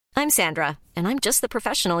I'm Sandra, and I'm just the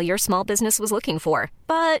professional your small business was looking for.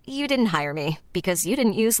 But you didn't hire me because you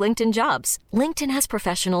didn't use LinkedIn Jobs. LinkedIn has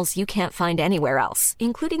professionals you can't find anywhere else,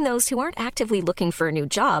 including those who aren't actively looking for a new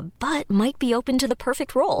job, but might be open to the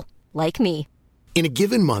perfect role, like me. In a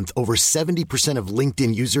given month, over 70% of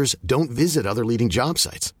LinkedIn users don't visit other leading job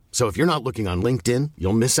sites. So if you're not looking on LinkedIn,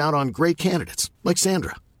 you'll miss out on great candidates like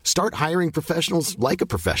Sandra. Start hiring professionals like a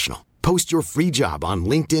professional. Post your free job on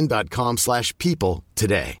linkedin.com/people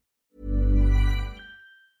today.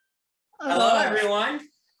 Hello, everyone.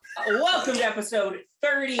 Welcome to episode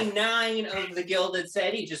 39 of the Gilded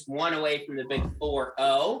City, just one away from the big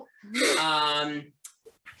 4-0.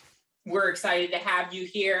 We're excited to have you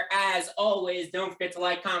here. As always, don't forget to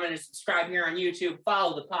like, comment, and subscribe here on YouTube.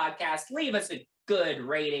 Follow the podcast. Leave us a good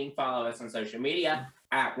rating. Follow us on social media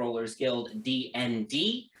at Rollers Guild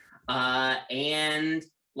DND. And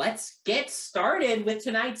let's get started with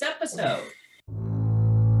tonight's episode.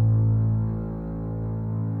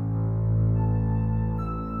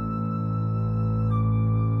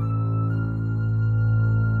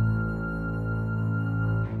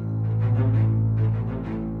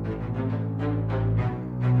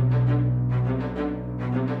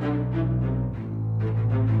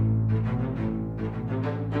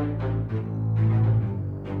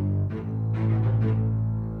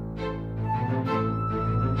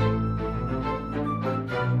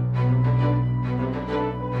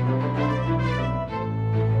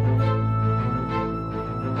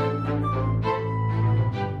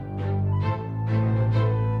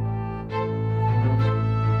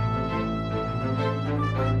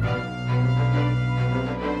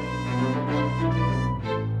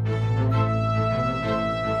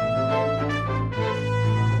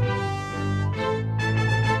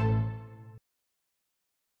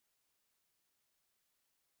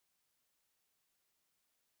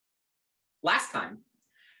 Last time,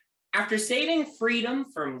 after saving freedom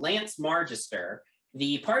from Lance Margister,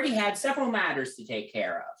 the party had several matters to take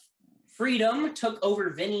care of. Freedom took over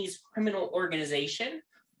Vinny's criminal organization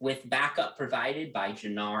with backup provided by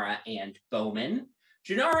Janara and Bowman.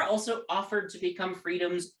 Janara also offered to become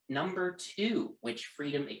Freedom's number 2, which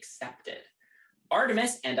Freedom accepted.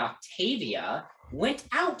 Artemis and Octavia went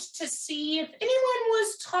out to see if anyone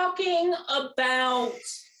was talking about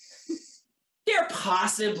there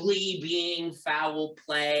possibly being foul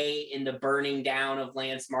play in the burning down of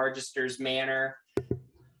Lance Margister's manor.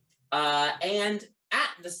 And at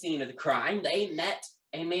the scene of the crime, they met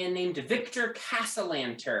a man named Victor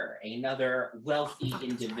Castellanter, another wealthy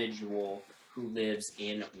individual who lives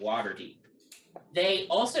in Waterdeep. They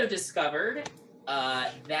also discovered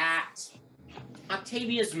that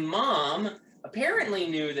Octavia's mom apparently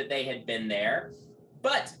knew that they had been there,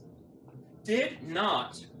 but did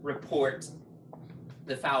not report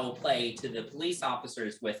the foul play to the police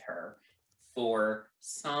officers with her for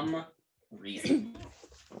some reason.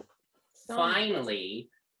 Finally,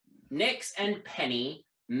 Nix and Penny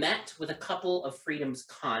met with a couple of Freedom's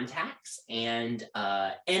contacts and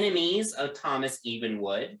enemies of Thomas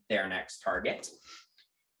Evenwood, their next target.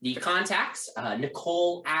 The contacts,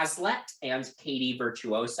 Nicole Aslet and Katie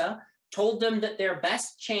Virtuosa, told them that their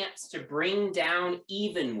best chance to bring down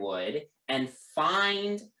Evenwood and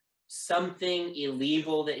find something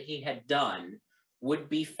illegal that he had done would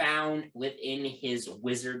be found within his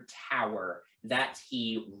wizard tower that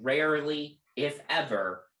he rarely, if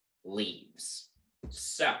ever, leaves.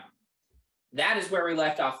 So, that is where we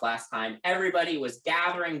left off last time. Everybody was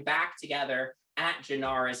gathering back together at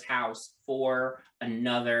Janara's house for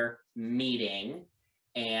another meeting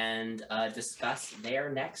and discuss their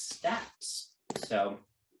next steps. So,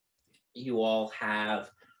 you all have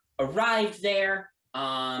arrived there.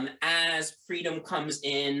 As Freedom comes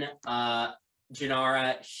in,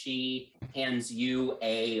 Janara, she hands you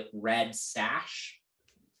a red sash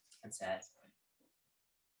and says,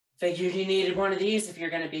 "Figured you needed one of these if you're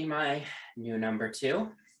going to be my new number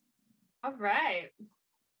 2. All right.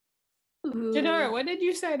 Janara, what did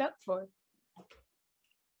you sign up for?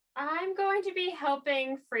 I'm going to be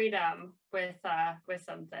helping Freedom with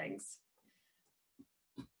some things.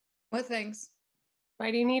 What things?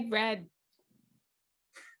 Why do you need red?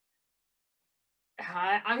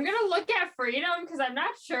 I'm going to look at Freedom because I'm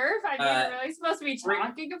not sure if I'm really supposed to be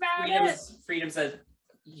talking about it. Freedom says,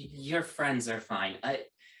 your friends are fine.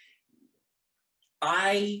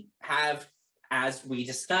 I have, as we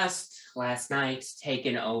discussed last night,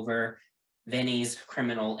 taken over Vinny's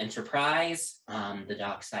criminal enterprise, the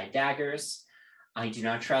Dockside Daggers. I do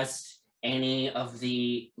not trust any of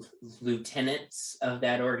the lieutenants of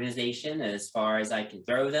that organization as far as I can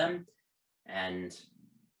throw them, and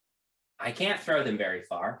I can't throw them very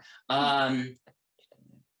far.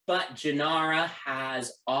 But but Janara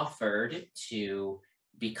has offered to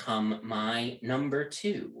become my number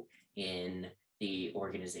 2 in the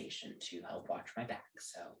organization to help watch my back.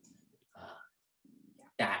 So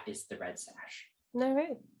that is the red sash. All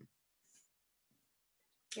right.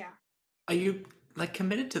 Yeah. Are you like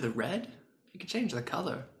committed to the red? You can change the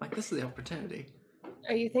color. Like, this is the opportunity.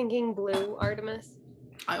 Are you thinking blue, Artemis?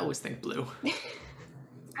 I always think blue.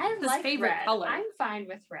 I His like favorite red. color. I'm fine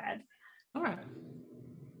with red. All right.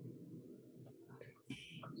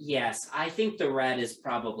 Yes, I think the red is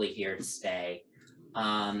probably here to stay.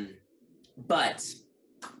 But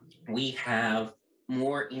we have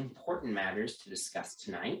more important matters to discuss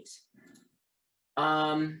tonight.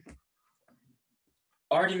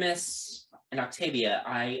 Artemis and Octavia,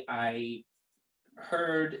 I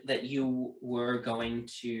heard that you were going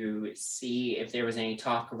to see if there was any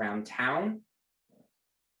talk around town.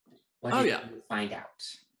 What did you find out?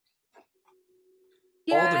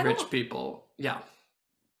 Yeah, all the rich people. Yeah.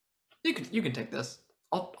 You can take this.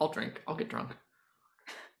 I'll drink. I'll get drunk.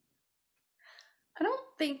 I don't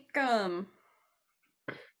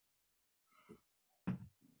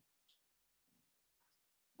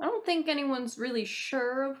think anyone's really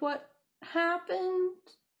sure of what happened.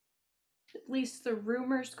 At least the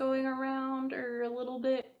rumors going around are a little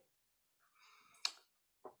bit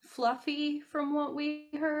fluffy from what we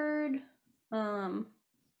heard.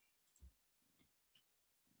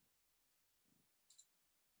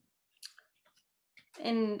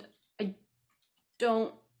 And I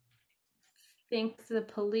don't think the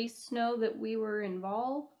police know that we were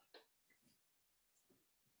involved.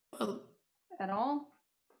 Well, at all.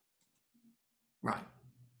 Right.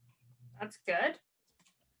 That's good.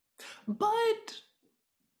 But,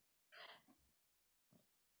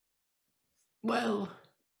 well,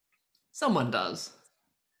 someone does.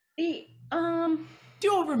 Do you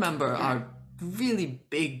all remember our really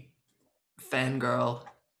big fangirl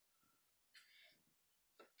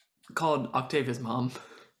called Octavia's mom?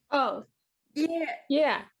 Oh. Yeah.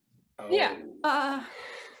 Yeah. Oh. Yeah.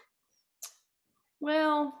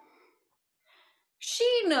 Well,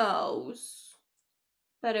 she knows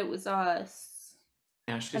that it was us.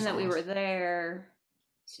 Yeah, she and that we us. were there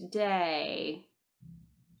today.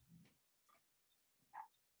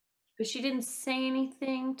 But she didn't say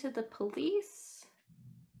anything to the police?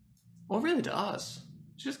 Well, really to us.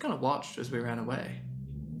 She just kind of watched as we ran away.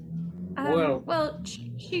 Well,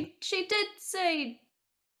 she did say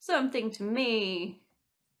something to me.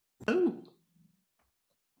 Oh.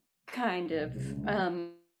 Kind of.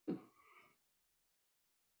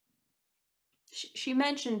 She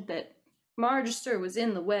mentioned that Margister was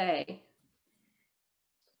in the way.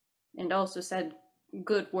 And also said,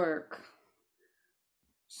 good work.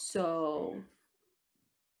 So...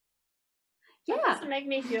 That doesn't make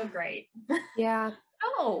me feel great. Yeah.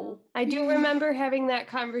 Oh. I do remember having that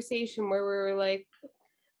conversation where we were like,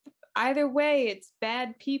 either way, it's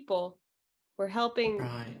bad people. We're helping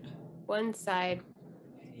one side.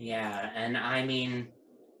 Yeah, and I mean,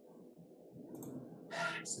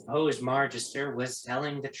 I suppose Margister was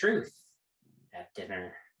telling the truth at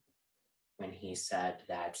dinner when he said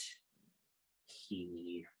that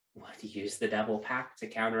he would use the Devil Pact to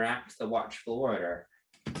counteract the Watchful Order.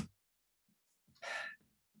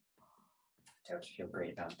 Don't feel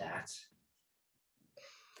great about that.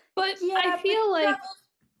 But yeah, I feel like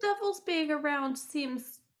Devils being around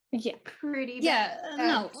seems pretty bad.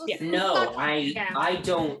 I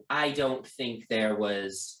don't think there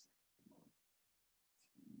was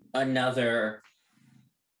another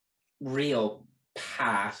real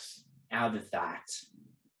path out of that.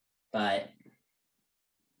 But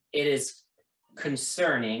it is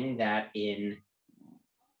concerning that in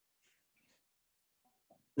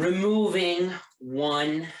removing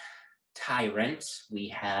one tyrant, we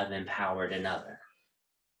have empowered another.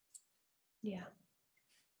 Yeah.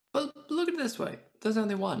 But look at it this way. There's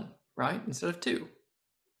only one, right? Instead of two.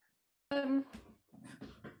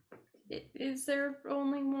 Is there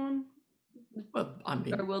only one? Well, I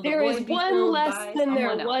mean, or will there is one less than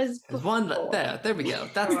there was before. There's one there we go.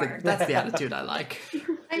 That's the attitude I like.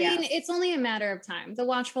 I mean, it's only a matter of time. The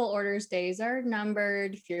Watchful Order's days are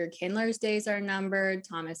numbered. Fear Kindler's days are numbered.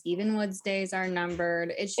 Thomas Evenwood's days are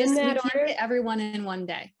numbered. It's just we can't get everyone in one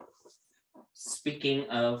day. Speaking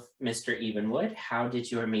of Mr. Evenwood, how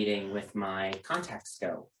did your meeting with my contacts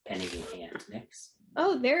go, Penny and Nix?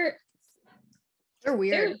 Oh, they're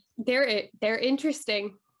weird. They're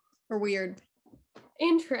interesting. Or weird.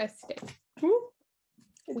 Interesting.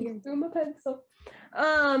 Weird. Threw my pencil.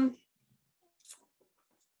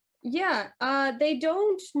 They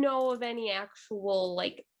don't know of any actual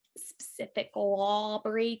like specific law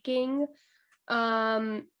breaking.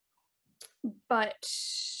 but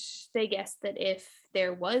they guessed that if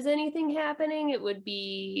there was anything happening, it would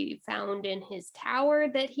be found in his tower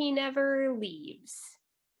that he never leaves.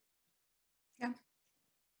 Yeah.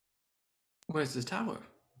 Where's his tower?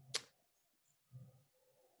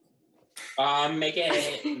 Make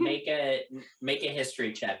a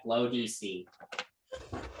history check. Low DC.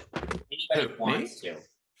 Anybody who wants to.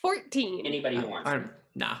 14. Anybody who wants to.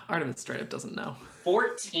 Nah, Artemis straight up doesn't know.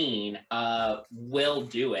 14 will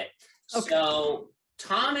do it. Okay. So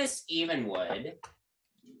Thomas Evenwood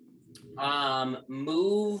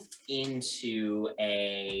moved into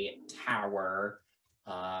a tower.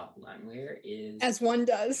 Hold on, where is as one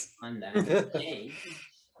does on that page?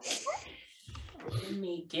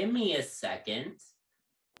 Give me a second.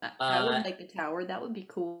 I would like a tower. That would be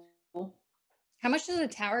cool. How much does a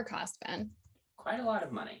tower cost, Ben? Quite a lot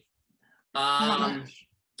of money. How much?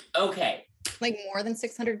 Okay. Like more than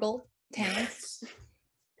 600 gold? Yes.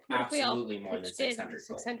 Absolutely more than 600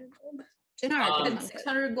 gold. 600 gold. Would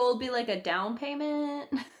 600 gold be like a down payment?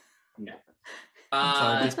 No. I'm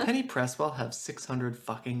sorry, does Penny Presswell have 600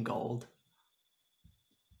 fucking gold?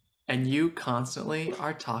 And you constantly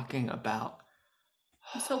are talking about...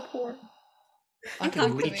 I'm so poor.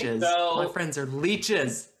 Fucking leeches. My friends are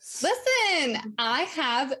leeches. Listen, I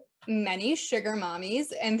have many sugar mommies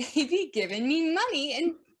and they be giving me money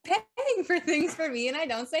and paying for things for me and I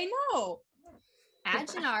don't say no. Add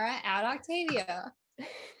Janara, add Octavia.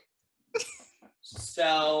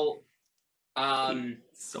 So,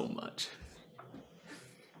 so much.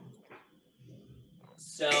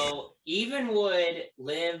 So Evenwood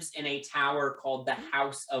lives in a tower called the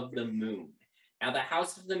House of the Moon. Now, the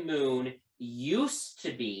House of the Moon used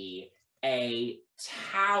to be a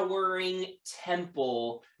towering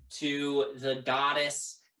temple to the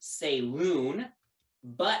goddess Saloon,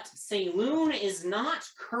 but Saloon is not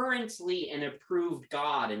currently an approved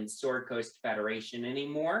god in Sword Coast Federation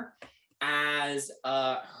anymore, as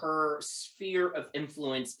her sphere of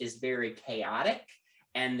influence is very chaotic,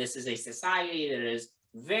 and this is a society that is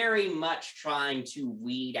very much trying to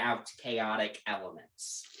weed out chaotic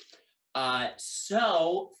elements.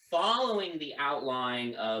 So, following the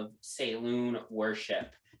outline of Saloon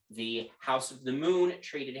worship, the House of the Moon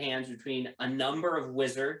traded hands between a number of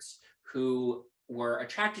wizards who were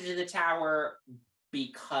attracted to the tower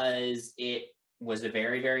because it was a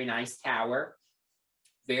very, very nice tower,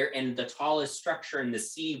 and the tallest structure in the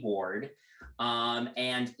seaboard.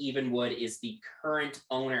 And Evenwood is the current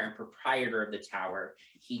owner and proprietor of the tower.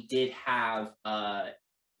 He did have,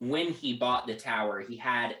 when he bought the tower, he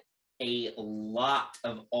had a lot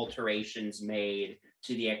of alterations made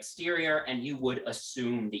to the exterior, and you would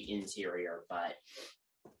assume the interior, but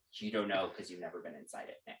you don't know because you've never been inside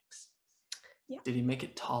it. Next. Yeah. Did he make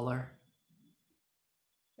it taller?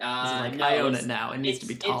 No, I own it now. It needs to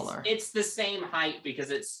be taller. It's the same height because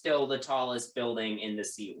it's still the tallest building in the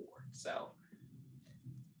seaboard. So,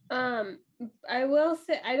 I will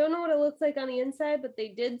say I don't know what it looks like on the inside, but they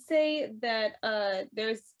did say that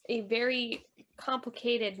there's a very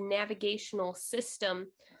complicated navigational system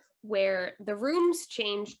where the rooms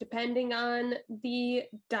change depending on the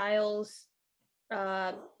dials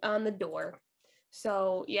on the door.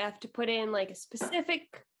 So you have to put in like a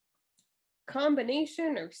specific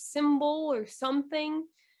combination or symbol or something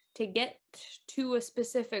to get to a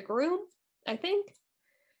specific room, I think.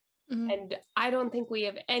 Mm-hmm. And I don't think we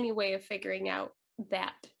have any way of figuring out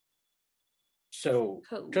that. So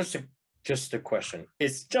code. Just a question.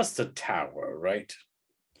 It's just a tower, right?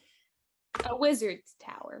 A wizard's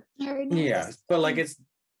tower. Yeah, but like it's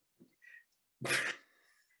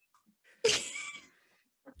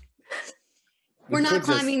We're not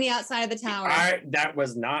climbing the outside of the tower. That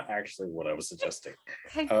was not actually what I was suggesting.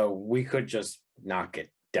 Okay. We could just knock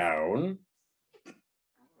it down.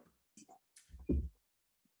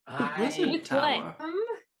 Tower.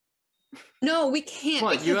 No, we can't.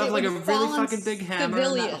 What, you have like a really fucking big hammer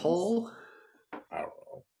in that hole? I don't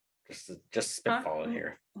know. Just spitballing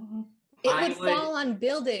here. It would fall on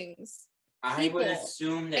buildings. I would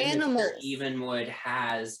assume that animals. Mr. Evenwood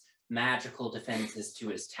has magical defenses to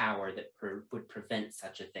his tower that would prevent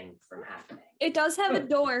such a thing from happening. It does have a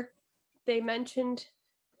door. They mentioned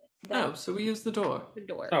that. Oh, so we use the door. The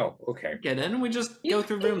door. Oh, okay. Get in. We just go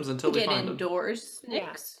through rooms until we find them. Doors,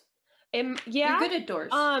 Nix. Yeah. You're good at doors.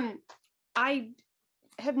 I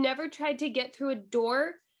have never tried to get through a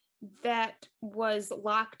door that was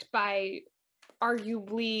locked by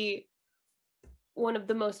arguably one of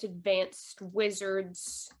the most advanced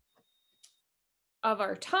wizards of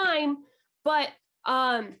our time, but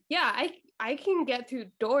yeah, I can get through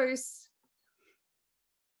doors.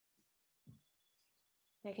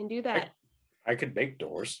 I can do that. I could make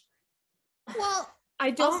doors. Well,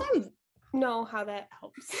 I don't also, know how that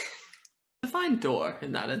helps. Define door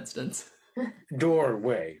in that instance.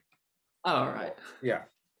 Doorway. All right. Yeah.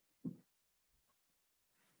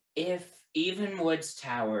 If Evenwood's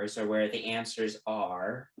towers are where the answers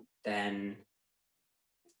are, then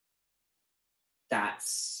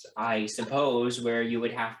that's, I suppose, where you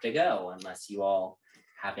would have to go, unless you all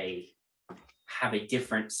have a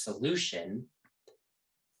different solution.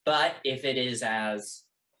 But if it is as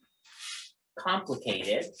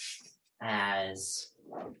complicated as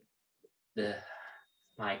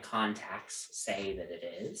my contacts say that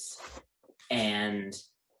it is, and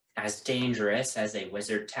as dangerous as a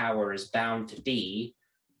wizard tower is bound to be,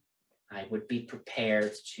 I would be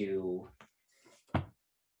prepared to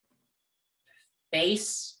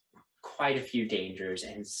face quite a few dangers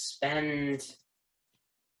and spend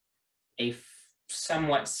a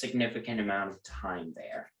somewhat significant amount of time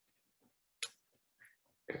there.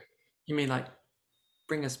 You mean like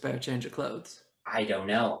bring a spare change of clothes? I don't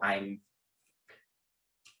know. I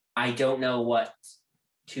don't know what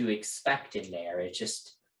to expect in there. It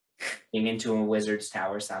just being into a wizard's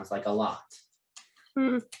tower sounds like a lot.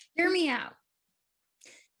 Hear me out.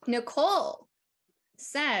 Nicole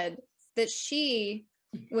said that she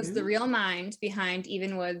was the real mind behind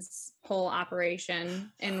Evenwood's whole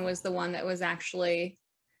operation and was the one that was actually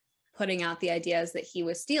putting out the ideas that he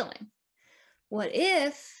was stealing. What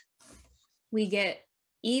if we get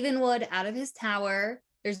Evenwood out of his tower?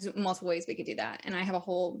 There's multiple ways we could do that. And I have a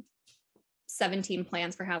whole 17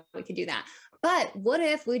 plans for how we could do that. But what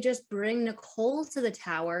if we just bring Nicole to the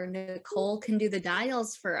tower? Nicole can do the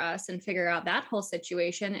dials for us and figure out that whole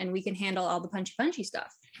situation, and we can handle all the punchy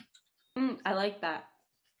stuff. I like that.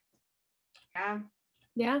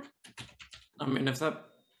 Yeah. I mean, if that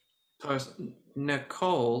person,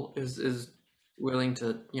 Nicole, is willing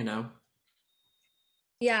to,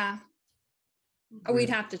 Yeah. We'd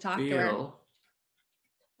have to talk to her.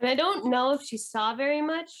 And I don't know if she saw very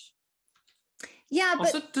much. Yeah, but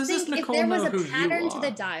also, does this if Nicole there was know a who pattern you to the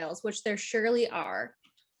are? dials, which there surely are,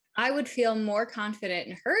 I would feel more confident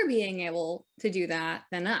in her being able to do that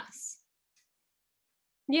than us.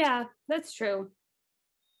 Yeah, that's true.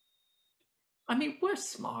 I mean, we're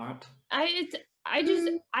smart. I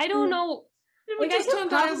don't know. We Like, I just could turn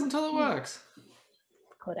dials until it works.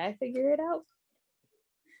 Could I figure it out?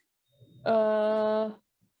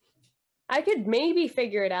 I could maybe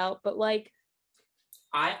figure it out, but like,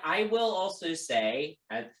 I will also say,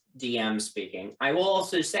 at DM speaking, I will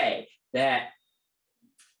also say that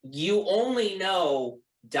you only know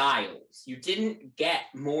dials. You didn't get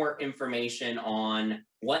more information on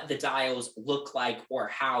what the dials look like or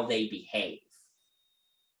how they behave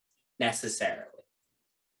necessarily.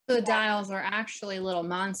 The dials are actually little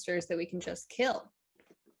monsters that we can just kill.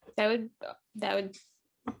 that would,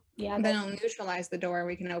 yeah. And then it'll neutralize the door.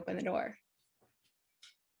 We can open the door.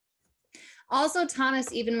 Also, Thomas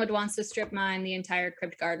Evenwood wants to strip mine the entire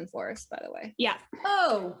Crypt Garden Forest, by the way. Yeah.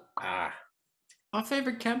 Oh, Our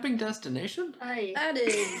favorite camping destination? that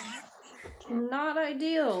is not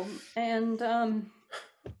ideal. And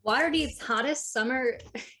Waterdeep's hottest summer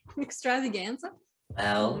extravaganza?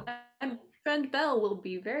 Well, my friend Belle will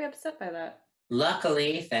be very upset by that.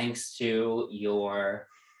 luckily, thanks to your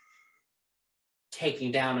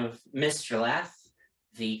taking down of Mistraleth,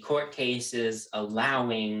 the court cases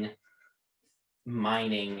allowing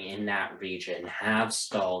mining in that region have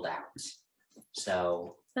stalled out.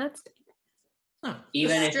 So That's good. Huh.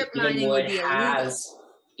 even if Strip mining would Evenwood be has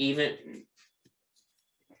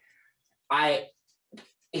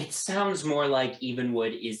it sounds more like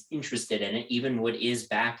Evenwood is interested in it. Evenwood is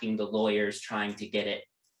backing the lawyers trying to get it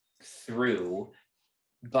through,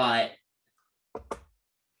 but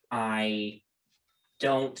I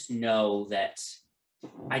don't know that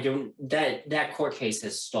that court case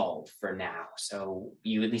has stalled for now, so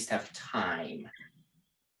you at least have time.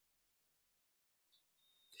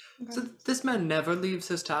 So this man never leaves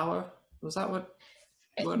his tower? Was that what?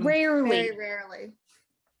 Rarely. Very rarely.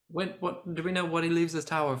 What do we know what he leaves his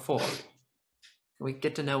tower for? Can we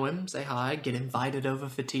get to know him, say hi, get invited over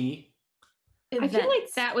for tea? I feel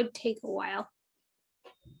like that would take a while.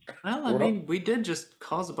 Well, I mean, we did just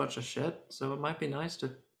cause a bunch of shit, so it might be nice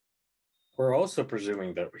to. We're also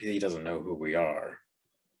presuming that he doesn't know who we are.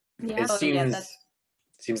 Yeah. It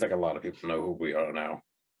seems like a lot of people know who we are now.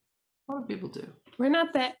 A lot of people do. We're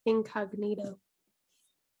not that incognito.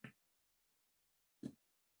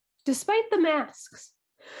 Despite the masks.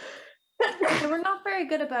 And we're not very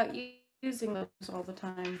good about using those all the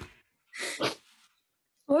time.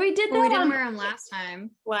 Well, we did that We didn't wear them last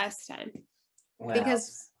time. last time. Well,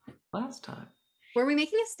 Because Last time. were we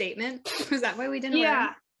making a statement? Was that why we didn't wear Yeah.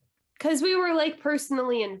 them? Because we were like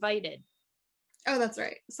personally invited. Oh, that's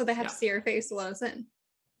right. So they have to Yeah. see our face to let us in.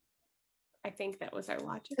 I think that was our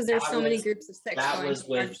logic. Because there's That so many was- groups of 6 That going was to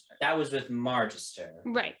with register. Margister,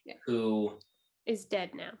 Right. who Is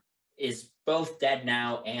dead now. is both dead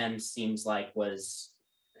now and seems like was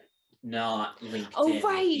not linked. Oh, in with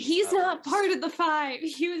right. these He's not others. part of the 5.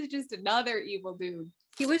 He was just another evil dude.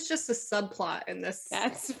 He was just a subplot in this.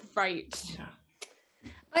 That's right. Yeah.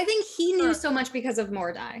 I think he knew so much because of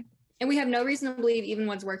Mordai. And we have no reason to believe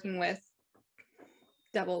Evenwood's working with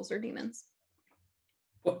devils or demons.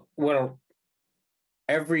 Well,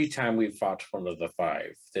 every time we've fought one of the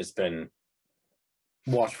 5, there's been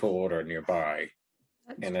watchful order nearby.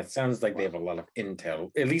 And it sounds like they have a lot of intel,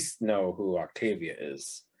 at least know who Octavia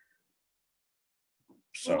is.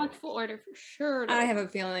 So Watchful order for sure. I have a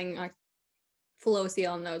feeling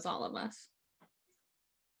Felociel knows all of us.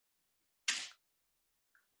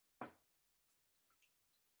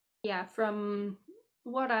 Yeah, from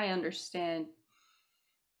what I understand,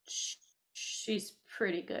 she's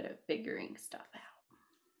pretty good at figuring stuff out.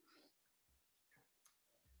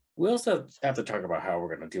 we also have to talk about how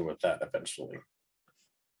we're going to deal with that eventually.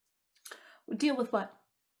 Deal with what?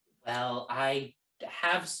 Well, I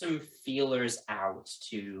have some feelers out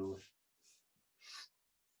to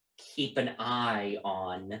keep an eye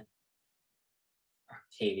on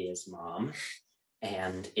Octavia's mom.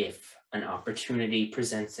 And if an opportunity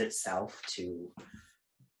presents itself to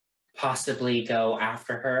possibly go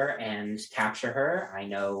after her and capture her, I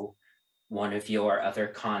know one of your other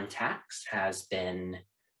contacts has been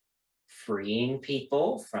freeing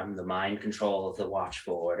people from the mind control of the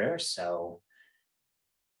Watchful Order. So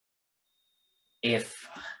if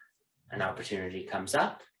an opportunity comes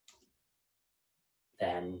up,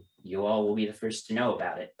 then you all will be the first to know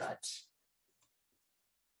about it, but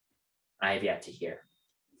I have yet to hear.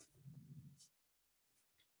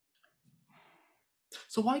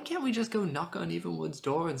 So why can't we just go knock on Evenwood's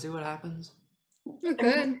door and see what happens? We're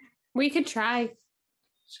good. We could try.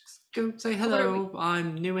 Just go say hello.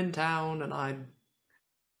 I'm new in town and I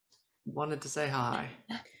wanted to say hi.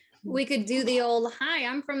 We could do the old, hi,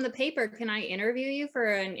 I'm from the paper. Can I interview you for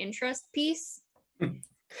an interest piece?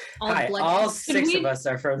 Hi, blunt- all Can 6 of we- us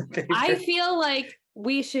are from the paper. I feel like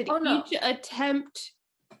we should Oh, no. each attempt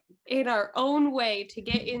in our own way to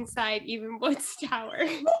get inside Evenwood's tower.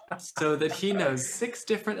 So that he knows 6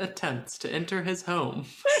 different attempts to enter his home.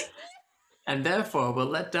 And therefore will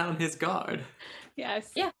let down his guard.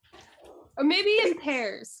 Yes. Yeah. Or maybe in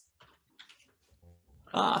pairs.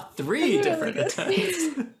 3 really different good.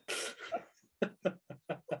 attempts.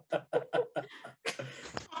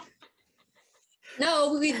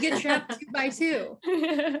 No, we'd get trapped 2 by 2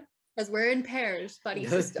 because we're in pairs, buddy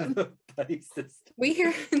system. Buddy system. We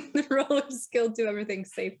are in the role of skill to everything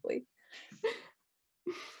safely.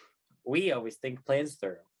 We always think plans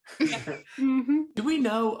through. Mm-hmm. Do we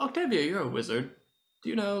know, Octavia, you're a wizard. Do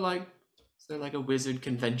you know, like, is there like a wizard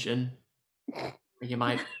convention where you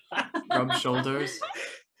might rub shoulders?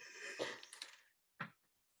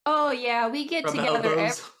 Oh yeah, we get Rub together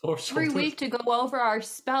elbows or every shoulders? week to go over our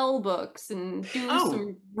spell books and do Oh.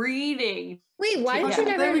 some reading. Wait, why did Yeah, you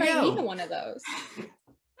never there we invite me go. to one of those?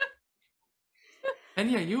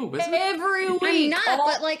 Penny, are you a wizard? Every I'm week, not, all,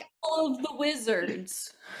 but like, all of the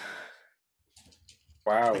wizards.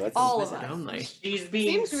 Wow, that's All of Wizard us. only. She's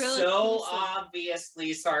being Seems really so inclusive.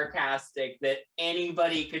 obviously sarcastic that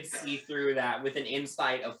anybody could see through that with an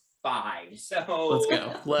insight of 5. So Let's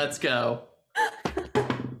go. Let's go.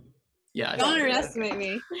 Yeah. I don't see. underestimate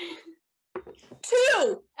me.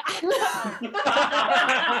 2!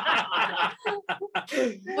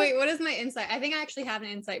 Wait, what is my insight? I think I actually have an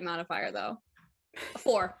insight modifier though.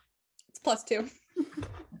 4. It's +2.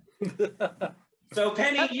 So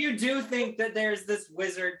Penny, you do think that there's this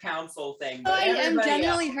wizard council thing, but I am everybody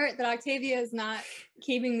genuinely else- hurt that Octavia is not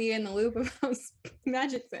keeping me in the loop about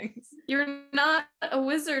magic things. You're not a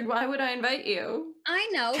wizard. Why would I invite you? I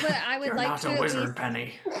know, but I would You're like not to a at wizard, least...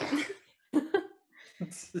 Penny.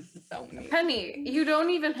 So mean. Penny, you don't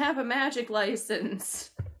even have a magic license.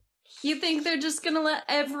 You think they're just gonna let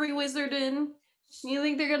every wizard in? You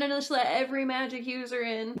think they're gonna just let every magic user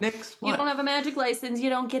in? Nix, You what? don't have a magic license, you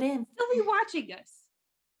don't get in. They'll be watching us.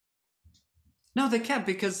 No, they can't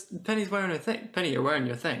because Penny's wearing her thing. Penny, you're wearing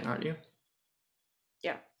your thing, aren't you?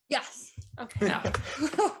 Yes. Okay. Yeah.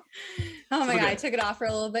 Oh my we're god, I good. took it off for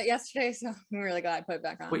a little bit yesterday, so I'm really glad I put it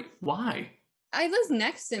back on. Wait, why? I was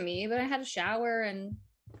next to me, but I had a shower and,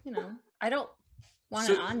 I don't want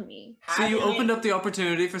So- it on me. So you opened up the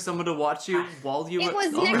opportunity for someone to watch you while you were. It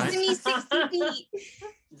was All next right. to me 60 feet.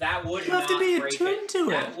 That would You have to not be break attuned to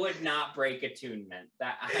That it. would not break attunement.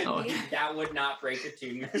 Oh. That would not break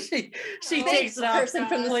attunement. she Oh, takes it off, person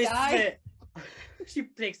from the places sky. it- She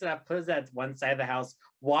takes it up, puts it at one side of the house,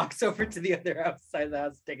 walks over to the other side of the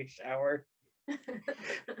house, to take a shower. I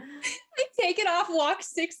take it off, walk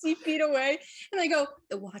 60 feet away, and I go,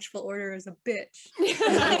 the watchful order is a bitch.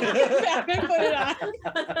 And I get back and put it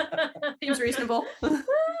on. Seems reasonable.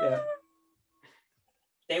 Yeah.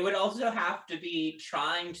 They would also have to be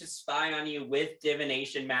trying to spy on you with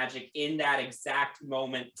divination magic in that exact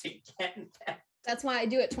moment to get that. That's why I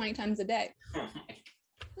do it 20 times a day. Oh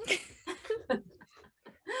my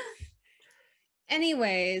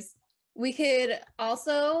Anyways, we could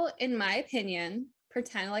also, in my opinion,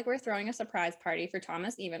 pretend like we're throwing a surprise party for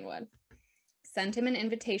Thomas Evenwood. Send him an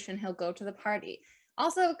invitation, he'll go to the party.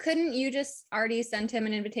 Also, couldn't you just already send him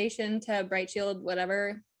an invitation to Bright Shield,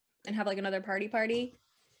 whatever, and have like another party?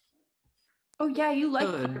 Oh yeah, you like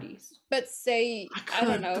Good. parties. But say, I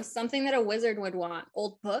don't could. know, something that a wizard would want.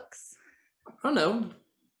 Old books? I don't know.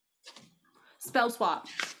 Spell swap.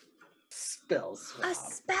 Spells. A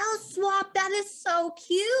spell swap? That is so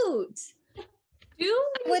cute. Do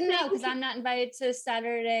I wouldn't know because I'm not invited to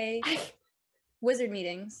Saturday wizard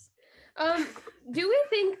meetings. Do we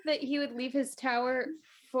think that he would leave his tower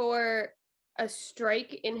for a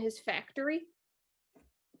strike in his factory?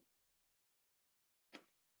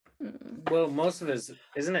 Well, most of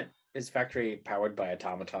his factory powered by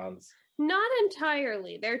automatons? Not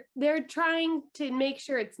entirely. They're trying to make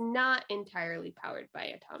sure it's not entirely powered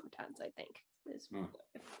by automatons, I think. Is Hmm. what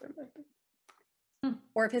I remember.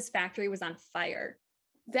 Or if his factory was on fire.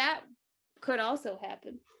 That could also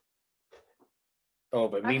happen. Oh,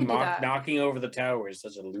 but I me could do that. knocking over the tower is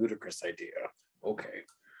such a ludicrous idea. Okay.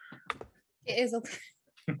 It is a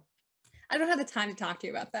I don't have the time to talk to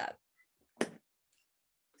you about that.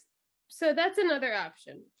 So that's another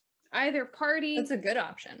option. Either party That's a good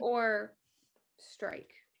option. or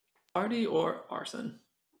strike. Party or arson?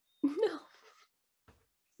 No.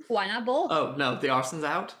 Why not both? Oh no, the arson's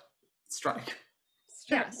out. Strike.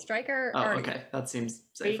 Yeah, striker. Oh, already. okay, that seems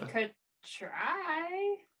We safer. could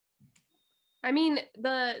try. I mean,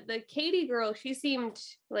 the Katie girl, she seemed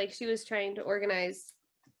like she was trying to organize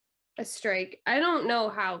a strike. I don't know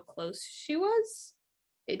how close she was.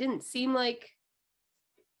 It didn't seem like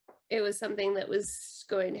it was something that was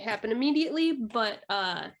going to happen immediately, but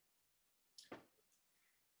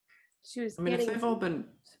she was I mean, if getting they've all been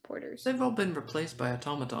supporters. they've all been replaced by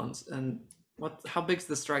automatons, and how big's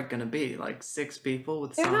the strike gonna be? Like 6 people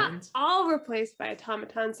with They're not signs? all replaced by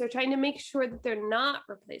automatons. They're trying to make sure that they're not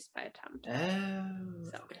replaced by automatons.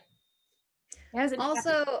 Oh, So. okay. It hasn't happened.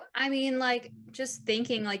 Also, I mean, like, just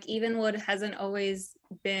thinking, like, Evenwood hasn't always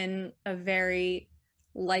been a very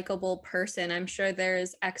likable person. I'm sure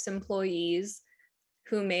there's ex-employees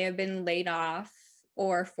who may have been laid off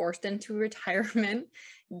or forced into retirement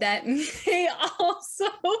that may also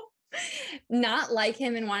not like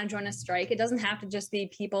him and want to join a strike. It doesn't have to just be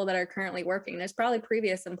people that are currently working. There's probably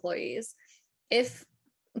previous employees. If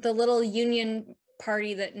the little union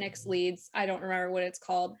party that Nyx leads, I don't remember what it's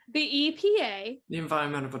called. The EPA. The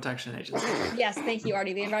Environmental Protection Agency. Yes, thank you,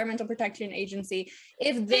 Artie. The Environmental Protection Agency.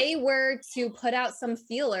 If they were to put out some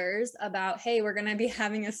feelers about, hey, we're going to be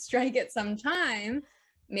having a strike at some time,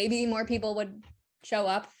 maybe more people would show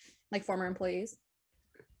up, like former employees.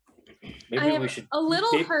 Maybe I am we should a little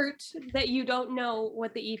maybe- hurt that you don't know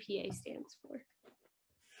what the EPA stands for.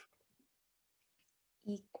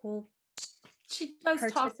 Equal She does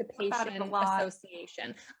talk about it Participation a lot.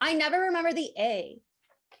 Association. I never remember the A.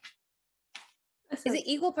 Is it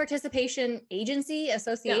Equal Participation Agency, No,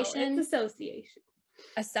 Association, it's association.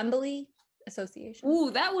 Assembly, Association?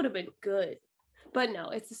 Ooh, that would have been good. But no,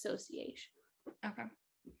 it's association. Okay.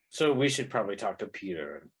 So we should probably talk to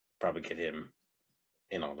Peter and probably get him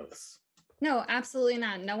in all this. No, absolutely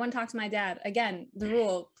not. No one talk to my dad. Again, the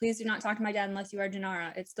rule, please do not talk to my dad unless you are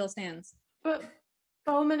Janara. It still stands. But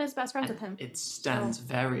Bowman is best friends with him. It stands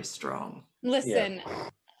very strong. Listen,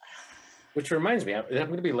 Which reminds me, I'm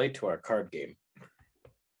going to be late to our card game.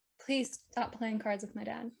 please stop playing cards with my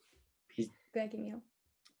dad. He's- Begging you.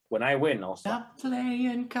 When I win, I'll stop. Stop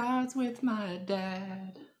playing cards with my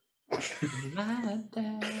dad. My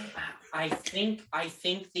dad. I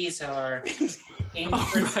think these are All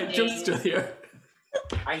right, Jim's still interesting. here.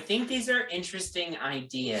 I think these are interesting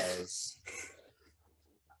ideas.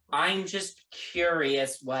 I'm just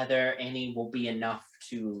curious whether any will be enough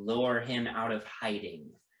to lure him out of hiding,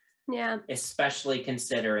 Yeah. especially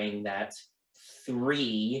considering that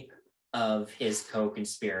 3 of his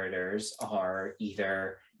co-conspirators are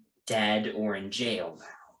either dead or in jail now.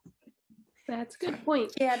 That's a good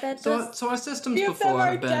point. Yeah, that does. So our systems If them before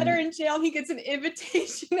are have dead or been in jail, he gets an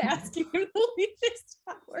invitation asking him to leave his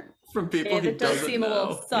tower. from people Yeah, he that does doesn't seem a little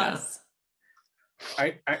know. Yeah. sus.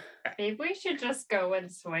 Maybe we should just go in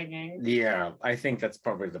swinging. Yeah, I think that's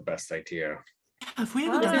probably the best idea. Have we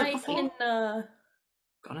ever done that I before? can. Gone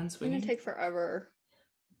in It's gonna swinging? take forever.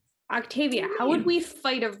 Octavia, how would we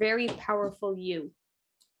fight a very powerful you?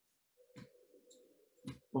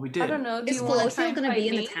 Well, we did. I don't know. Do Is you want to try Colosio and gonna fight be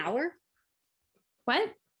in me? the tower?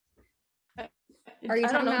 What? Are you I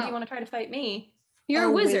don't talking know. Do about- you want to try to fight me? You're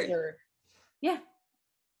a wizard. Yeah.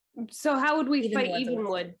 So how would we fight Evenwood's a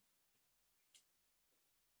Evenwood?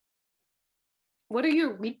 What are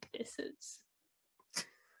your weaknesses?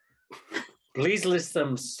 Please list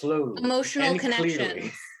them slowly. Emotional and connections.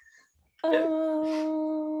 clearly.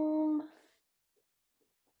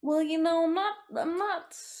 Well, I'm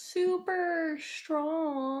not super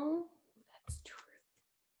strong. That's true.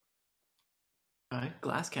 All right,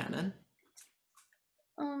 glass cannon.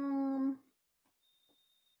 How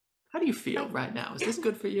do you feel right now? Is this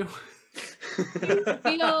good for you?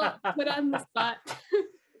 Feel put on the spot.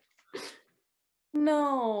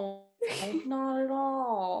 No, not at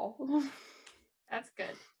all. That's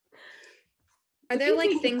good. Are there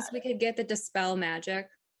like things we could get that dispel magic?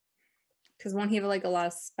 Because won't he have like a lot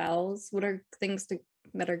of spells? What are things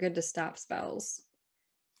that are good to stop spells?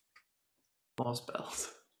 All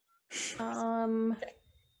spells.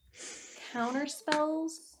 Counter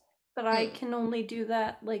spells, but I can only do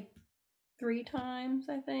that like 3 times,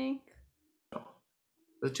 I think.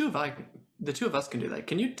 The two of us can do that.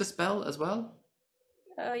 Can you dispel as well?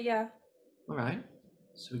 Yeah. All right.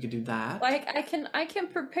 So we could do that. Like I can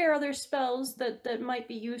prepare other spells that might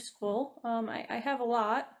be useful. I have a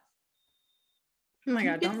lot. Oh my Can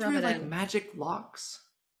you god, get don't through, rub it like in. magic locks.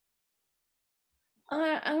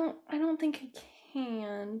 I don't think I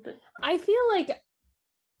can, but I feel like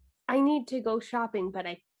I need to go shopping, but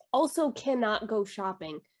I also cannot go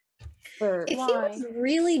shopping. For If he was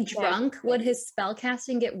really drunk, would his spell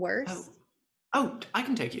casting get worse? Oh, I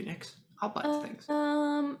can take you, Nix. I'll buy things.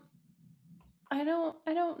 I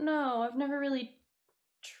don't know. I've never really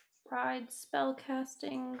tried spell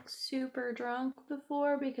casting super drunk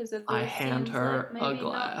before because it I hand seems her like a maybe not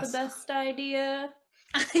the glass. best idea.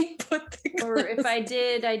 I put the Or if glass- I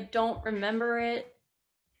did, I don't remember it.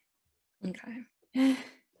 Okay.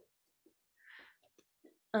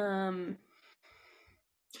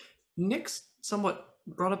 Nix somewhat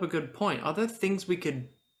brought up a good point. Are there things we could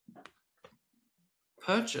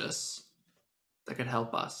purchase that could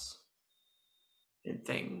help us in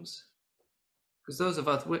things? Because those of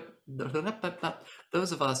us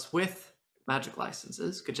with magic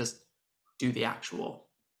licenses could just do the actual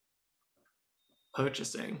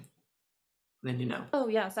purchasing. Then Oh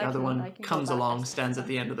yes, the I other can. one I can go comes buy along, this. stands at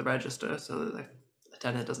the end of the register, so that the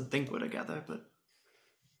attendant doesn't think we're together.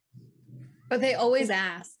 But they always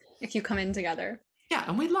ask if you come in together. Yeah,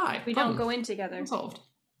 and we lie. We don't go in together. Solved.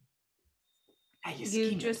 Hey, you You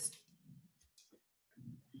scheming. just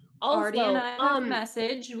also, Artie and I have a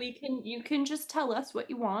message. You can just tell us what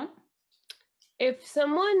you want. if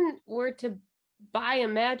someone were to buy a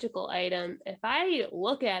magical item, if I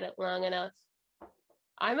look at it long enough,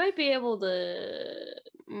 I might be able to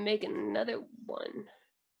make another one.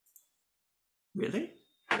 Really?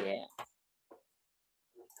 Yeah.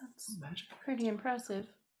 That's Magic. pretty impressive.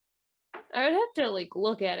 I would have to like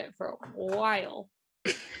look at it for a while.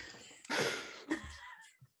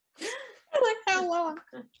 Like how long?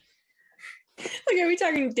 Like, are we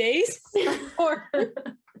talking days or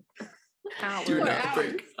Hours. Do Or not hours.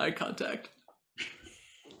 break eye contact.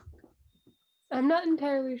 I'm not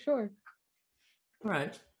entirely sure. All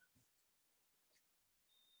right.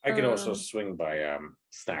 I could also swing by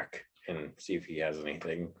Snack and see if he has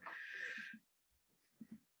anything.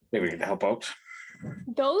 Maybe we can help out.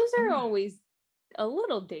 Those are always a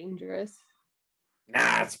little dangerous.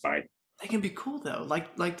 Nah, it's fine. They can be cool though,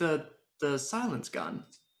 like the silence gun.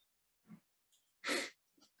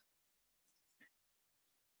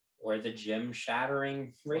 Or the gym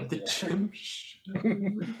shattering Or the rapier. gym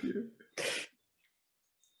rapier.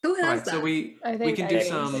 who has All right, that? so we I we think can I do think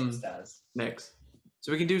some Six does. next.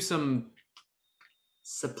 So we can do some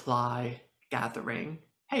supply gathering.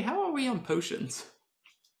 Hey, how are we on potions?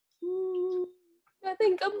 I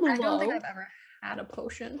think I'm low. I don't think I've ever had a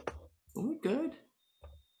potion. Are we good?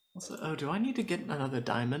 Also, oh, do I need to get another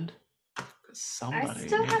diamond? 'Cause somebody I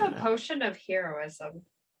still have a needed it. potion of heroism.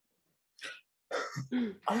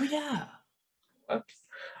 Oh yeah. Whoops.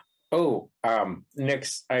 Oh,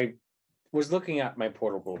 Nix, I was looking at my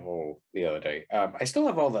portable bowl the other day. I still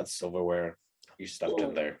have all that silverware you stuffed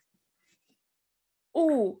in there.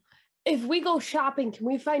 Oh, if we go shopping, can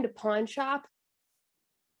we find a pawn shop?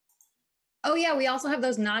 Oh yeah, we also have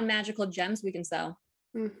those non-magical gems we can sell.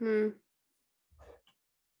 Mm-hmm.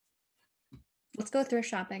 Let's go thrift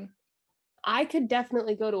shopping. I could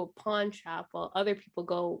definitely go to a pawn shop while other people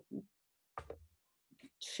go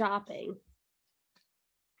shopping.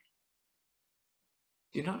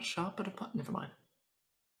 Do you not shop at a pawn? Never mind.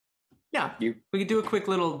 Yeah, You we could do a quick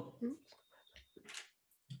little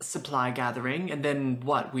supply gathering, and then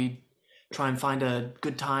what? We try and find a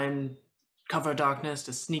good time, cover darkness,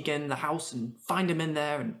 to sneak in the house and find him in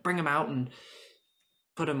there and bring him out and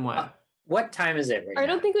put him where? What time is it right now? I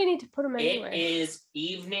don't think we need to put them anywhere. It is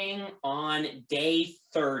evening on day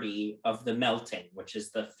 30 of the melting, which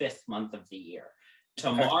is the 5th month of the year.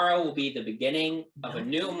 Tomorrow will be the beginning of a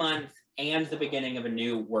new month and the beginning of a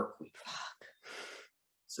new work week.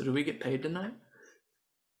 So do we get paid tonight?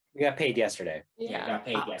 We got paid yesterday. Yeah, got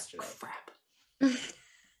paid yesterday. Crap.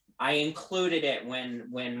 I included it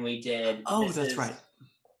when we did. Oh, this that's is right.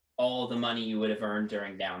 All the money you would have earned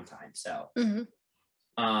during downtime. So,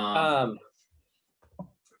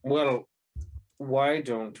 Well, why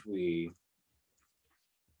don't we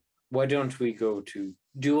go to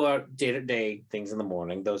do our day-to-day things in the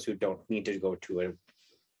morning? Those who don't need to go to a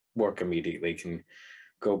work immediately can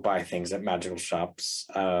go buy things at magical shops.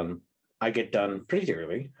 I get done pretty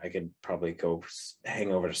early. I could probably go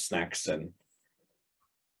hang over to Snacks, and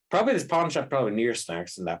probably this pawn shop probably near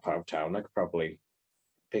Snacks in that part of town. I could probably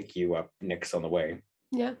pick you up, Nick's on the way.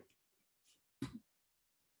 Yeah.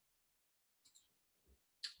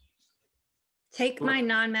 Take my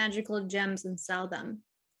non-magical gems and sell them.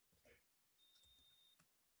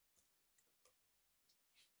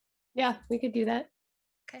 Yeah, we could do that.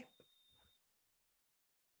 Okay.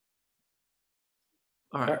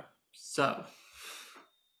 All right. So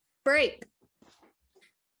Break.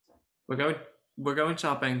 we're going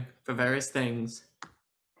shopping for various things,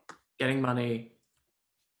 getting money.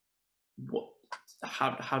 What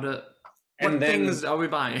things are we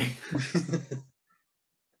buying?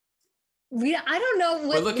 I don't know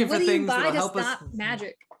what, We're looking what for do you things buy that'll to help us- stop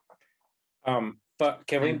magic. But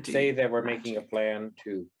can we Indeed. say that we're making a plan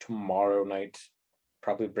to tomorrow night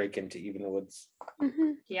probably break into Evenwoods?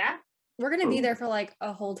 Mm-hmm. Yeah. We're gonna be there for like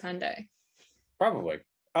a whole 10-day. Probably.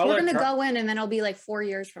 We're gonna go in and then it'll be like 4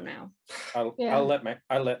 years from now. I'll let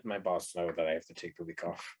my boss know that I have to take the week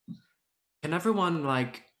off. Can everyone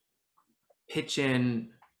like pitch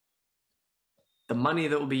in the money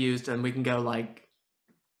that will be used, and we can go like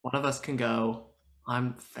one of us can go.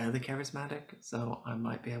 I'm fairly charismatic, so I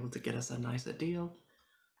might be able to get us a nicer deal.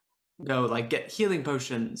 Go like get healing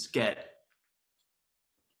potions, get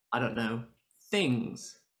I don't know,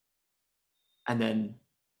 things. And then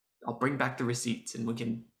I'll bring back the receipts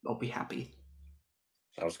and I'll be happy.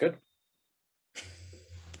 Sounds good.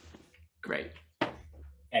 Great.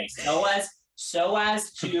 Okay, so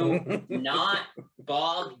as to not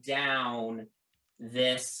bog down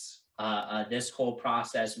this this whole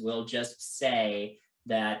process, we'll just say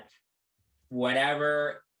that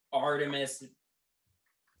whatever Artemis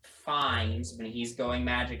finds when he's going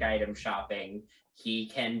magic item shopping, he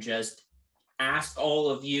can just ask all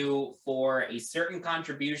of you for a certain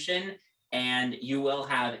contribution, and you will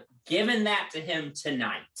have given that to him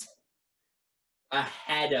tonight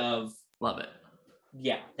ahead of. Love it.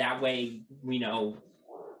 Yeah, that way we know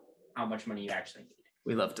how much money you actually need.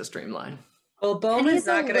 We love to streamline. Well, And Bowman's he's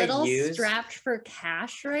a not going little to use. strapped for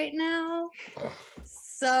cash right now.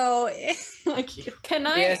 So like Can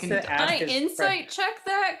I, Yes, can I insight check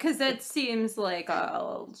that? Because that seems like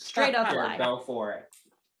a straight up Sure, lie. go for it.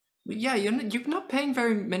 Yeah, you're not paying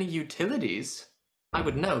very many utilities. I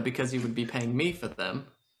would know because you would be paying me for them.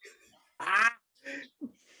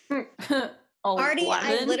 Artie,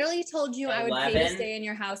 I 11? literally told you I would pay to 11. stay in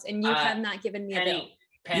your house, and you have not given me a bill.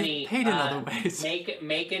 Penny, You've paid in other ways.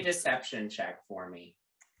 Make a deception check for me.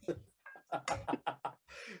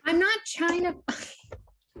 I'm not trying to.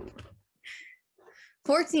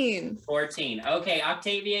 14. 14. Okay,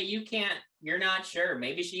 Octavia, you're not sure.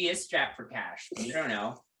 Maybe she is strapped for cash. You don't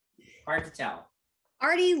know. Hard to tell.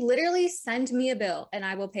 Artie, literally send me a bill and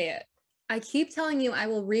I will pay it. I keep telling you I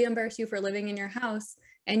will reimburse you for living in your house,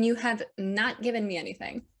 and you have not given me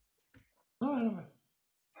anything.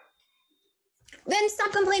 Then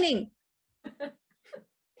stop complaining.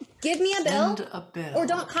 Give me a bill, Send a bill. or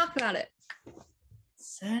don't talk about it.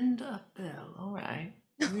 Send a bill. All right.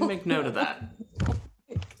 Let me make note of that.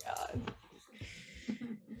 God.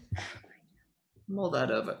 Mull that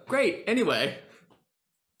over. Great. Anyway,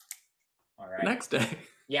 All right. next day.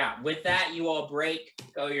 yeah, with that, you all break,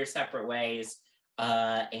 go your separate ways.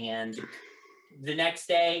 And the next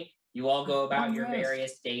day, you all go about your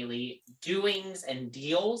various daily doings and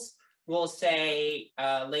deals. We'll say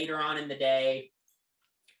later on in the day,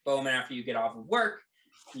 Bowman, after you get off of work,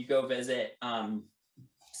 you go visit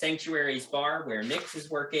Sanctuary's bar where Nyx is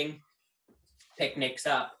working, pick Nyx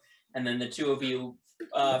up, and then the two of you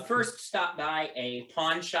first stop by a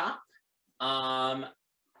pawn shop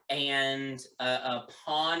and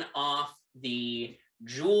pawn off the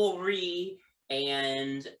jewelry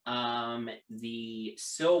and the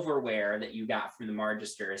silverware that you got from the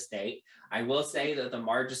Margister estate. I will say that the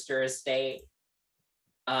Margister estate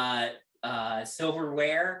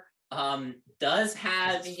silverware does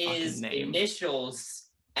have his initials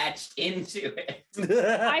etched into it.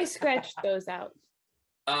 I scratched those out.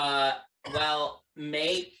 Well,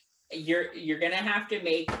 you're gonna have to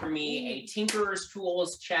make for me a Tinkerer's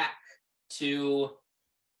Tools check to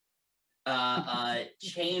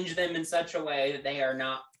change them in such a way that they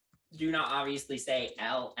do not obviously say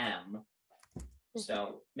LM.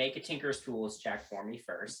 So make a Tinkerer's Tools check for me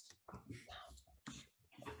first.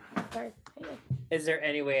 Sorry. Is there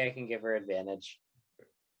any way I can give her advantage?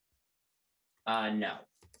 No.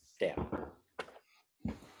 Damn.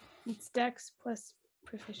 It's Dex plus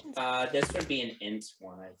proficiency. This would be an int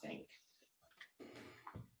one, I think.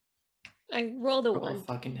 I rolled a Roll a 1.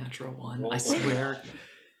 fucking natural 1. Roll I a swear.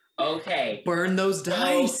 Okay. Burn those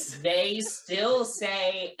dice. So they still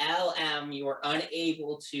say LM. You are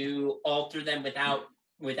unable to alter them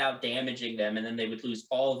without damaging them, and then they would lose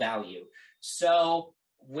all value. So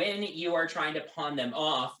when you are trying to pawn them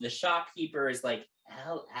off, the shopkeeper is like,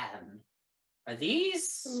 LM. Are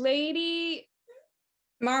these Lady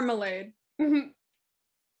Marmalade.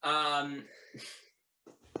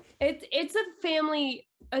 It's a family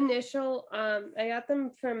initial. I got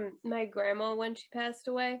them from my grandma when she passed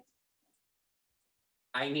away.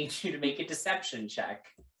 I need you to make a deception check.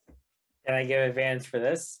 Can I give advantage for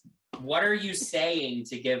this? What are you saying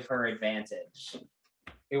to give her advantage?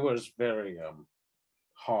 It was very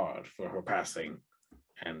hard for her passing,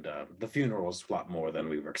 and the funeral was a lot more than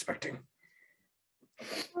we were expecting.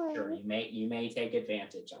 Sure, you may take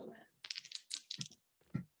advantage on that.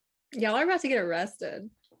 Y'all are about to get arrested.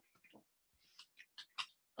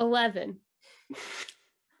 11.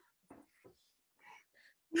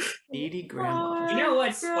 Needy grandma. You know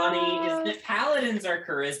what's funny is that paladins are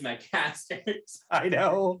charisma casters. I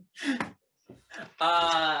know.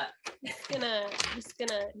 We're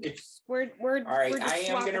all right. just I am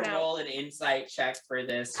swapping gonna out. roll an insight check for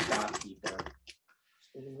this shopkeeper.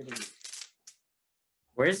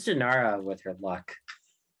 Where's Janara with her luck?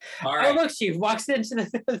 All right. Oh, look, she walks into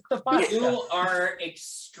the box. You are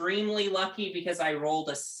extremely lucky because I rolled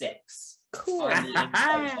a 6. Cool. On the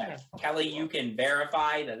insight check. Kelly, you can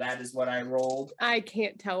verify that is what I rolled. I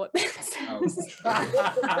can't tell what that says.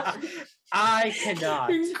 I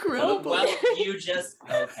cannot. Incredible. Well, you just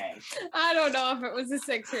okay. I don't know if it was a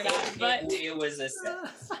 6 or not, but It was a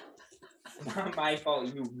 6. Not my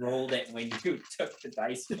fault. You rolled it when you took the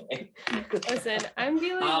dice away. listen, I'm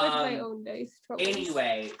dealing with my own dice troubles.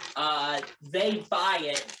 Anyway, they buy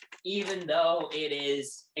it even though it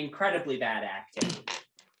is incredibly bad acting.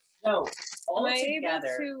 So all am I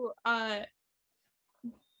together, able to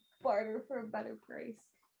barter for a better price?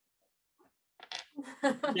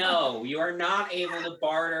 no, you are not able to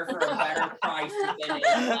barter for a better price than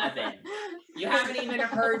 11. You haven't even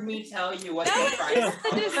heard me tell you what the price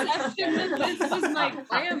The deception that this was my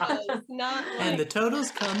grandma's, not like And the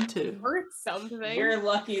totals come too. worth something. You're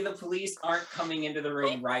lucky the police aren't coming into the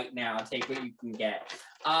room right now. Take what you can get.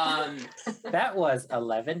 That was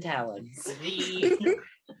 11 talents.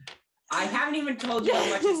 I haven't even told you how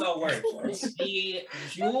much it's all worth.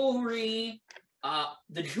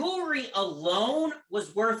 The jewelry alone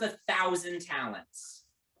was worth 1,000 talents.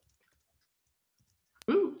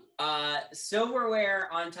 Ooh. Silverware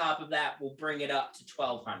on top of that will bring it up to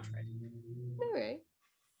 1,200 All right.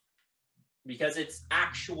 because it's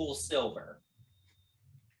actual silver.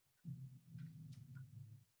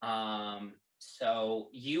 So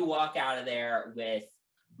you walk out of there with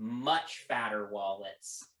much fatter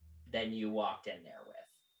wallets than you walked in there with.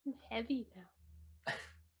 I'm heavy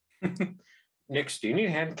now. Nyx, do you need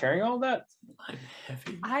a hand carrying all that? I'm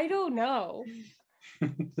heavy. I don't know.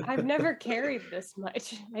 I've never carried this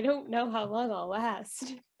much. I don't know how long I'll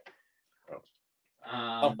last.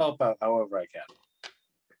 I'll help out however I can.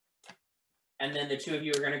 And then the two of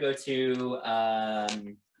you are going to go to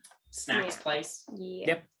Snack's place. Yeah.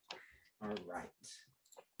 Yep. All right.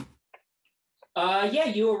 Yeah,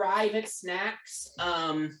 you arrive at Snacks.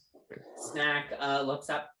 Snack looks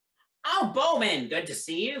up. Oh, Bowman, good to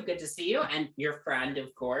see you. Good to see you. And your friend,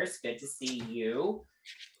 of course. Good to see you.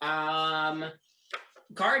 Cards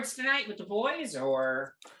tonight with the boys,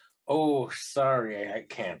 or? Oh, sorry, I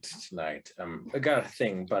can't tonight. I got a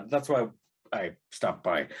thing, but that's why I stopped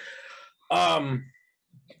by.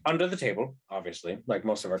 Under the table, obviously, like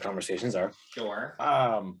most of our conversations are. Sure.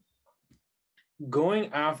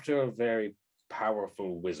 Going after a very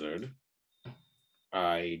powerful wizard,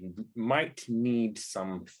 I might need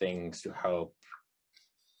some things to help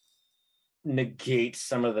negate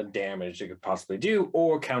some of the damage it could possibly do,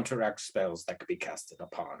 or counteract spells that could be casted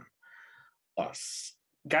upon us.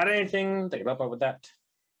 Got anything that can help out with that?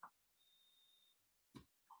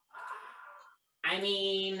 I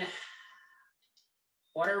mean,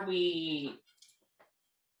 what are we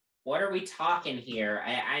talking here?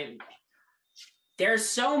 There's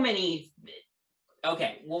so many.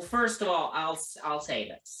 Okay, well, first of all, I'll say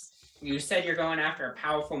this. You said you're going after a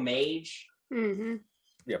powerful mage. Mm-hmm.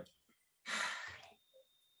 Yep.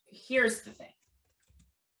 Here's the thing.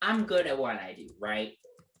 I'm good at what I do, right?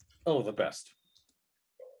 Oh, the best.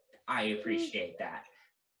 I appreciate that.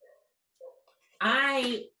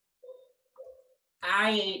 I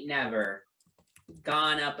ain't never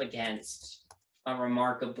gone up against a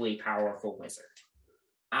remarkably powerful wizard.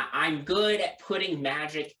 I'm good at putting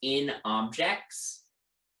magic in objects.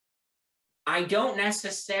 I don't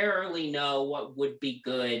necessarily know what would be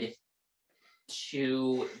good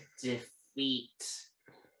to defeat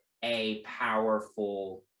a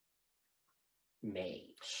powerful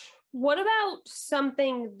mage. What about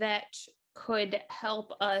something that could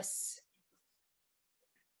help us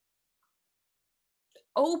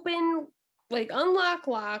unlock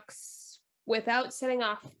locks without setting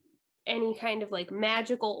off any kind of like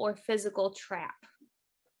magical or physical trap?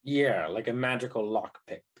 Yeah, like a magical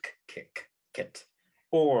lockpick kit,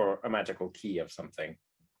 or a magical key of something.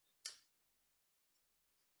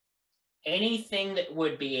 Anything that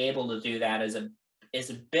would be able to do that is a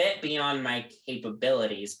bit beyond my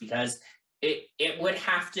capabilities, because it would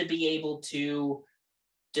have to be able to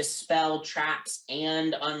dispel traps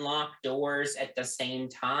and unlock doors at the same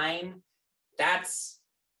time. That's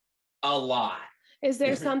a lot. Is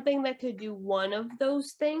there something that could do one of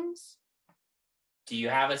those things? Do you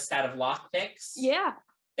have a set of lockpicks? Yeah.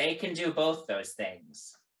 They can do both those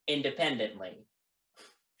things independently.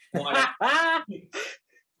 Well, okay.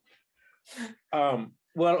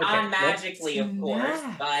 Non-magically, of course,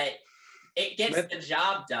 but it gets the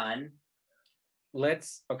job done.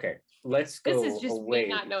 Let's go This is just away. me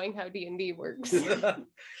not knowing how D&D works.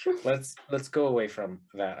 let's go away from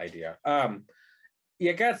that idea.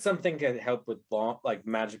 You got something to help with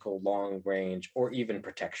magical long range or even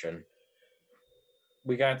protection.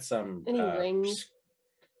 We got some rings?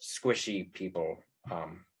 Squishy people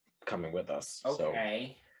coming with us.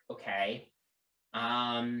 Okay.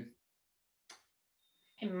 I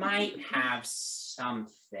might have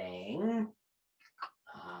something.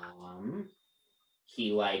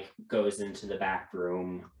 He goes into the back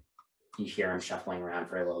room. You hear him shuffling around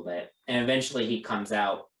for a little bit, and eventually he comes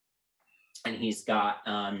out, and he's got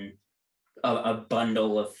a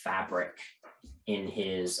bundle of fabric in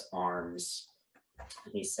his arms.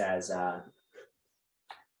 He says, all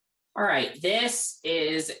right, this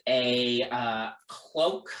is a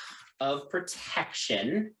cloak of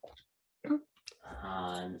protection.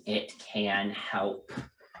 It can help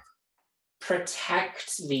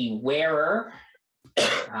protect the wearer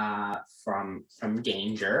from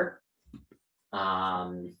danger.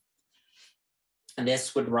 And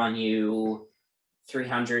this would run you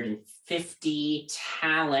 350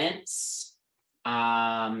 talents.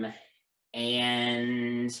 And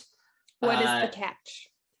what is the catch?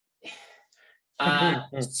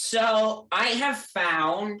 So I have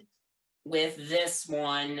found with this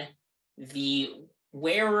one, the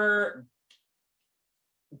wearer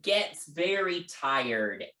gets very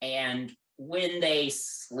tired, and when they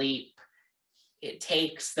sleep, it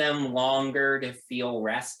takes them longer to feel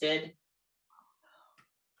rested.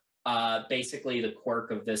 Basically, the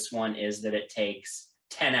quirk of this one is that it takes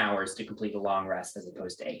 10 hours to complete a long rest as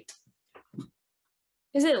opposed to 8.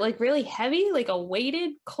 Is it really heavy, like a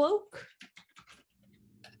weighted cloak?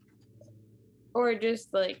 Or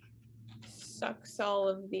just sucks all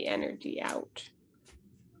of the energy out?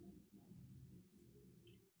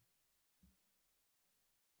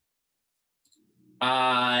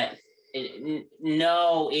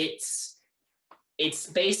 No, it's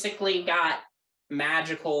basically got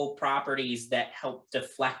magical properties that help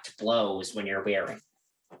deflect blows when you're wearing.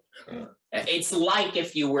 It's like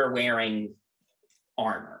if you were wearing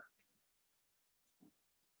armor.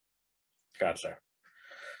 Gotcha.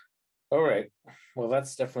 All right. Well,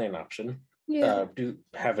 that's definitely an option. Yeah. Do you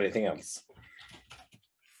have anything else?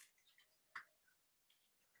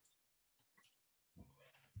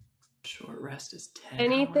 Short rest is 10 hours.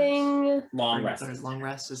 Anything? Long rest. Or long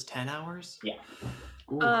rest is 10 hours? Yeah.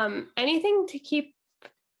 Ooh. Anything to keep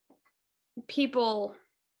people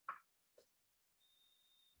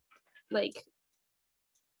like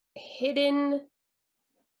hidden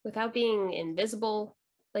without being invisible,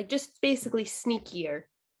 like just basically sneakier.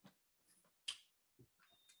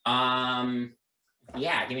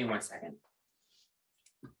 Yeah, give me 1 second.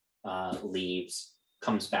 Leaves,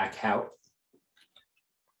 comes back out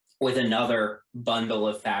with another bundle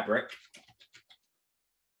of fabric.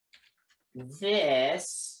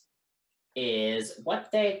 This is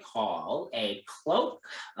what they call a cloak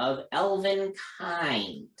of elven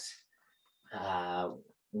kind.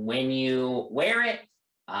 When you wear it,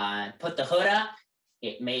 put the hood up,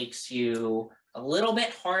 it makes you a little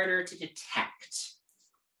bit harder to detect.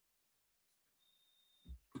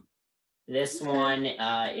 This one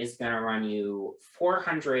is going to run you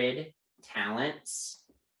 400 talents.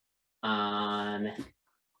 And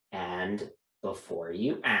before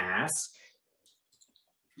you ask,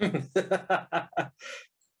 I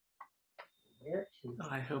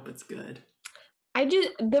hope it's good.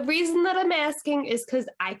 The reason that I'm asking is because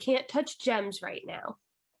I can't touch gems right now.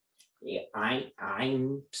 yeah,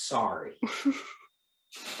 I'm sorry.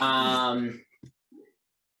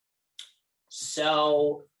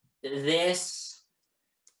 So this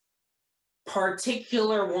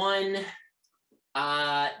particular one,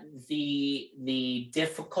 the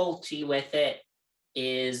difficulty with it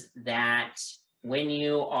is that when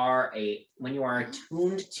you are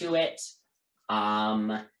attuned to it,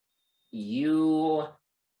 you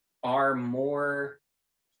are more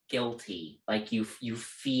guilty. Like you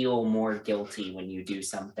feel more guilty when you do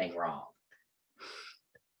something wrong.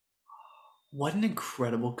 What an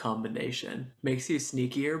incredible combination. Makes you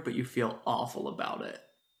sneakier, but you feel awful about it.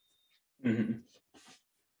 Mm-hmm.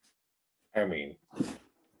 I mean,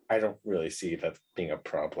 I don't really see that being a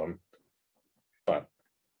problem, but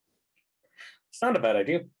it's not a bad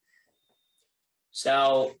idea.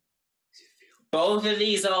 So both of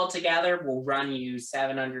these all together will run you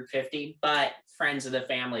 750, but friends of the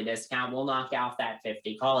family discount will knock out that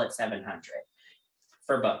 50. Call it 700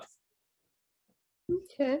 for both.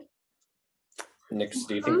 Okay. Nix,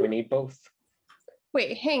 do you think we need both?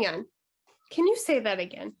 Wait, hang on. Can you say that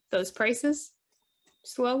again? Those prices?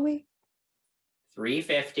 Slowly?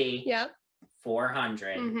 350. Yep.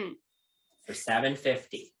 400 Mm-hmm. for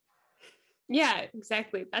 750. Yeah,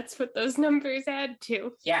 exactly. That's what those numbers add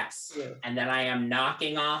to. Yes. Yeah. And then I am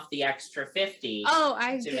knocking off the extra 50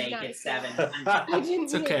 to make it 700.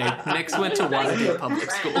 It's okay. Nix went to Watergate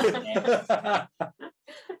Public School.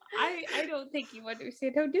 I don't think you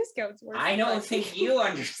understand how discounts work. I don't think you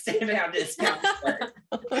understand how discounts work.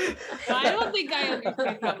 I don't think I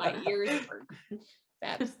understand how my ears work.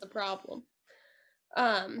 That's the problem.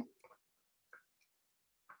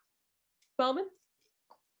 Bowman?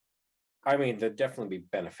 I mean, they'd definitely be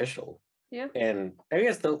beneficial. Yeah. And I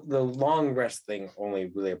guess the long rest thing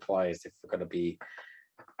only really applies if we're going to be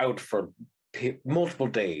out for multiple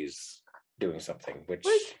days doing something, which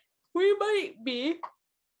we might be.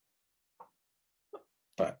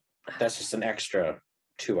 But that's just an extra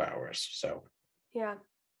 2 hours, so. Yeah.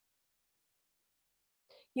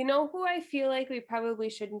 You know who I feel like we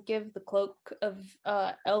probably shouldn't give the cloak of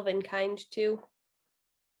elven kind to?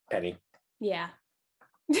 Penny. Yeah.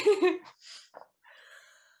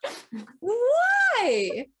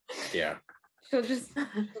 Why? Yeah. She'll just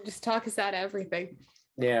talk us out of everything.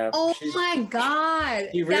 Yeah. Oh my god.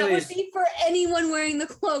 He really that would be for anyone wearing the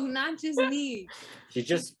cloak, not just me. She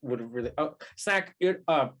just would really. Oh, Snack.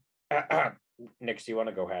 Nix, do you want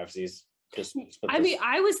to go halvesies? Just. I mean,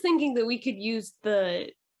 I was thinking that we could use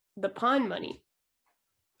the pawn money.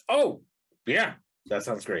 Oh, yeah, that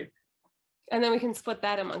sounds great. And then we can split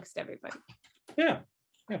that amongst everybody. Yeah.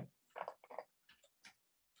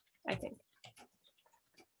 I think.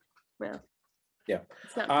 Well. Yeah.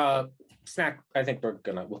 Snack. I think we'll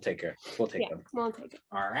take it. We'll take them. We'll take it.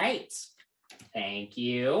 All right. Thank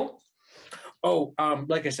you. Oh,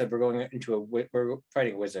 like I said, we're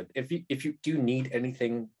fighting a wizard. If you do need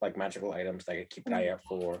anything like magical items that I keep an eye out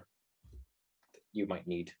for, you might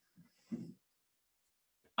need.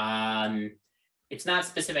 It's not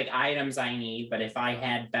specific items I need, but if I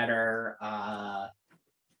had better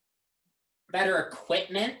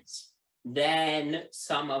equipment than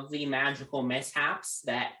some of the magical mishaps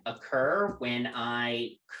that occur when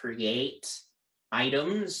I create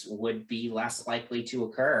items would be less likely to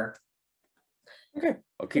occur. Okay,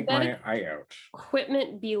 I'll keep Could my that eye out.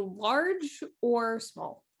 equipment be large or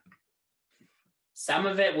small? Some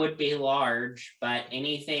of it would be large, but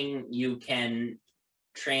anything you can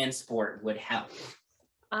transport would help.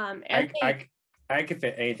 I could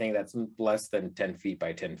fit anything that's less than 10 feet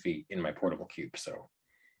by 10 feet in my portable cube. So,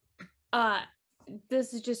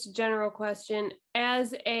 this is just a general question.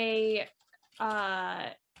 As a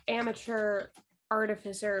amateur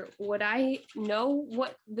artificer, would I know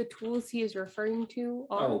what the tools he is referring to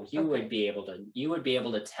are? Oh, you would be able to. You would be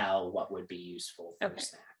able to tell what would be useful for a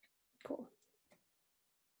snack. Cool.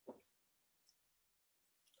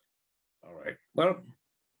 all right. Well,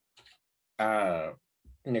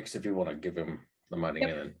 Nix, if you want to give him the money,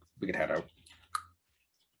 and then we can head out.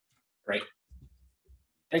 Great.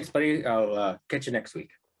 Thanks, buddy. I'll catch you next week.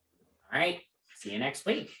 All right. See you next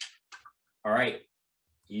week. All right.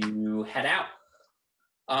 You head out.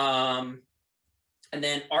 And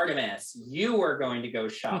then Artemis, you are going to go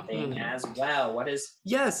shopping as well. What is?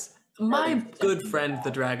 Yes, my good friend,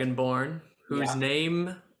 the Dragonborn, whose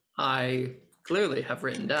name I clearly have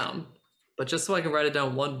written down, but just so I can write it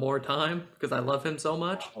down one more time because I love him so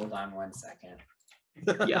much. Hold on 1 second.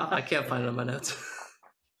 Yeah, I can't find it in my notes.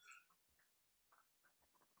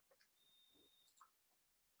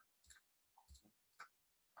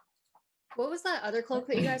 What was that other cloak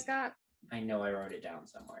that you guys got? I know I wrote it down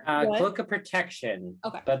somewhere. Cloak of Protection.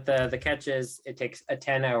 Okay. But the catch is it takes a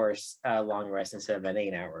 10 hours long rest instead of an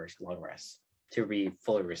 8 hours long rest to be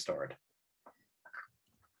fully restored.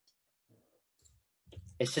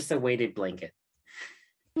 It's just a weighted blanket.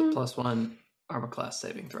 +1 armor class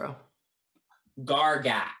saving throw.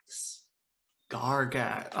 Gargax.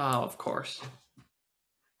 Gargax. Oh, of course.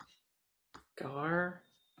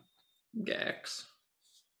 Gargax.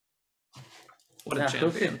 What a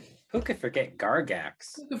champion. Who could forget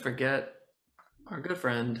Gargax? Who could forget our good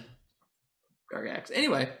friend Gargax?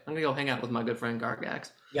 Anyway, I'm gonna go hang out with my good friend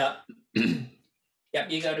Gargax. Yep. Yep.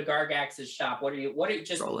 You go to Gargax's shop. What are you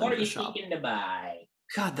seeking to buy?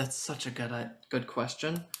 God, that's such a good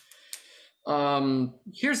question.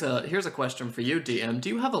 Here's a question for you, DM. Do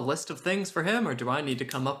you have a list of things for him, or do I need to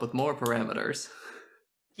come up with more parameters?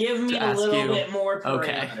 Give me a little bit more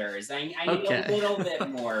parameters. Okay. I need a little bit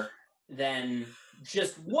more than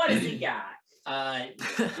just what has he got?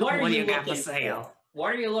 What are you looking for?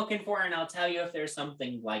 What are you looking for? And I'll tell you if there's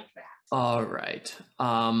something like that. All right.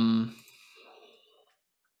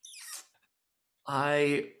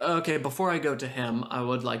 Before I go to him, I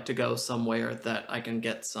would like to go somewhere that I can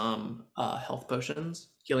get some health potions,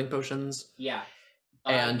 healing potions. Yeah.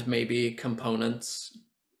 And maybe components.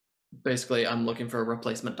 Basically, I'm looking for a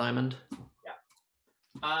replacement diamond.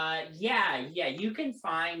 Yeah. You can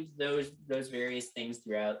find those various things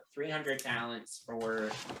throughout. 300 talents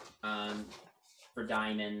for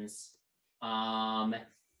diamonds.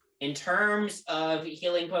 In terms of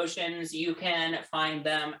healing potions, you can find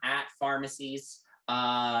them at pharmacies.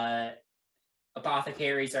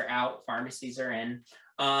 Apothecaries are out, pharmacies are in.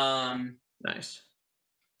 Nice.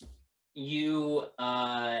 You,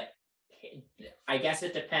 I guess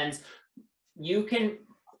it depends. You can,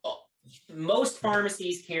 most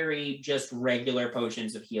pharmacies carry just regular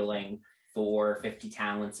potions of healing for 50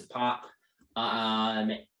 talents a pop.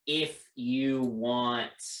 If you want,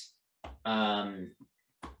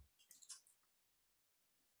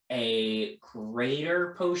 a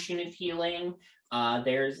greater potion of healing,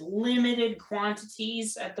 there's limited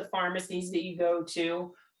quantities at the pharmacies that you go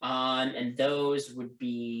to, and those would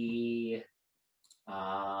be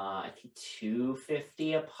I think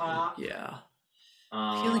 250 a pop. Yeah.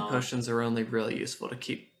 Healing potions are only really useful to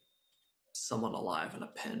keep someone alive in a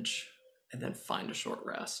pinch and then find a short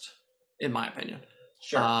rest, in my opinion.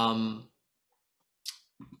 Sure.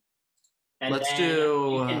 And let's then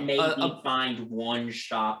do. You can maybe find one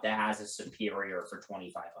shop that has a superior for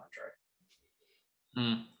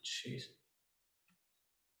 2,500. Jeez.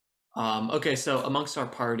 Okay, so amongst our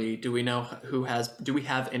party, do we know who has? Do we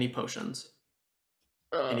have any potions?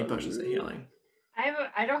 Any potions of healing?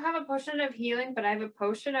 I don't have a potion of healing, but I have a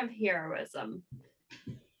potion of heroism.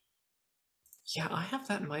 Yeah, I have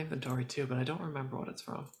that in my inventory too, but I don't remember what it's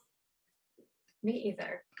from. Me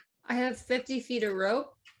either. I have 50 feet of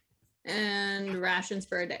rope and rations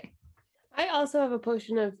for a day. I also have a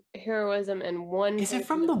potion of heroism and one. Is it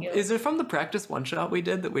from the practice one shot we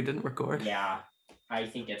did that we didn't record? Yeah, I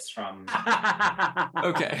think it's from.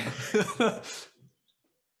 Okay.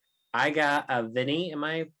 I got a Vinny in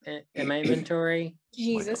my inventory.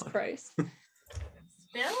 Jesus Christ.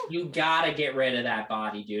 You gotta get rid of that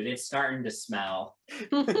body, dude. It's starting to smell.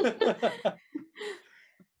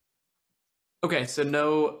 Okay, so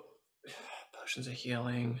no potions of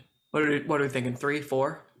healing. What are we thinking? 3,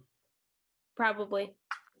 4? Probably.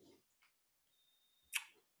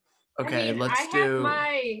 Okay, I mean, let's do.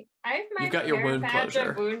 I have my You've got your wound badge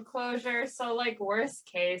of closure. wound closure, so like worst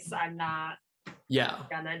case, I'm not Yeah,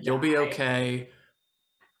 gonna you'll be die. okay.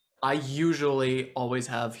 I usually always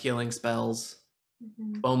have healing spells.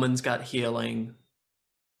 Bowman's got healing.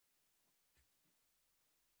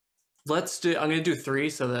 Let's do. I'm gonna do 3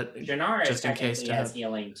 so that Janara just in case to has have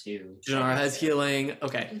healing too. Janara has healing.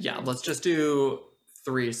 Okay, yeah. Let's just do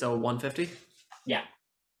 3. So 150. Yeah.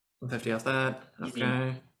 150 off that. Easy.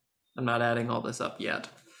 Okay. I'm not adding all this up yet.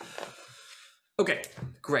 Okay,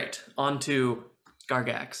 great. On to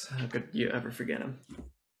Gargax. How could you ever forget him?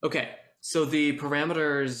 Okay, so the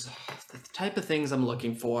parameters, the type of things I'm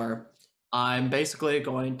looking for, I'm basically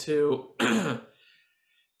going to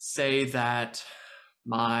say that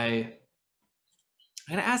I'm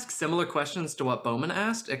going to ask similar questions to what Bowman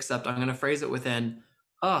asked, except I'm going to phrase it within,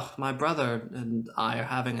 my brother and I are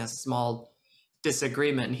having a small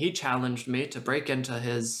disagreement, and he challenged me to break into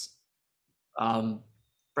his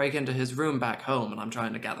room back home, and I'm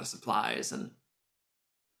trying to gather supplies. And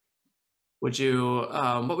what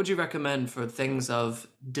would you recommend for things of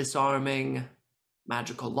disarming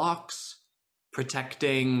magical locks,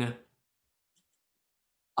 protecting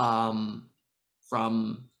from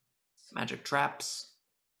magic traps,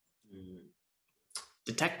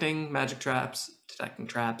 detecting magic traps, detecting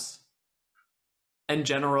traps, and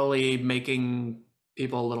generally making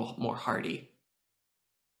people a little more hardy?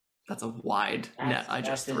 That's a wide net I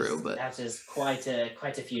just threw, but that is quite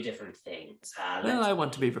a few different things. well, I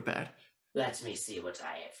want to be prepared. Let me see what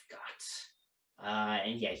I have got.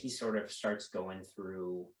 And yeah, he sort of starts going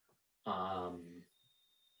through some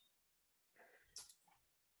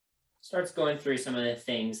of the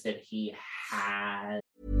things that he has.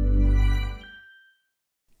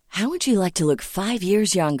 How would you like to look 5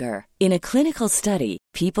 years younger? In a clinical study,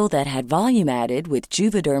 people that had volume added with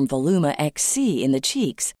Juvederm Voluma XC in the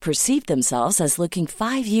cheeks perceived themselves as looking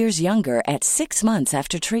 5 years younger at 6 months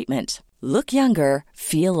after treatment. Look younger,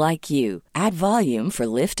 feel like you. Add volume for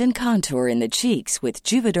lift and contour in the cheeks with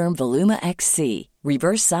Juvederm Voluma XC.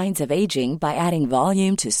 Reverse signs of aging by adding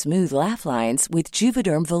volume to smooth laugh lines with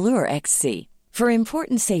Juvederm Volure XC. For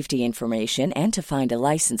important safety information and to find a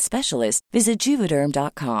licensed specialist, visit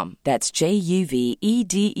Juvederm.com. That's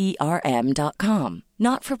JUVEDERM.com.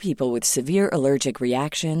 Not for people with severe allergic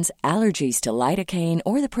reactions, allergies to lidocaine,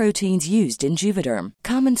 or the proteins used in Juvederm.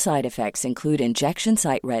 Common side effects include injection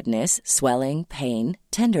site redness, swelling, pain,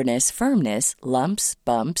 tenderness, firmness, lumps,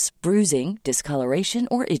 bumps, bruising, discoloration,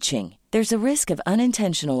 or itching. There's a risk of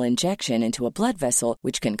unintentional injection into a blood vessel,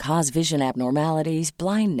 which can cause vision abnormalities,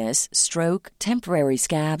 blindness, stroke, temporary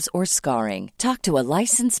scabs, or scarring. Talk to a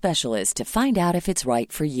licensed specialist to find out if it's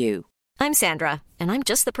right for you. I'm Sandra, and I'm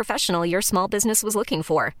just the professional your small business was looking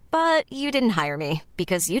for. But you didn't hire me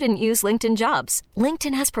because you didn't use LinkedIn Jobs.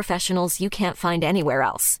 LinkedIn has professionals you can't find anywhere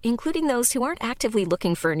else, including those who aren't actively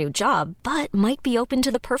looking for a new job, but might be open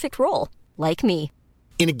to the perfect role, like me.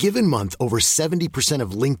 In a given month, over 70%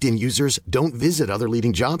 of LinkedIn users don't visit other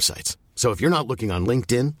leading job sites. So if you're not looking on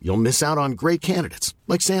LinkedIn, you'll miss out on great candidates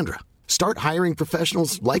like Sandra. Start hiring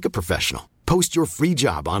professionals like a professional. Post your free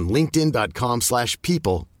job on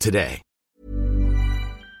linkedin.com/people today.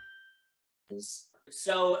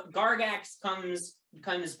 So Gargax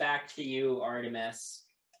comes back to you, Artemis,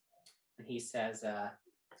 and he says,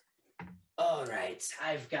 all right,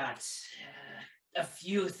 I've got a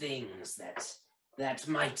few things that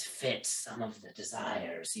might fit some of the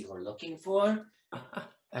desires you were looking for.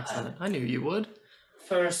 Excellent. I knew you would.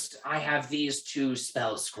 First, I have these 2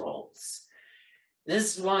 spell scrolls.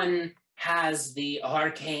 This one has the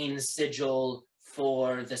arcane sigil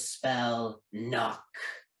for the spell Knock,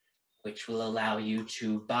 which will allow you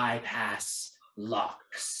to bypass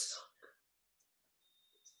locks.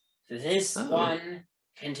 This one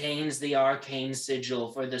contains the arcane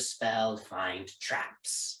sigil for the spell Find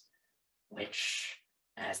Traps, which,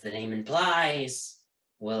 as the name implies,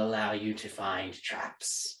 will allow you to find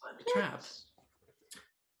traps. Find traps.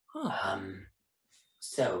 Huh.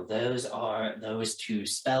 So those are those 2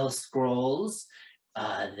 spell scrolls.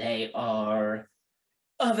 They are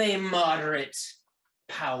of a moderate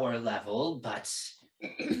power level, but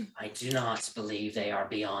I do not believe they are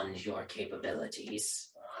beyond your capabilities.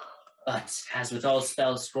 But as with all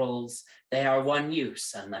spell scrolls, they are one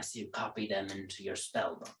use unless you copy them into your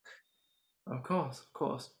spell book. Of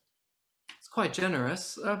course. It's quite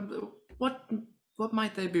generous. What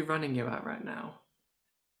might they be running you at right now?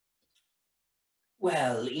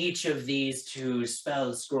 Well, each of these 2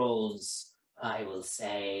 spell scrolls, I will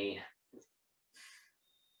say,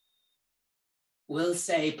 we'll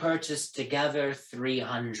say purchased together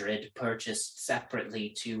 300, purchased separately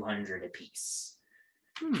 200 apiece.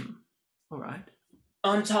 All right.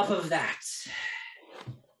 On top of that,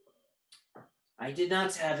 I did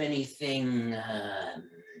not have anything.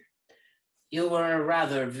 You were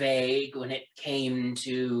rather vague when it came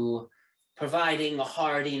to providing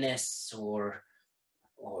hardiness or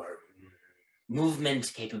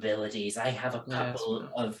movement capabilities. I have a couple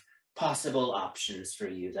of possible options for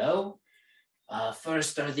you, though.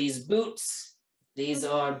 First are these boots. These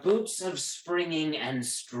are boots of springing and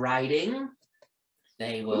striding.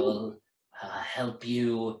 They will help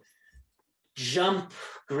you jump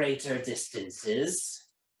greater distances.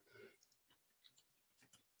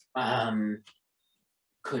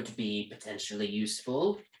 Could be potentially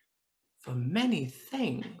useful. For many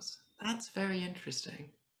things. That's very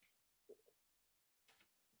interesting.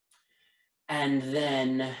 And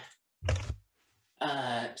then,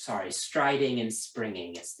 striding and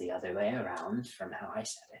springing is the other way around from how I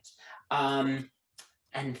said it.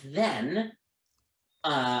 And then,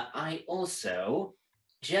 I also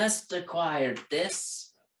just acquired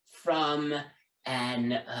this from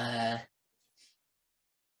an,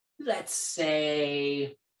 let's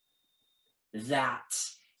say that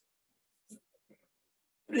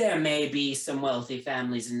there may be some wealthy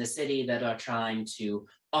families in the city that are trying to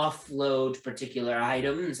offload particular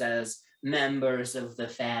items as members of the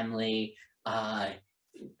family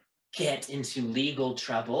get into legal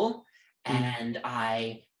trouble. And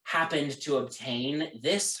I happened to obtain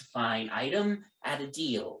this fine item at a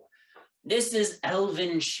deal. This is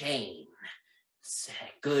elven chain. It's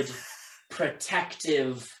a good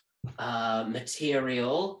protective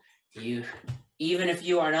material. Even if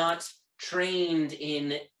you are not trained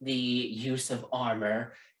in the use of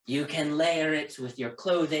armor, you can layer it with your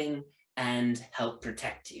clothing and help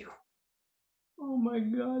protect you. Oh my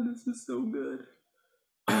god, this is so good.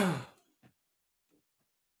 My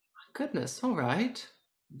goodness, all right.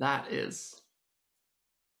 That is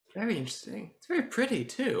very interesting. It's very pretty,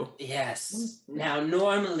 too. Yes. Now,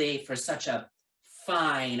 normally for such a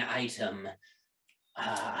fine item,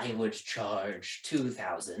 I would charge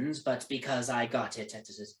 2,000, but because I got it at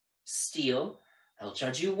a steal, I'll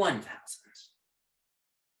charge you 1,000.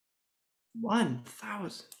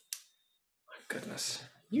 1,000? My goodness.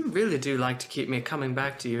 You really do like to keep me coming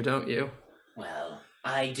back to you, don't you? Well,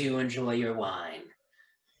 I do enjoy your wine.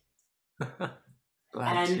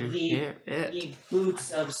 Glad to and hear it. the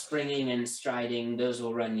boots of springing and striding, those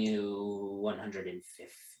will run you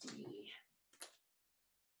 150.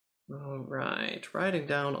 All right, writing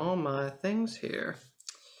down all my things here.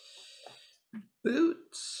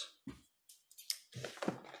 Boots.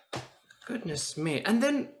 Goodness me. And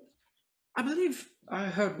then I believe I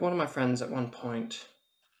heard one of my friends at one point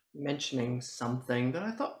mentioning something that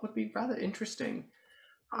I thought would be rather interesting.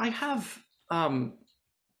 I have on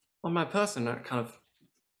my person, I kind of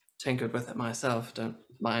tinkered with it myself, don't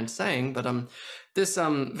mind saying, but this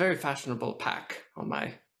very fashionable pack on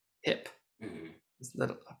my hip. This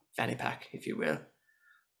little fanny pack, if you will,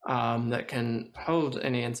 that can hold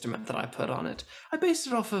any instrument that I put on it. I based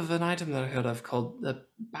it off of an item that I heard of called the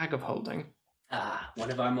bag of holding.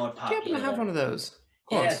 One of our more popular. Do you happen to have one of those?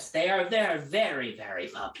 Yes, they're very, very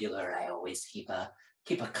popular. I always keep a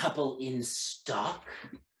couple in stock.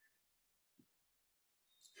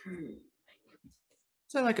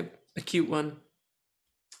 Is that like a cute one?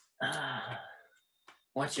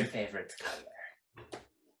 What's your favorite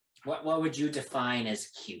color? What would you define as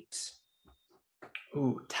cute?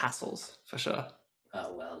 Ooh, tassels, for sure.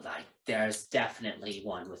 Oh, well, there's definitely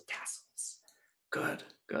one with tassels. Good.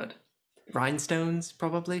 Rhinestones,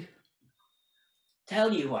 probably?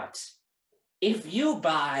 Tell you what, if you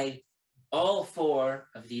buy all 4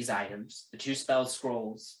 of these items, the 2 spell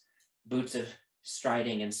scrolls, boots of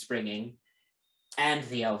striding and springing, and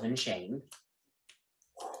the elven chain,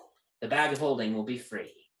 the bag of holding will be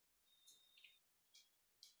free.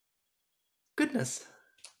 Goodness.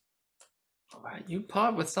 All right, you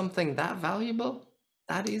part with something that valuable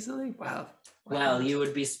that easily? Wow. Well, you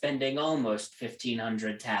would be spending almost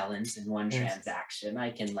 1,500 talents in one transaction.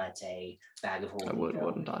 I can let a bag of holding I would, go.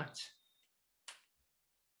 wouldn't I?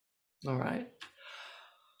 All right.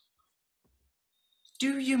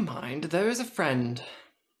 Do you mind? There is a friend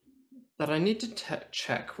that I need to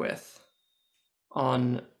check with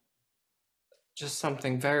on just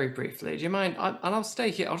something very briefly. Do you mind? I'll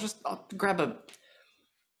stay here. I'll grab a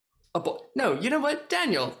No, you know what?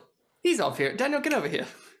 Daniel, he's off here. Daniel, get over here.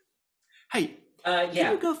 Hey, yeah.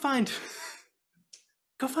 Can you go find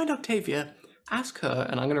Octavia, ask her,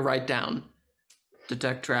 and I'm going to write down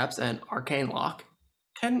detect traps and arcane lock.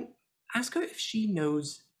 Ask her if she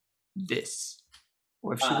knows this.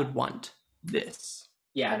 or if she would want this.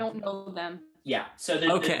 Yeah. I don't know them. Yeah. So the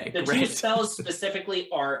two great. spells specifically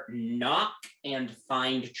are knock and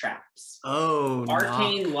find traps. Oh,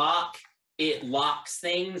 Arcane lock, it locks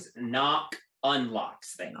things. Knock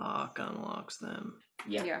unlocks things. Knock unlocks them.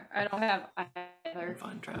 Yeah. Yeah, I don't have either.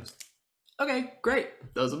 Find traps. Okay, great.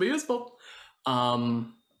 Those will be useful.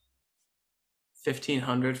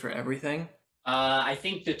 1,500 for everything. I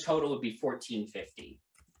think the total would be 1,450.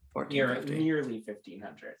 1,450. Nearly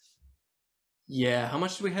 1,500. Yeah. How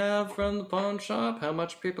much do we have from the pawn shop? How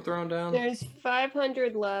much are people throwing down? There's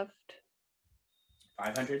 500 left.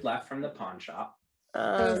 500 left from the pawn shop.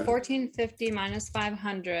 So 1450 minus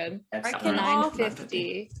 500. That's I can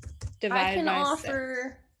 950 divided I can by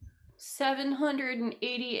offer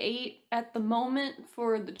 788 at the moment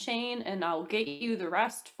for the chain, and I'll get you the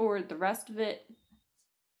rest for the rest of it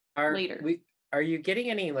later. Are you getting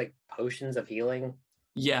any like potions of healing?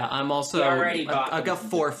 Yeah, I'm also. You already bought I've got them.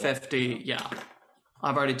 450. Yeah,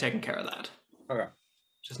 I've already taken care of that. Okay.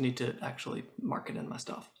 Just need to actually mark it in my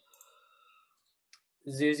stuff.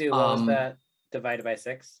 Zuzu, what was that divided by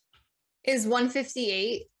 6? is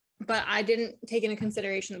 158, but I didn't take into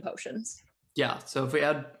consideration the potions. Yeah, so if we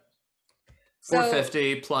add So-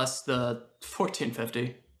 450 plus the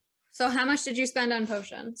 1450, So how much did you spend on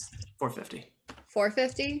potions? 450.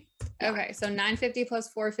 450? Okay, so 950 plus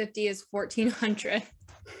 450 is 1400.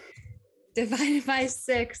 Divided by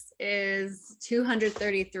 6 is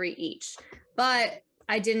 233 each. But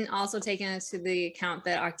I didn't also take into the account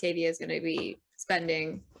that Octavia is going to be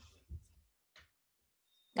spending,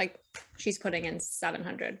 like, she's putting in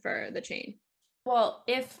 700 for the chain. Well,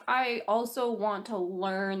 if I also want to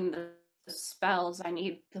learn the spells, I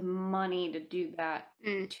need the money to do that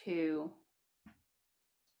too.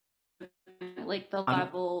 Like the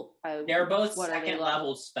level. They're both what are they second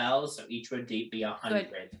level spells, so each would be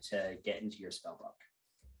 100 to get into your spell book.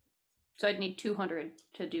 So I'd need 200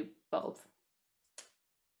 to do both.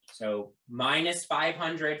 So minus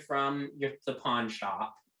 500 from the pawn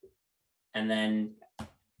shop, and then I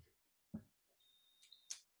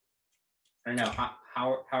don't know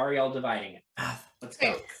how are y'all dividing it? Let's go.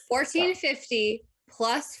 1450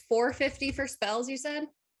 plus 450 for spells, you said?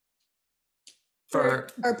 For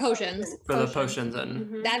Or potions. For the potions and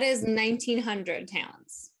Mm-hmm. That is 1900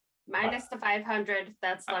 talents. Minus the 500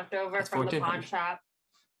 that's left over That's from the pawn 1400. shop.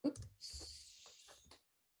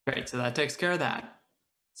 great, so that takes care of that.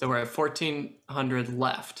 So we're at 1400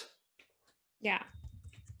 left. Yeah.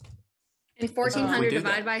 And we 1400 do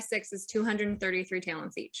divided that. by 6 is 233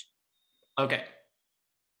 talents each. Okay.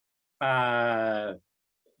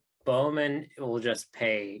 Bowman will just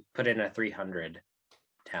put in a 300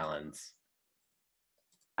 talents.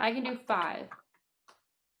 I can do 5.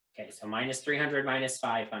 Okay, so minus 300 minus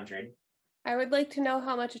 500. I would like to know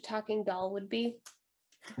how much a talking doll would be.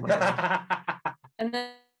 And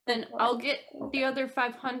then I'll get the other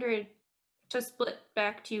 500 to split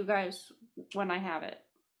back to you guys when I have it.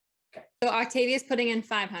 So Octavia's putting in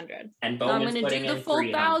 500. And So I'm Bowman's gonna putting do the in full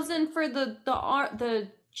 300. 1,000 for the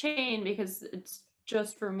chain because it's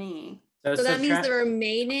just for me. So that means the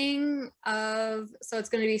remaining so it's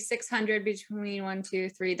going to be 600 between 1, 2,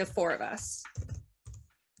 3, the 4 of us.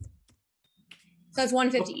 So it's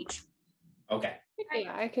 150 each. Okay.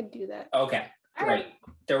 Yeah, I could do that. Okay. Great.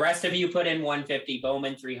 The rest of you put in 150,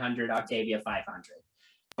 Bowman 300, Octavia 500.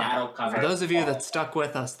 That'll cover. For those of you that stuck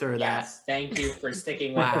with us through Yes, thank you for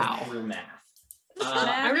sticking with Wow. us through math.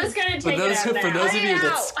 I'm just gonna that. For take those, it out for now. those of you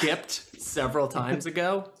that out. skipped several times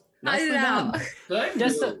ago, nicely know. done.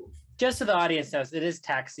 Good. Just so the audience knows, it is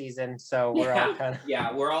tax season, so we're all kind of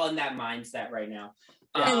Yeah, we're all in that mindset right now.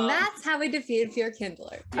 And that's how we defeated Fear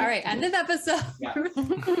Kindler. All right, end of episode.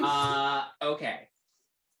 Okay.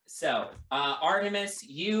 So, Artemis,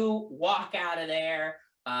 you walk out of there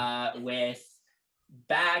with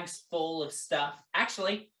bags full of stuff.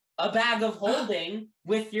 Actually, a bag of holding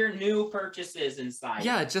with your new purchases inside.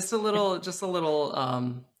 Yeah, just a little.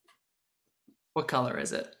 What color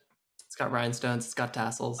is it? It's got rhinestones. It's got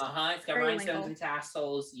tassels. It's got rhinestones and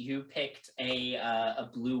tassels. You picked a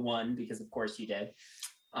blue one because, of course, you did.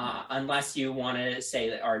 Unless you want to say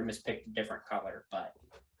that Artemis picked a different color, but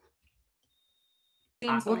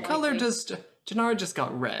What color does Janara just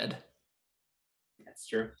got? Red. that's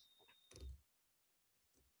true.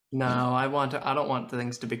 No, I don't want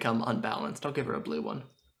things to become unbalanced. I'll give her a blue one.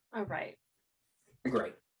 All right.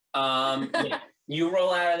 Great. Yeah. You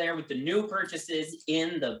roll out of there with the new purchases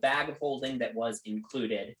in the bag of holding that was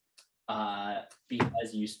included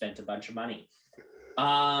because you spent a bunch of money.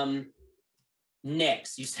 Nyx,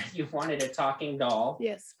 you said you wanted a talking doll.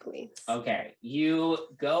 Yes, please. Okay. You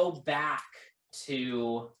go back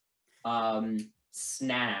to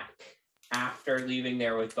snack after leaving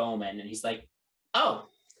there with Bowman, and he's like, "Oh,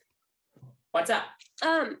 what's up?"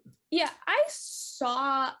 Yeah, I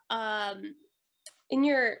saw in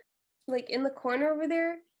your in the corner over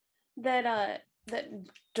there that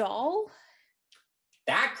doll.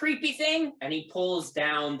 That creepy thing, and he pulls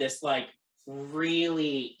down this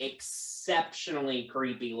really exceptionally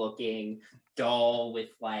creepy looking doll with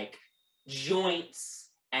joints,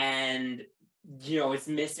 and it's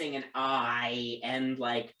missing an eye and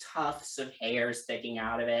tufts of hair sticking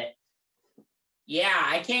out of it. Yeah,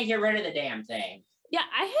 I can't get rid of the damn thing. Yeah,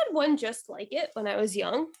 I had one just like it when I was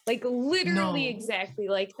young, literally exactly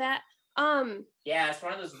like that. Yeah, it's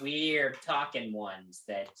one of those weird talking ones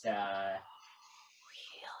that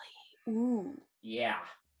really. Ooh. Yeah.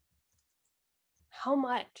 How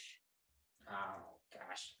much? Oh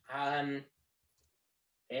gosh.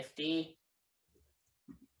 50.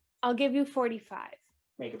 I'll give you 45.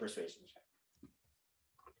 Make a persuasion check.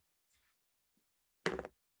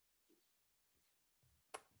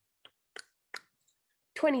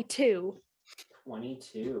 22.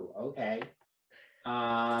 22. Okay.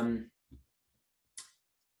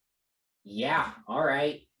 Yeah. All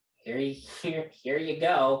right. Here you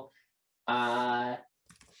go.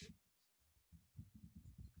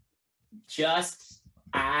 Just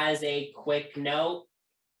as a quick note,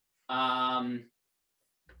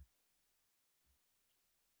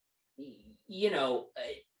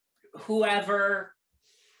 whoever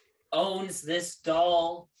owns this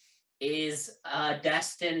doll is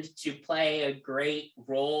destined to play a great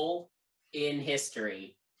role in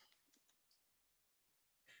history.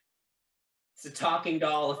 It's a talking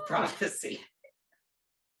doll of prophecy.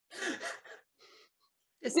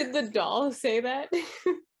 Did the doll say that?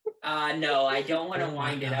 No, I don't want to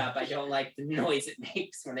wind it up. I don't like the noise it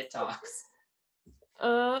makes when it talks.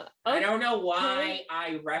 Okay. I don't know why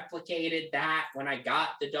I replicated that when I got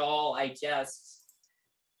the doll. I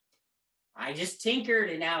just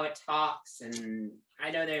tinkered and now it talks. And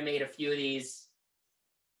I know they made a few of these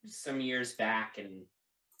some years back, and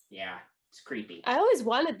yeah, it's creepy. I always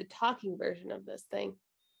wanted the talking version of this thing.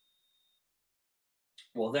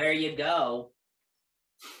 Well, there you go.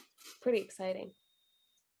 Pretty exciting.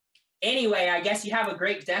 Anyway, I guess you have a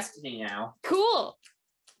great destiny now. Cool.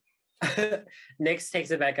 Nyx takes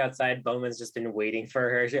it back outside. Bowman's just been waiting for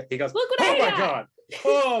her. He goes, "Look what oh I my got." god!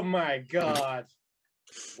 Oh my god!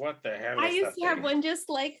 What the hell is I used to have thing? one just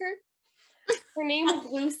like her. Her name was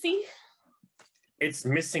Lucy. It's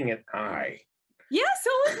missing an eye. Yeah, so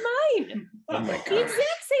is mine. Oh my The god.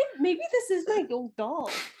 exact same. Maybe this is my old doll.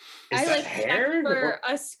 Is I that hair? checked for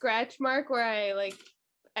a scratch mark where I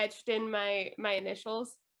etched in my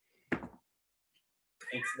initials.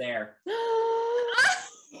 It's there. Lucy!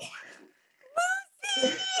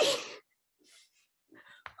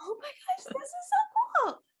 Oh my gosh, this is so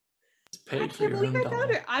cool. I Paid for can't your believe own I found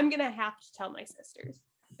doll. her. I'm gonna have to tell my sisters.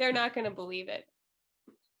 They're not gonna believe it.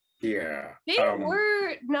 Yeah. They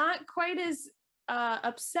were not quite as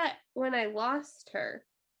upset when I lost her.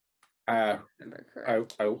 Remember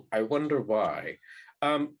correctly. I wonder why.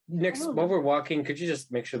 Nyx, while we're walking, could you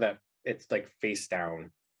just make sure that it's face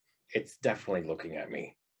down? It's definitely looking at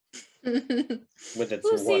me with its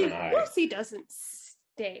one eye. Lucy doesn't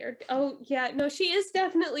stare. Oh yeah, no, she is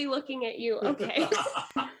definitely looking at you. Okay.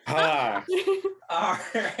 Ah. All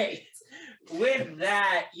right. With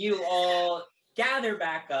that, you all gather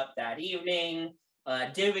back up that evening,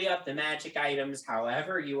 divvy up the magic items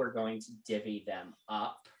however you are going to divvy them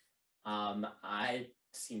up.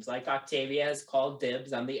 Seems like Octavia has called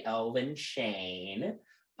dibs on the elven chain.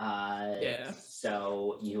 Yeah.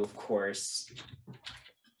 So you, of course,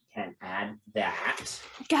 can add that.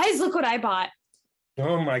 Guys, look what I bought.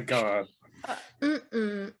 Oh my god.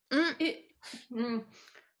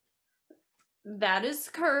 That is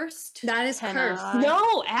cursed. That is cursed.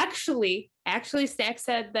 No, actually, Stack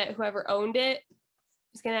said that whoever owned it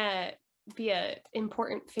was gonna be a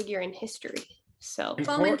important figure in history. So,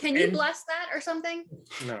 Bowman, can you bless that or something?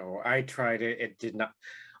 No, I tried it. It did not.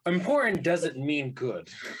 Important doesn't mean good.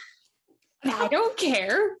 I don't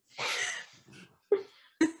care.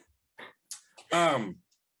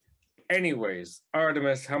 Anyways,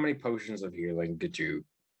 Artemis, how many potions of healing did you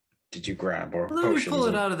grab, or Let me potions? pull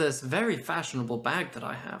it out of this very fashionable bag that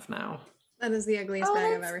I have now. That is the ugliest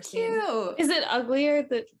bag I've ever seen. Is it uglier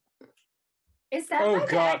that? Is that Oh, my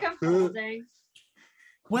God. bag of holding?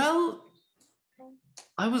 Well,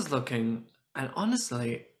 I was looking, and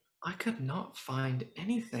honestly, I could not find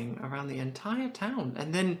anything around the entire town.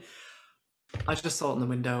 And then I just saw it in the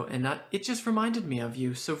window, and it just reminded me of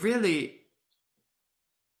you. So really,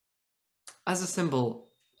 as a symbol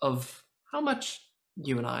of how much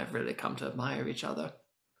you and I have really come to admire each other. I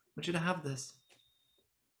want you to have this.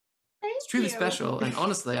 Thank It's truly you. special, and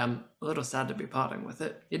honestly, I'm a little sad to be parting with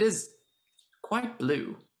it. It is quite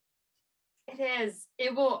blue. It is.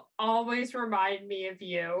 It will always remind me of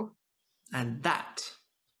you. And that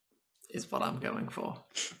is what I'm going for.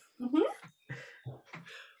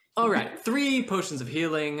 All right, 3 potions of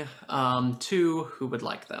healing. 2, who would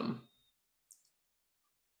like them?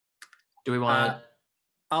 Do we want?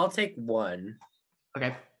 I'll take 1.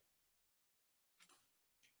 Okay.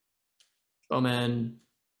 Bowman,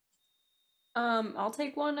 I'll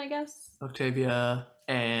take 1, I guess. Octavia,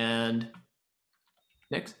 and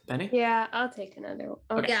Nix, Penny. Yeah, I'll take another one.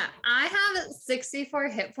 Okay. Yeah, I have 64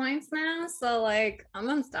 hit points now, so like I'm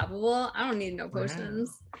unstoppable. I don't need no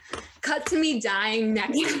potions. Cut to me dying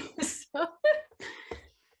next episode.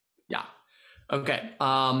 Yeah. Okay.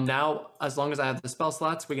 Now, as long as I have the spell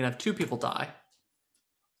slots, we can have 2 people die.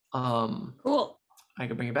 Cool. I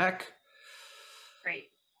can bring it back.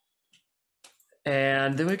 Great.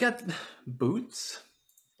 And then we've got boots.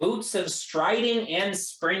 Boots of striding and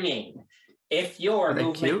springing. If your Are they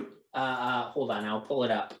movement, cute? hold on, I'll pull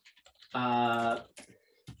it up. We're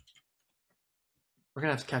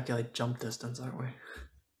gonna have to calculate jump distance, aren't we?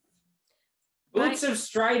 Boots of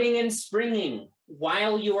striding and springing.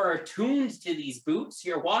 While you are attuned to these boots,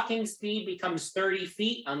 your walking speed becomes 30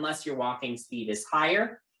 feet unless your walking speed is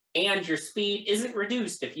higher, and your speed isn't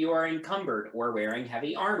reduced if you are encumbered or wearing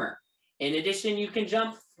heavy armor. In addition, you can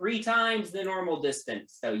jump 3 times the normal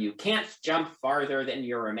distance, so you can't jump farther than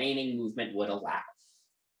your remaining movement would allow.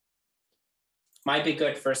 Might be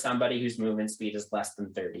good for somebody whose movement speed is less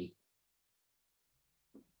than 30.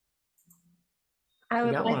 I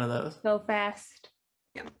would got like one of those. to go fast.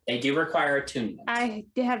 They do require attunement. I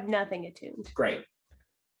have nothing attuned. Great.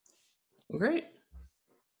 Great.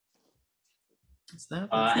 Is that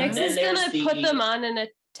Nix then is there's gonna put them on an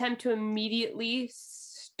attempt to immediately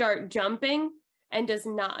start jumping and does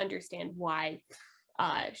not understand why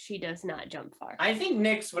she does not jump far. I think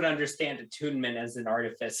Nyx would understand attunement as an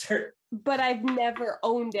artificer. But I've never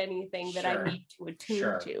owned anything that Sure. I need to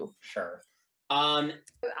attune to. Sure. I'm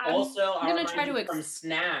Also, gonna try to from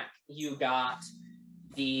Snack, you got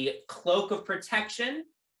the cloak of protection,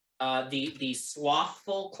 the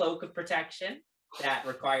slothful cloak of protection that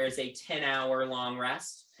requires a 10-hour long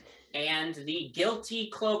rest, and the guilty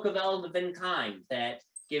cloak of elven kind that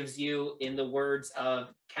gives you, in the words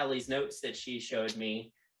of Kelly's notes that she showed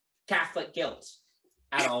me, Catholic guilt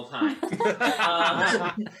at all times.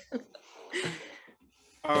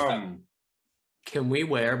 Can we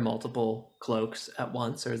wear multiple cloaks at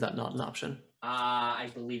once, or is that not an option?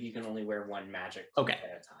 I believe you can only wear one magic cloak at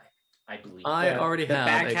a time. I believe. I already the have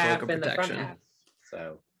back a half cloak of and the front protection. half.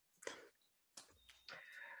 So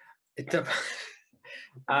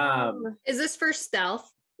Is this for stealth?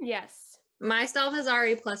 Yes. My stealth is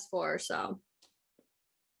already +4, so.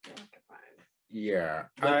 Yeah,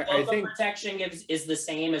 The I cloak think of protection is the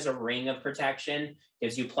same as a ring of protection.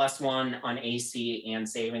 Gives you +1 on AC and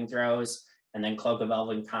saving throws, and then cloak of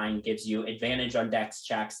elven kind gives you advantage on dex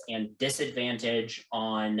checks and disadvantage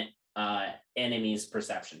on enemies'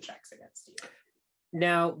 perception checks against you.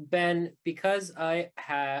 now, Ben, because I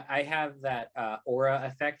have that aura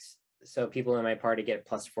effect, so people in my party get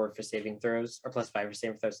 +4 for saving throws or +5 for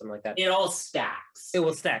saving throws, something like that. It all stacks. It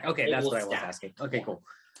will stack. Okay, It that's will what I was stack. asking. Okay, cool.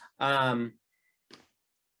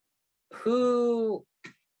 Who,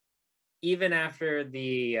 even after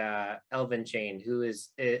the elven chain, who is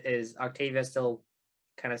Octavia still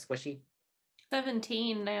kind of squishy?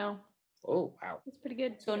 17 now. Oh wow, That's pretty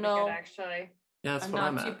good. So Pretty no, good, actually. Yeah, that's I'm what not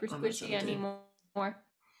I'm at. super I'm at squishy 17. anymore.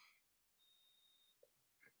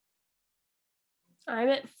 I'm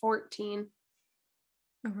at 14.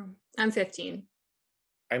 I'm 15.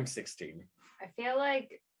 I'm 16. I feel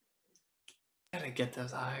like Gotta get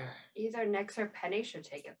those higher. either Nyx or Penny should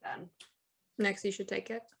take it then. Next, you should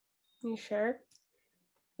take it. You sure?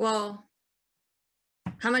 Well,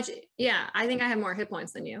 how much? Yeah, I think I have more hit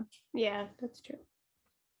points than you. Yeah, that's true.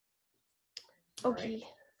 Okay.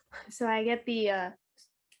 So I get the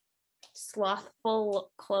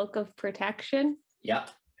slothful cloak of protection. Yep.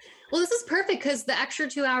 Well, this is perfect because the extra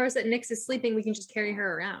 2 hours that Nyx is sleeping, we can just carry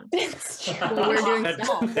her around. It's true. While we're doing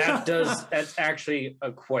That- stuff. that's actually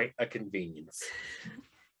quite a convenience.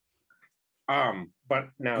 But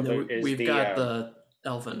now And there then is we've the got the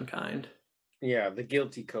elven kind. the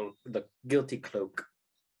guilty cloak, the guilty cloak.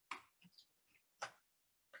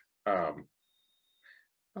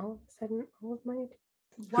 All of a sudden, all of my.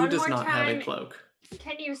 Who does not have a cloak?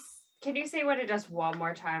 Can you say what it does one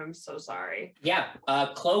more time? I'm so sorry. Yeah,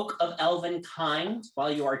 cloak of elven kind. While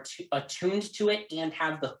you are attuned to it and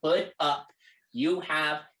have the hood up, you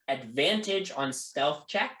have advantage on stealth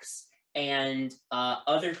checks, and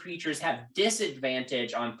other creatures have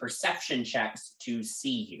disadvantage on perception checks to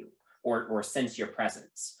see you or sense your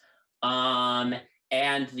presence.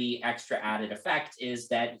 And the extra added effect is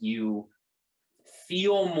that you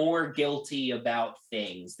feel more guilty about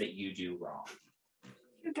things that you do wrong.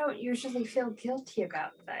 You don't usually feel guilty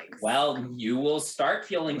about things. Well, you will start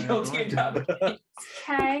feeling guilty about things.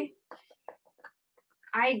 Okay.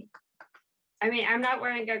 I mean, I'm not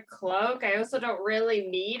wearing a cloak. I also don't really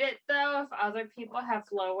need it, though. If other people have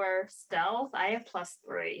lower stealth, I have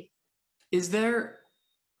 +3.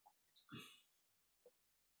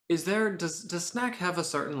 Does Snack have a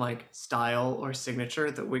certain like style or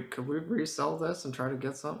signature that could we resell this and try to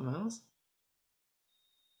get something else?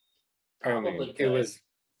 I mean, it was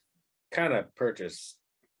kind of purchased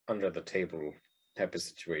under the table type of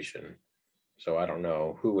situation. So I don't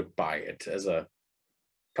know who would buy it as a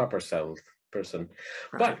proper sell person.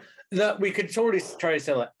 Right. But we could totally try to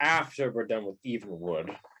sell it after we're done with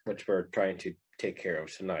Evenwood, which we're trying to take care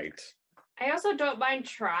of tonight. I also don't mind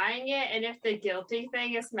trying it, and if the guilty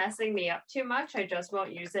thing is messing me up too much, I just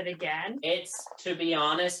won't use it again. It's, to be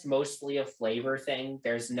honest, mostly a flavor thing.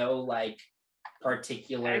 There's no like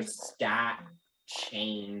particular stat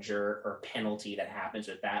change or penalty that happens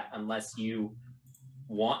with that unless you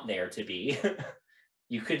want there to be.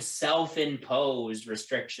 You could self-impose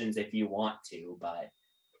restrictions if you want to, but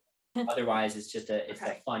otherwise it's just a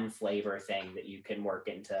fun flavor thing that you can work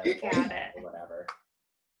into or whatever.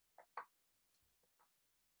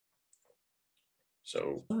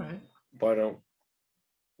 So, all right.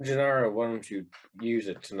 Janara, why don't you use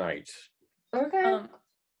it tonight? Okay.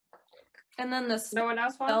 And then the no one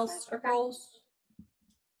else wants scrolls.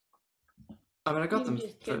 I mean, I got them.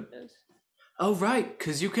 Oh, right,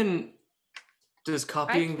 because you can. Does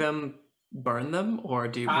copying them burn them, or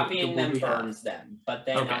do you? Copying them burns them, but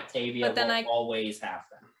then Octavia will always have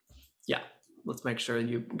them. Yeah, let's make sure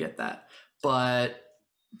you get that. But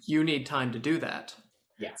you need time to do that.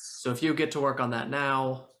 Yes. So if you get to work on that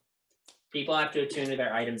now. People have to attune to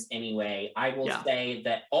their items anyway. I will say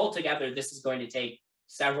that altogether, this is going to take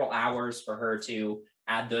several hours for her to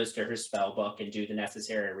add those to her spell book and do the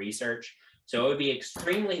necessary research. So it would be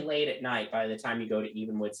extremely late at night by the time you go to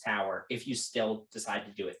Evenwood's Tower if you still decide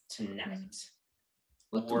to do it tonight.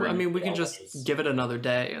 I mean, we can just give it another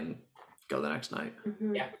day and go the next night.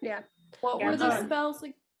 Mm-hmm. Yeah. What were the spells?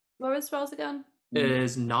 What were the spells again? It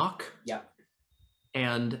is knock. Yep.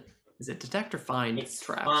 And is it detect or find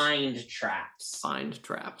traps? Find traps. Find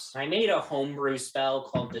traps. I made a homebrew spell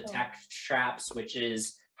called detect traps, which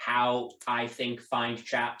is how I think find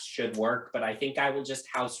traps should work, but I think I will just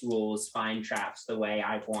house rules find traps the way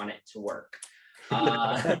I want it to work.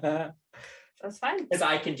 That's fine. Because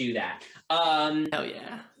I can do that. Hell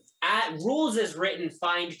yeah. Rules as written,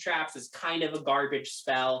 find traps is kind of a garbage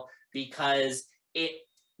spell because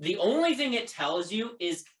the only thing it tells you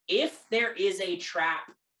is if there is a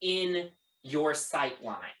trap in your sight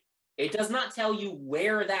line. It does not tell you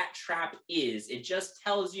where that trap is. It just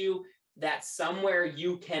tells you that somewhere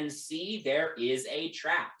you can see there is a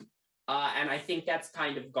trap. And I think that's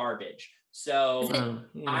kind of garbage. So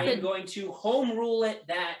I am going to home rule it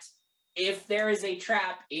that if there is a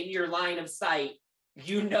trap in your line of sight,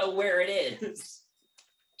 you know where it is.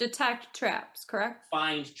 Detect traps, correct?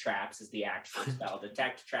 Find traps is the actual spell.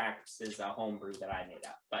 Detect traps is a homebrew that I made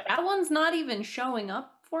up. But that one's not even showing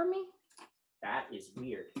up for me. That is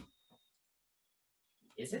weird.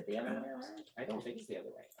 Is it the other way around? I don't think it's the other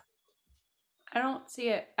way. I don't see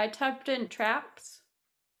it. I typed in traps,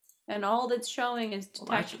 and all that's showing is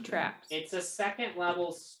detect traps. It's a second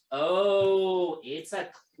level. It's a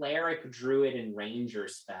cleric, druid, and ranger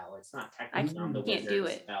spell. It's not technically on the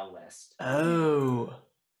wizard spell list. Oh.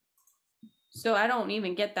 So I don't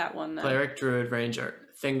even get that one then. Cleric, druid, ranger.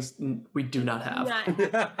 Things we do not have.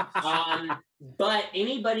 But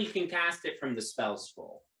anybody can cast it from the spell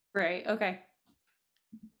scroll. Right, okay.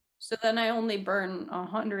 So then I only burn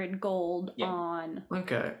 100 gold on...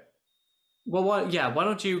 Okay. Well, why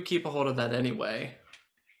don't you keep a hold of that anyway?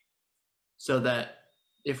 So that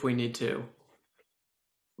if we need to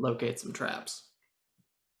locate some traps,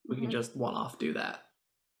 we can just one-off do that.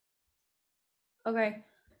 Okay.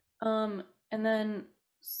 And then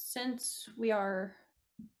since we are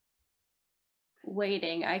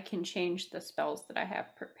waiting, I can change the spells that I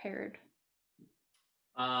have prepared.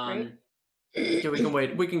 Right? Yeah, we can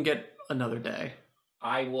wait. We can get another day.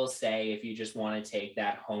 I will say if you just want to take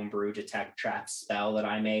that homebrew detect trap spell that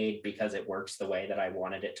I made because it works the way that I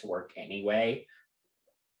wanted it to work anyway,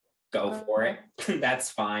 go for it. That's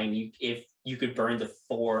fine. If you could burn the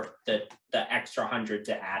extra 100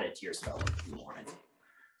 to add it to your spell if you wanted,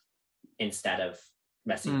 instead of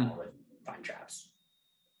messing around with Find Traps.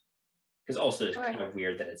 Because also it's kind of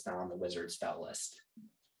weird that it's not on the wizard spell list.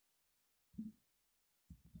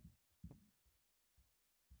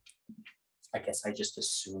 I guess I just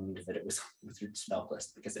assumed that it was on the wizard spell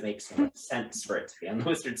list because it makes so much sense for it to be on the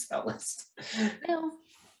wizard spell list. No.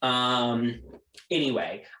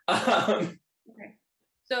 Anyway. Okay.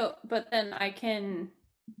 So, but then I can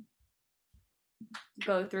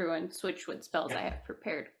go through and switch what spells I have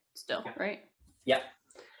prepared still, right? Yep.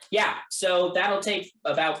 Yeah, so that'll take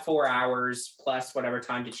about 4 hours plus whatever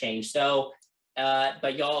time to change. So,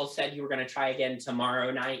 but y'all said you were going to try again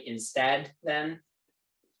tomorrow night instead then?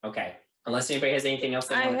 Okay. Unless anybody has anything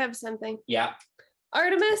else. I have something. Yeah.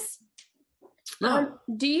 Artemis, No.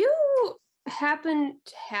 do you happen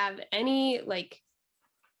to have any, like,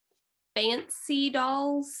 fancy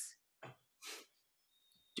dolls?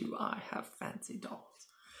 Do I have fancy dolls?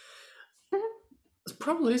 It's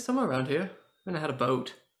probably somewhere around here. And I had a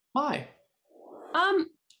boat. Why?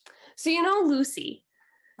 So you know Lucy.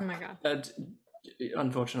 Oh my god.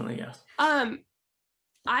 Unfortunately, yes. I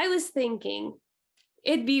was thinking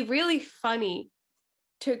it'd be really funny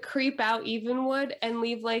to creep out Evenwood and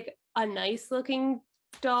leave like a nice looking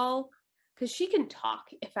doll, because she can talk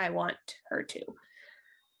if I want her to.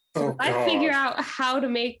 So if I figure out how to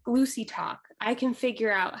make Lucy talk, I can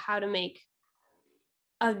figure out how to make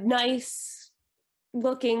a nice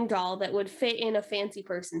looking doll that would fit in a fancy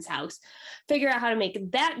person's house, figure out how to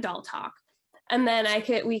make that doll talk, and then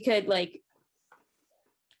we could like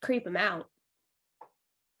creep him out.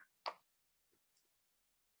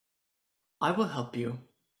 I will help you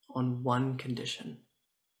on one condition.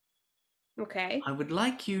 Okay. I would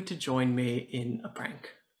like you to join me in a prank.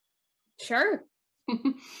 Sure.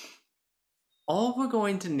 All we're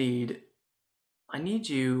going to need, I need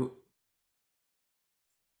you.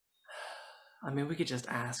 I mean, we could just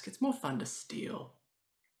ask. It's more fun to steal.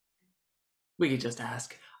 We could just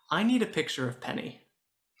ask. I need a picture of Penny.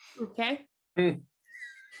 Okay. I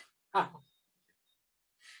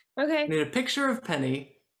Okay. need a picture of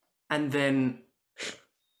Penny, and then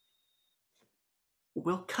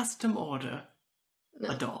we'll custom order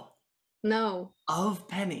a doll No. of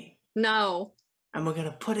Penny. No. And we're going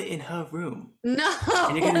to put it in her room. No.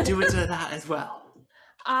 And you're going to do it to that as well.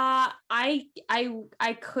 I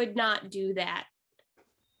could not do that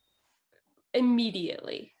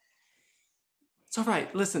immediately. It's all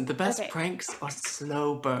right. Listen, the best Okay. pranks are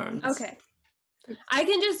slow burns. Okay. I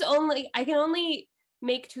can only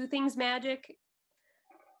make 2 things magic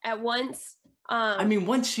at once. I mean,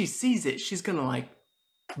 once she sees it, she's going to like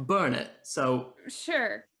burn it. So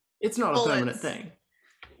sure. it's not a permanent thing.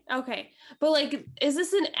 Okay. But like, is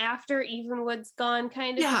this an after Evenwood's gone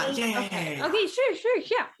kind of thing? Yeah. Okay, sure.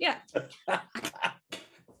 Yeah.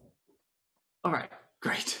 All right,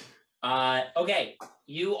 great. Okay,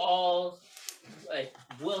 you all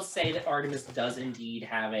will say that Artemis does indeed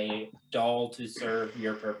have a doll to serve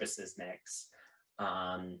your purposes next.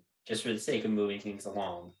 Just for the sake of moving things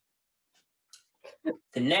along.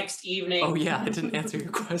 The next evening... Oh yeah, I didn't answer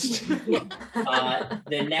your question.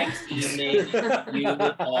 The next evening, you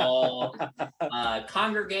all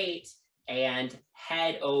congregate and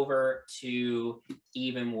head over to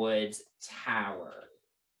Evenwood's tower.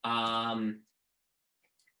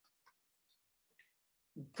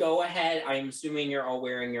 Go ahead. I'm assuming you're all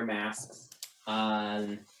wearing your masks.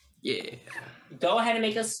 Yeah. Go ahead and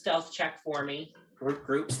make a stealth check for me.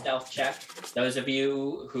 Group stealth check. Those of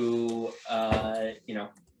you who, some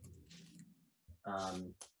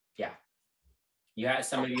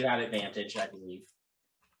of you have advantage, I believe.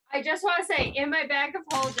 I just want to say, in my bag of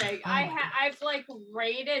holding, I've like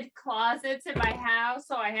raided closets in my house,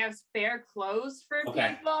 so I have spare clothes for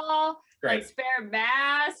people, Great. and spare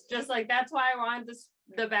masks. Just like that's why I wanted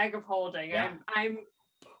the bag of holding. Yeah. I'm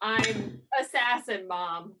assassin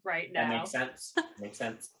mom right now. That makes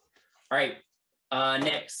sense. All right.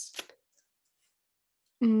 Nyx.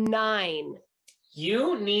 9.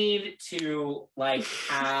 You need to like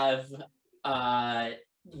have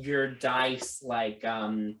your dice like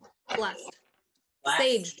Blessed.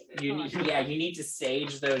 saged. You need to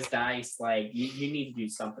sage those dice. Like you need to do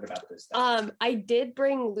something about this stuff. I did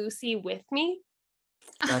bring Lucy with me.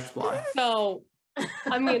 That's why. So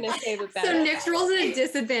I'm gonna save it better. So Nyx rolls at a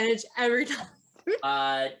disadvantage every time.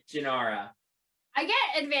 Janara. I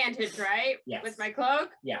get advantage, right? Yes. With my cloak?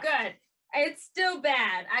 Yeah. Good. It's still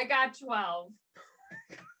bad. I got 12.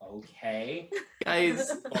 Okay.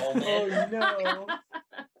 Guys. Bowman. Oh, no. Bowman.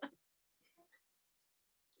 Bowman. I got advantage, right? With my cloak? Yeah.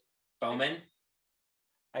 Good. It's still bad. I got 12.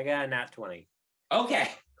 Okay. I got a nat 20. Okay.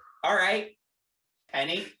 All right.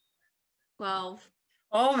 Penny. 12.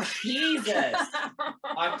 Oh, Jesus.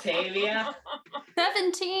 Octavia.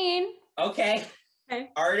 17. Okay.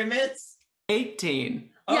 Artemis. 18.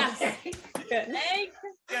 Yes. Okay. Thank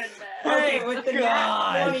goodness. Okay, with the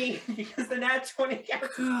God. nat 20, because the nat 20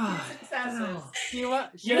 counts God. as successes. No.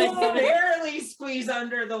 You barely squeeze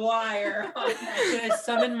under the wire. Should I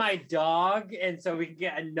summon my dog and so we can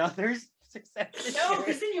get another success? No,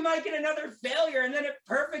 because then you might get another failure and then it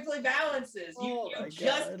perfectly balances. Oh You my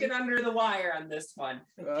just God. get under the wire on this one.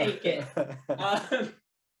 Take it.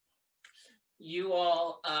 You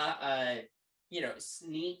all,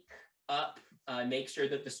 sneak up, make sure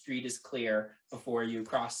that the street is clear before you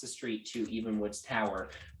cross the street to Evenwood's Tower,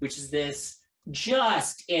 which is this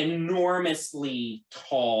just enormously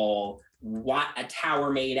tall, a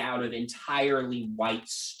tower made out of entirely white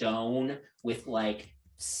stone with like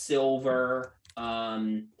silver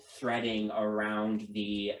threading around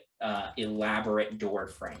the elaborate door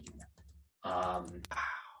frame.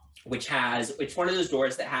 It's one of those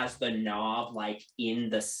doors that has the knob like in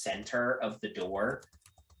the center of the door.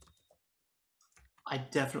 I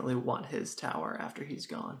definitely want his tower after he's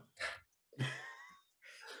gone.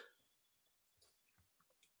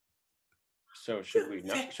 So should we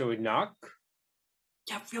knock? Should we knock?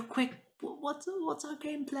 Yeah, real quick. What's our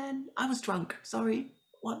game plan? I was drunk. Sorry.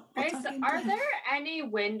 What's Okay, our so game are plan? there any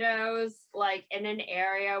windows like in an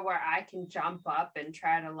area where I can jump up and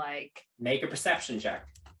try to like Make a perception check.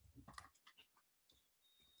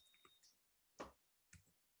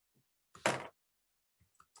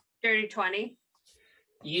 dirty 20?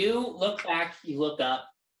 You look back, you look up,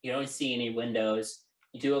 you don't see any windows.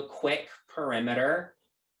 You do a quick perimeter.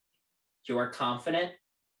 You are confident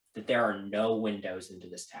that there are no windows into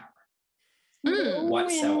this tower. No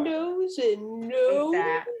Whatsoever. windows and no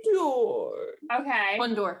That. door. Okay.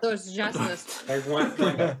 One door. So it's just this. There's one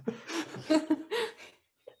window.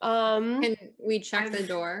 Can we check the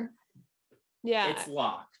door? Yeah. It's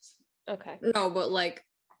locked. Okay. No, but like,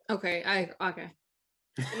 okay.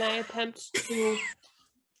 Can I attempt to?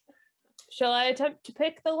 Shall I attempt to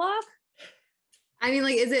pick the lock? I mean,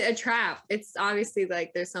 like, is it a trap? It's obviously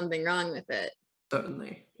like there's something wrong with it.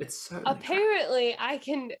 Certainly. It's certainly. Apparently, I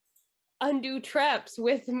can undo traps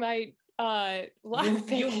with my lock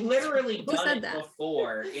pick. You've literally Who done said it that?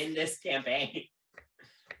 before in this campaign.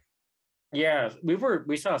 Yeah,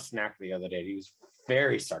 we saw Snack the other day. He was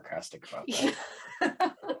very sarcastic about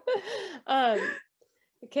that.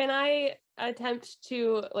 Can I attempt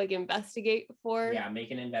to like investigate for? Yeah,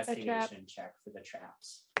 make an investigation check for the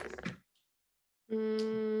traps.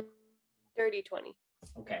 Dirty 20.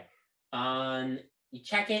 Okay. You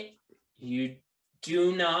check it. You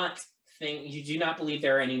do not believe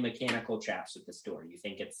there are any mechanical traps with this door. You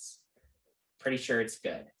think it's pretty sure it's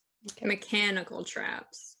good. Okay. Mechanical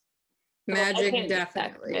traps. Well, I Magic, can't detect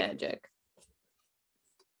definitely. magic.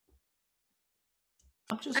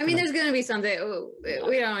 I mean, there's gonna be something.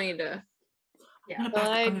 We don't need to. I'm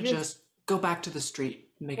gonna just go back to the street,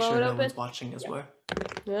 make blow sure it no open. one's watching as well.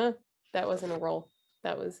 Yeah, that wasn't a roll.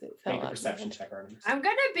 That was it. Fell Make a out of my perception hand. check, Artemis. I'm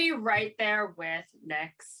gonna be right there with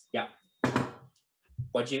Nyx. Yeah.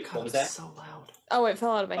 What was that? So loud. Oh, it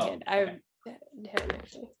fell out of my Oh, hand. okay. I haven't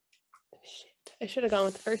actually. Shit, I should have gone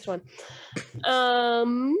with the first one.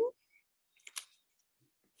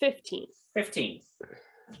 15. 15.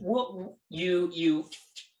 Well,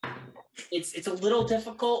 it's a little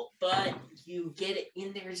difficult, but you get it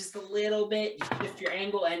in there just a little bit. You shift your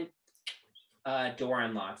angle and door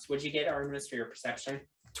unlocks. What'd you get, Artemis, for your perception?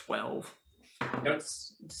 12. Don't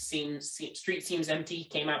street seems empty.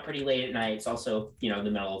 Came out pretty late at night. It's also the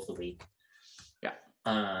middle of the week. Yeah.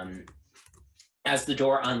 As the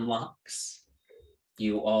door unlocks,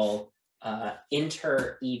 you all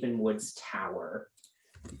enter Evenwood's Tower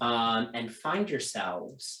and find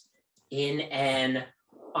yourselves in an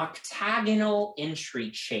octagonal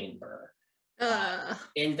entry chamber.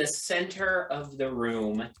 In the center of the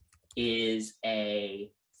room is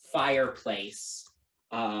a fireplace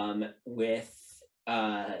with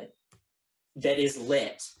that is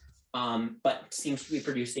lit, but seems to be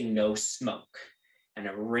producing no smoke, and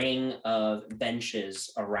a ring of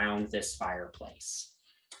benches around this fireplace.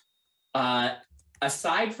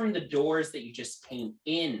 Aside from the doors that you just came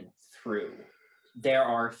in through, there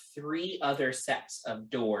are 3 other sets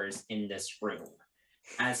of doors in this room.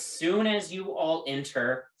 As soon as you all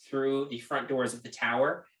enter through the front doors of the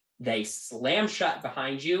tower, they slam shut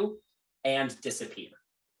behind you and disappear.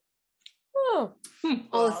 Oh.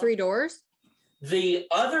 All the 3 doors? The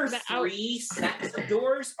other The 3 sets of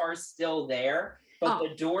doors are still there, but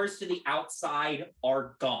the doors to the outside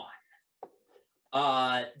are gone.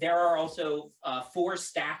 There are also 4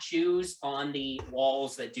 statues on the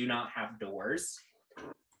walls that do not have doors.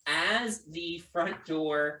 As the front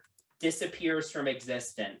door disappears from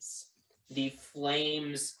existence, the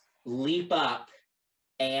flames leap up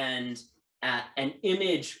and an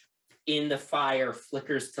image in the fire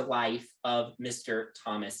flickers to life of Mr.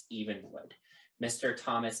 Thomas Evenwood. Mr.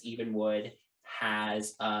 Thomas Evenwood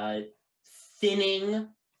has thinning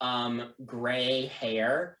gray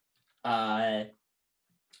hair,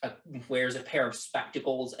 wears a pair of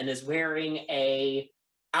spectacles, and is wearing a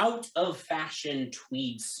out-of-fashion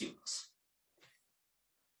tweed suit.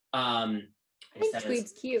 I think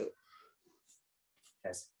tweed's cute.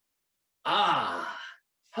 Says, "Ah,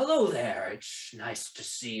 hello there. It's nice to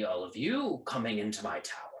see all of you coming into my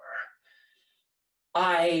tower.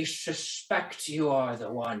 I suspect you are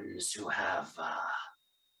the ones who have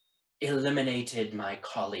eliminated my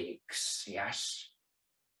colleagues, yes?"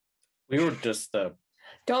 We were just the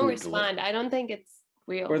Don't food respond. I don't think it's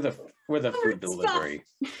real. We're the food delivery.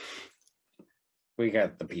 We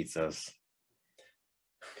got the pizzas.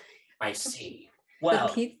 I see. Well,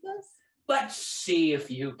 The pizzas? let's see if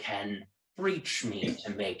you can reach me to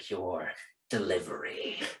make your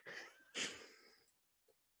delivery.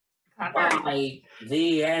 By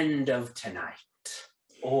the end of tonight,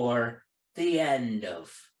 or the end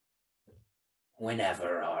of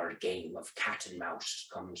whenever our game of cat and mouse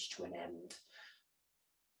comes to an end,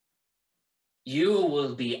 you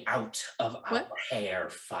will be out of our hair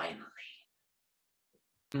finally.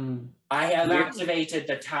 I have activated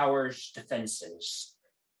the tower's defenses.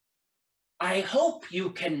 I hope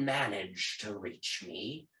you can manage to reach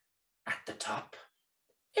me at the top.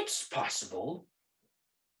 It's possible.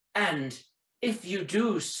 And if you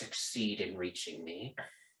do succeed in reaching me,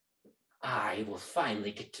 I will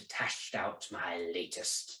finally get to test out my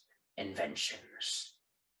latest inventions.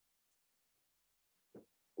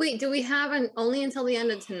 Wait, do we have only until the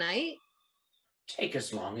end of tonight? Take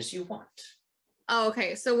as long as you want. Oh,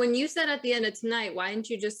 okay. So when you said at the end of tonight, why didn't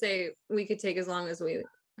you just say we could take as long as we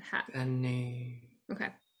have? Okay.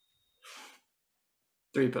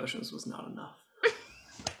 3 potions was not enough.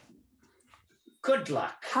 Good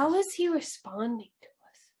luck. How is he responding to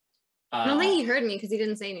us? I don't think he heard me because he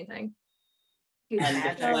didn't say anything. And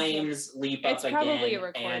the flames leap up It's probably a again,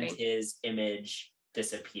 recording. and his image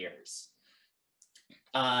disappears.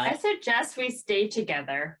 I suggest we stay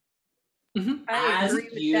together. I As agree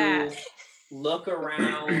with you that. look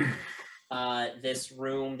around this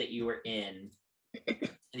room that you were in,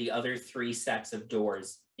 the other 3 sets of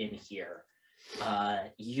doors in here,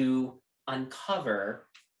 you uncover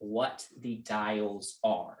what the dials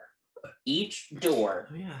are. Each door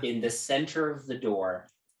in the center of the door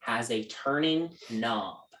has a turning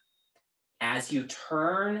knob.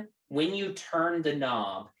 When you turn the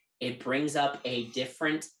knob, it brings up a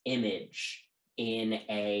different image in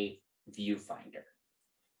a viewfinder.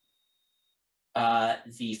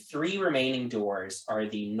 The 3 remaining doors are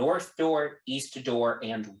the north door, east door,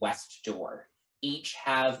 and west door. Each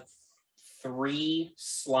have 3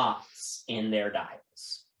 slots in their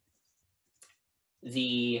dials.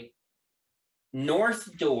 The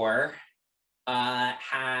north door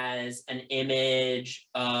has an image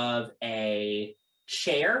of a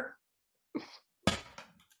chair.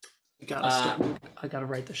 I gotta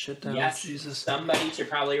write this shit down. Yes, Jesus. Somebody should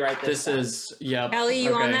probably write this down. Yep. Kelly,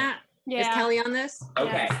 you on okay. that? Is Kelly on this?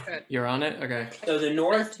 Okay. Good. You're on it? Okay. So the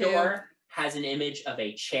north door has an image of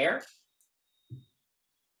a chair,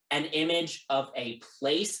 an image of a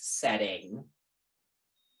place setting,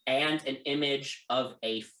 and an image of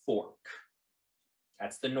a fork.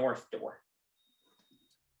 That's the north door.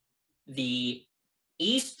 The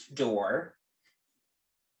east door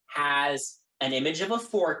has an image of a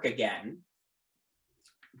fork again,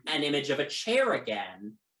 an image of a chair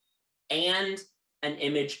again, and an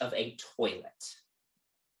image of a toilet.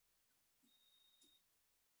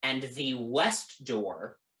 And the west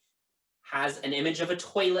door has an image of a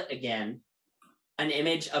toilet again, an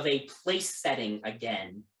image of a place setting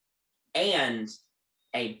again, and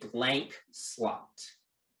a blank slot.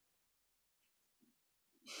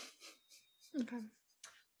 Okay.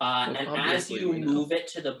 And as you move it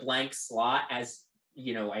to the blank slot, as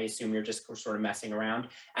you know, I assume you're just sort of messing around.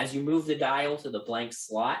 As you move the dial to the blank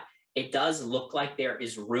slot, it does look like there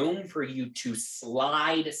is room for you to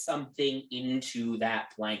slide something into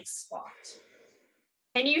that blank slot.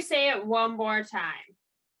 Can you say it one more time?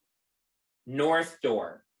 North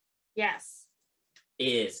door Yes.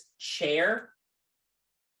 is chair,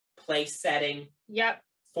 place setting, Yep.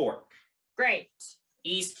 fork. Great.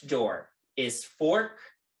 East door is fork,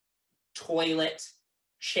 toilet,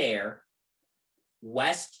 chair.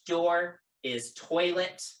 West door is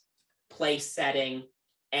toilet, place setting,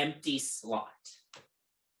 empty slot.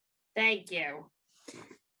 Thank you.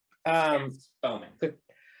 Bowman.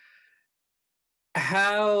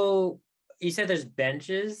 How you said there's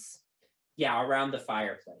benches? Yeah, around the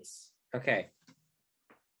fireplace. Okay.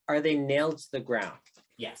 Are they nailed to the ground?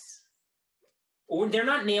 Yes. Or they're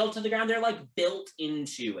not nailed to the ground, they're like built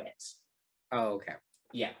into it. Oh, okay.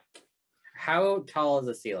 Yeah. How tall is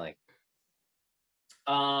the ceiling?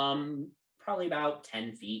 Probably about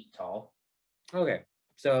 10 feet tall. Okay.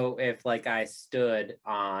 So if like I stood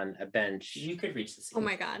on a bench, you could reach the Oh ceiling.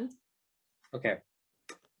 my god. Okay.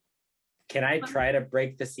 Can I try to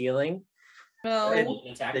break the ceiling? No.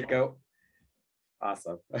 They go.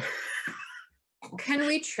 Awesome. Can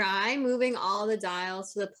we try moving all the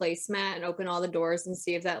dials to the placemat and open all the doors and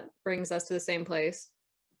see if that brings us to the same place?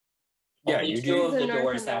 Yeah, Only you two do. of the The north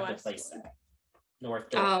doors and the have the west place door. set. North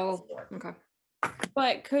door. Oh, west door. okay.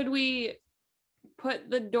 But could we put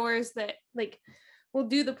the doors that like we'll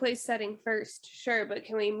do the place setting first, sure, but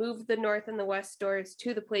can we move the north and the west doors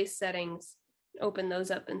to the place settings, open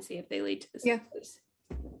those up and see if they lead to the same place?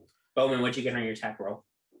 Bowman, what'd you get on your attack roll?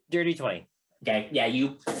 Dirty 20. Okay, yeah,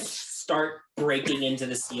 you start breaking into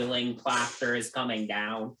the ceiling, plaster is coming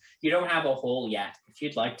down. You don't have a hole yet. If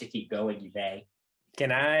you'd like to keep going, you may.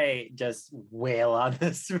 Can I just wail on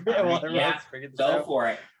this? Yeah, go for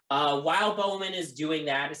it. While Bowman is doing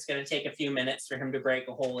that, it's going to take a few minutes for him to break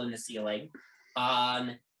a hole in the ceiling.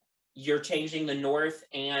 You're changing the north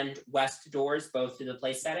and west doors both to the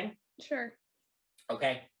place setting? Sure.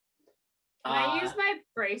 Okay. Can I use my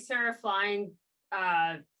bracer of flying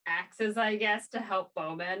axes, I guess, to help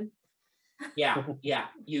Bowman? Yeah,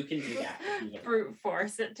 you can do that. If you Brute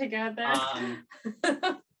force it together.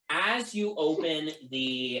 As you open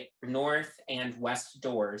the north and west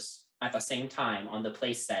doors at the same time on the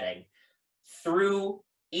place setting, through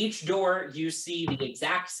each door you see the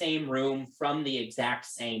exact same room from the exact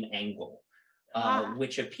same angle,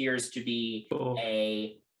 which appears to be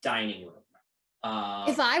a dining room.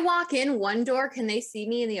 If I walk in one door, can they see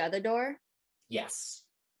me in the other door? Yes.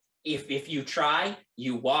 If you try,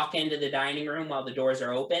 you walk into the dining room while the doors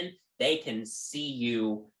are open, they can see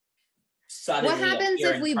you suddenly. What happens appear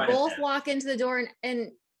if in we front of both them. walk into the door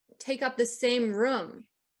and take up the same room?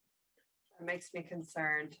 That makes me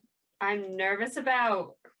concerned. I'm nervous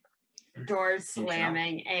about doors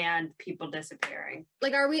slamming and people disappearing.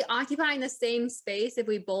 Like, are we occupying the same space if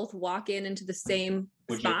we both walk into the same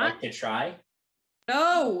Would spot? you like to try?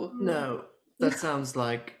 No, that sounds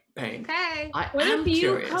like pain. Okay. I What am if you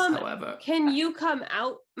curious, come? however. Can you come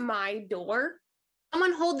out my door?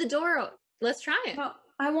 Someone hold the door out. Let's try it. Well,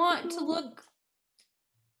 I want to look.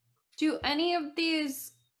 Do any of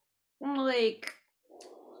these, like,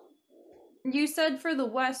 you said for the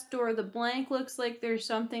west door, the blank looks like there's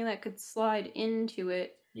something that could slide into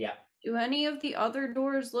it. Yeah. Do any of the other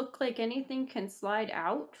doors look like anything can slide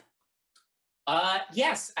out?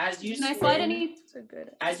 Yes. As you Can I slide any?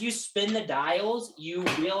 as you spin the dials, you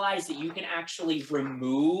realize that you can actually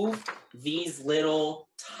remove these little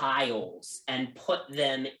tiles and put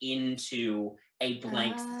them into a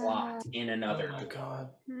blank slot in another door. God.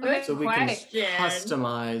 Good So we question. can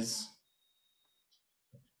customize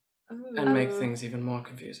and make things even more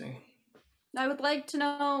confusing. I would like to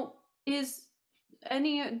know, do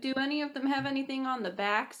any of them have anything on the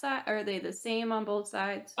back side? Are they the same on both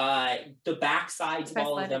sides? The back sides of If I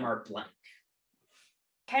all of slide them it. are blank.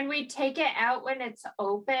 Can we take it out when it's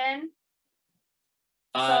open?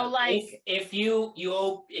 So, like- if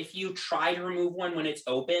you try to remove one when it's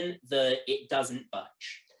open, it doesn't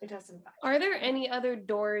budge. It doesn't budge. Are there any other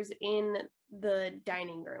doors in the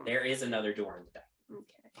dining room? There is another door in the back.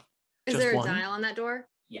 Okay. Is Just there a one? dial on that door?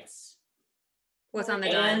 Yes. What's on the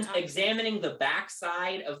And dial? examining the back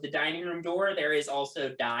side of the dining room door, there is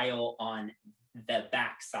also dial on the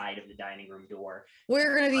back side of the dining room door.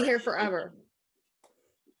 We're gonna be here forever.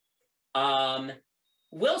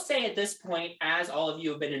 We'll say at this point, as all of you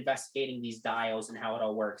have been investigating these dials and how it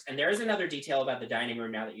all works, and there is another detail about the dining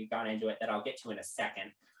room now that you've gone into it that I'll get to in a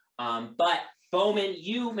second. But Bowman,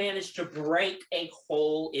 you managed to break a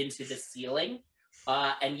hole into the ceiling,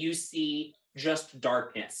 and you see just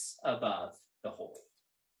darkness above the hole.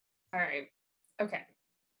 All right. Okay.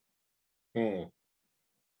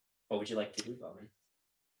 What would you like to do, Bowman?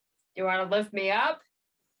 You want to lift me up?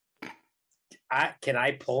 Can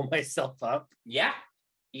I pull myself up? Yeah,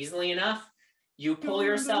 easily enough. You pull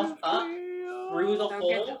yourself up through the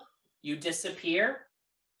hole, you disappear.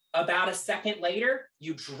 About a second later,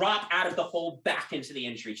 you drop out of the hole back into the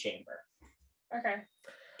entry chamber. Okay.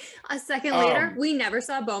 A second later, we never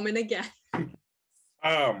saw Bowman again.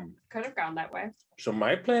 Could have gone that way. So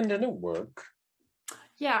my plan didn't work.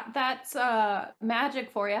 Yeah, that's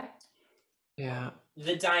magic for you. Yeah.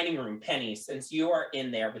 The dining room, Penny, since you are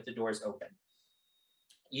in there with the doors open,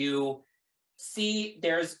 you see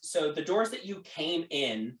the doors that you came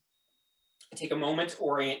in, take a moment to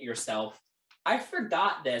orient yourself. I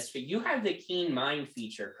forgot this, but you have the keen mind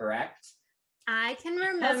feature, correct? I can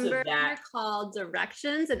remember and recall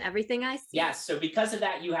directions and everything I see. Yes, so because of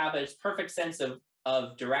that, you have a perfect sense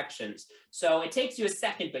of directions. So it takes you a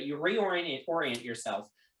second, but you orient yourself.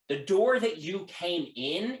 The door that you came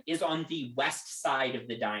in is on the west side of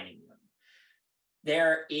the dining room.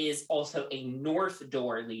 There is also a north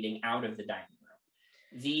door leading out of the dining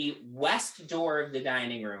room. The west door of the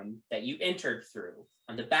dining room that you entered through,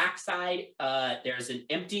 on the back side, there's an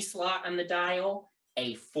empty slot on the dial,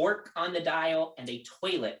 a fork on the dial, and a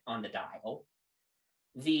toilet on the dial.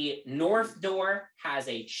 The north door has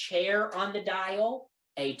a chair on the dial,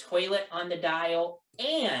 a toilet on the dial,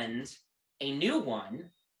 and a new one,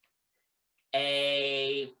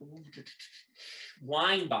 a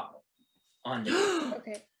wine bottle on the dial.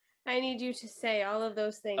 Okay. I need you to say all of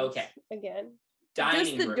those things again. Dining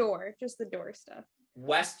just the room. door. Just the door stuff.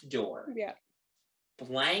 West door. Yeah.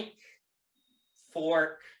 Blank,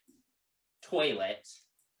 fork, toilet.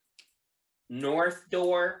 North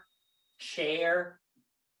door, chair,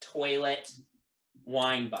 toilet,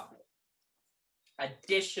 wine bottle.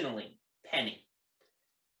 Additionally, Penny,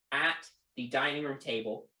 at the dining room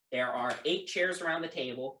table, there are 8 chairs around the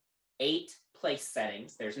table, 8 place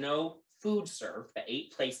settings. There's no food served, but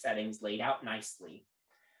 8 place settings laid out nicely.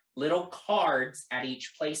 Little cards at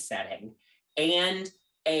each place setting, and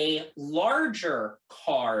a larger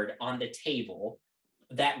card on the table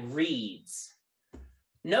that reads,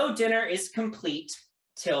 "No dinner is complete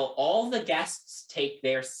till all the guests take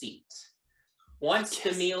their seat. Once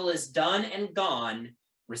the meal is done and gone,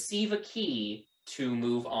 receive a key to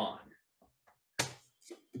move on."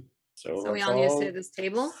 So we all need to sit at this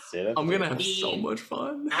table? I'm going to have so much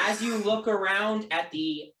fun. As you look around at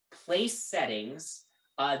the place settings,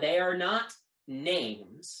 they are not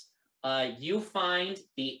names. You find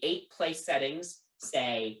the 8 place settings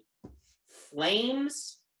say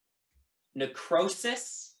flames,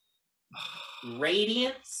 necrosis,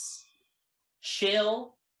 radiance,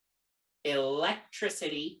 chill,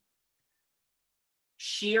 electricity,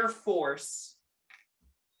 sheer force,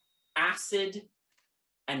 acid,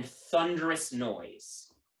 and thunderous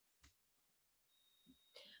noise.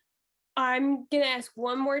 I'm going to ask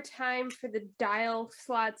one more time for the dial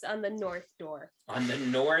slots on the north door. On the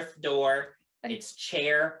north door, it's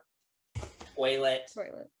chair, toilet,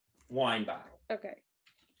 wine bottle. Okay.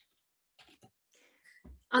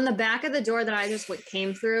 On the back of the door that I just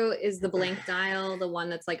came through is the blank dial, the one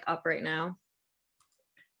that's like up right now.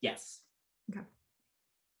 Yes. Okay.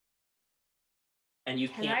 And you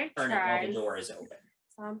can't turn it while the door is open.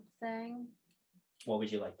 Something. What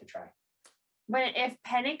would you like to try? If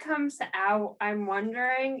Penny comes out, I'm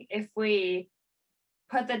wondering if we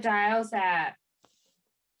put the dials at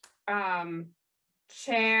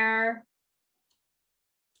chair,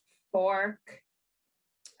 fork,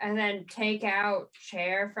 and then take out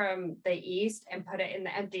chair from the east and put it in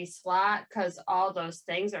the empty slot, because all those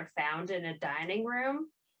things are found in a dining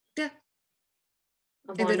room. Yeah.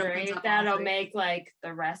 I'm wondering if that'll make like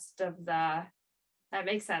the rest of the. That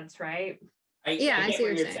makes sense, right? I get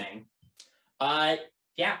what you're saying.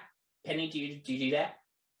 Yeah. Penny, do you do that?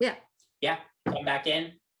 Yeah. Yeah. Come back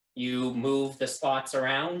in. You move the slots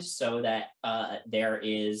around so that there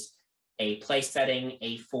is a place setting,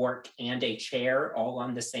 a fork, and a chair all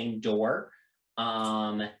on the same door.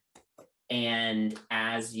 And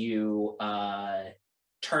as you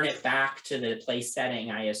turn it back to the place setting,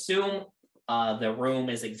 I assume the room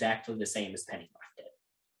is exactly the same as Penny left it.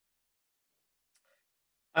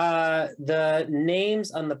 The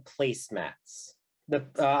names on the placemats,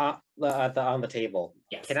 on the table.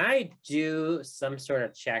 Yes. Can I do some sort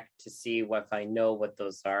of check to see if I know what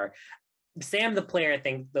those are? Sam, the player,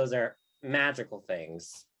 thinks those are magical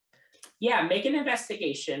things. Yeah, make an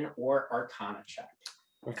investigation or Arcana check.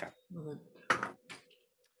 Okay.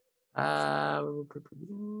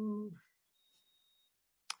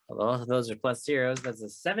 Well, those are plus zeros. That's a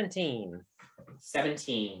 17.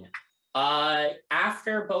 17.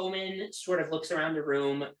 After Bowman sort of looks around the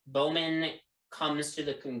room, Bowman comes to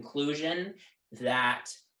the conclusion that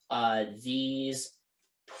these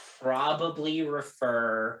probably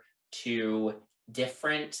refer to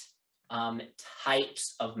different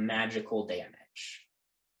types of magical damage.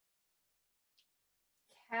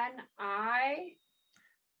 Can I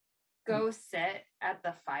go sit at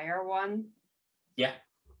the fire one? Yeah.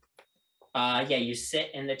 Yeah, you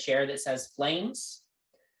sit in the chair that says flames.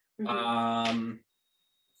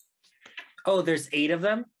 Oh, there's 8 of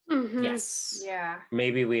them? Yes. Yeah.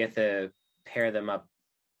 Maybe we have to pair them up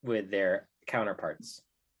with their counterparts.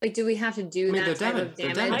 Like, do we have to do that type of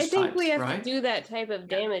damage? I think we types, have right? to do that type of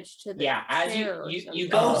damage to the As chair or you something.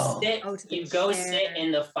 go sit Oh, to the you go sit chair.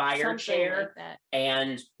 in the fire Something chair like that.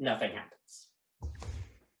 and nothing happens.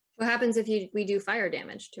 What happens if we do fire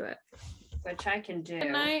damage to it? Which I can do.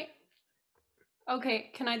 Can I? Okay,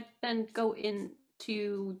 can I then go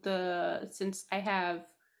into since I have?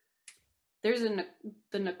 There's the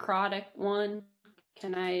necrotic one.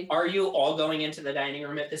 Can I? Are you all going into the dining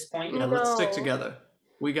room at this point? Yeah, let's stick together.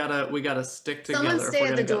 We gotta stick together. Someone stay if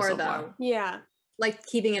we're at the gonna go door, somewhere. though. Yeah. Like,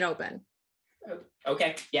 keeping it open.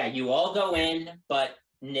 Okay. Yeah, you all go in, but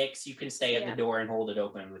Nyx, you can stay at Yeah. the door and hold it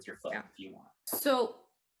open with your foot if you want. So,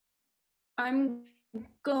 I'm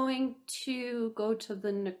going to go to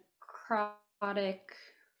the necrotic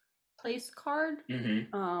place card,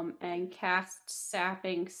 and cast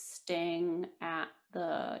sapping sting at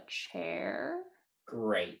the chair.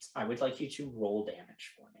 Great. I would like you to roll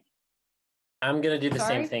damage for me. I'm gonna do the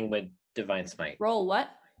Sorry? same thing with Divine Smite. Roll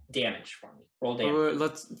what? Damage for me. Roll damage.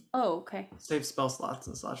 Let's Oh, okay. save spell slots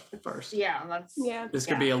and such first. Yeah, let's. Yeah. This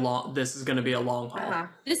could be a long. This is gonna be a long haul.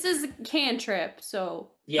 This is a cantrip,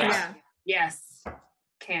 so Yeah. Yes.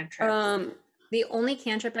 Cantrip. The only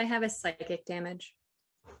cantrip I have is psychic damage.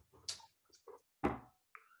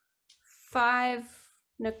 5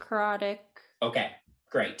 necrotic. Okay,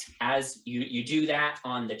 great. As you do that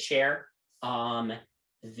on the chair,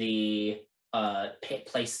 the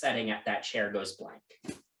place setting at that chair goes blank.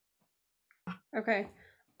 Okay.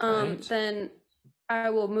 Right. Then I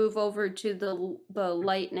will move over to the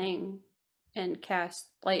lightning and cast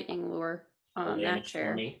lightning lure Roll on that damage for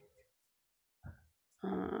chair. me.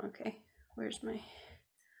 Okay. Where's my?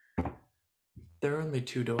 There are only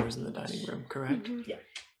 2 doors in the dining room, correct? Yeah.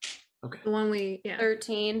 Okay. The one we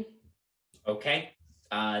 13. Okay.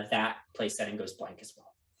 That place setting goes blank as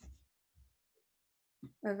well.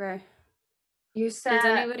 Okay. You Does said.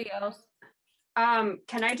 anybody else?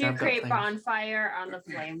 Can I do I've got create things. bonfire on the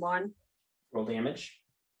flame one? Roll damage.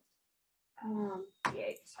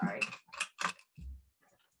 8. Sorry.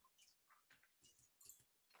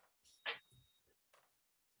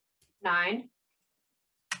 Nine.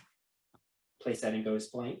 Place setting goes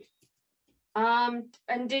blank. And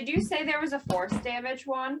did you say there was a force damage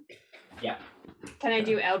one? Yeah. Can I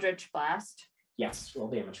do Eldritch Blast? Yes. Roll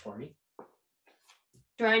damage for me.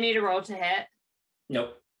 Do I need a roll to hit?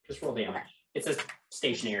 Nope. Just roll damage. Okay. It's a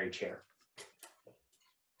stationary chair.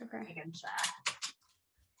 Okay. Making sure.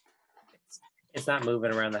 It's not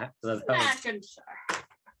moving around the house. Making sure.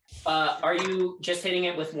 Are you just hitting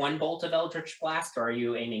it with one bolt of Eldritch Blast, or are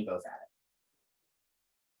you aiming both at it?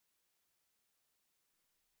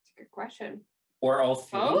 That's a good question. Or all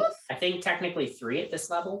 3? Both? I think technically 3 at this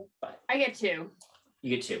level, but I get 2.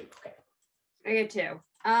 you get 2. Okay. I get 2.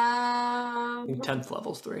 I think 10th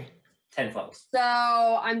level's 3. 10th levels. So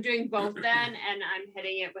I'm doing both then, and I'm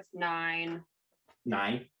hitting it with 9.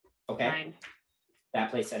 9. Okay. 9. That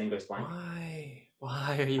place setting goes blank.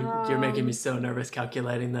 Why are you? You're making me so nervous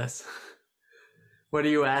calculating this. What are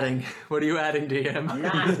you adding? What are you adding, DM? I'm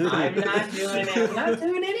not doing it. I'm not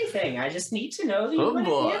doing anything. I just need to know that you Oh, want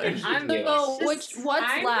boy. damage. I'm you do. what's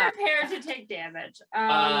I'm left? prepared to take damage.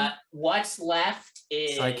 What's left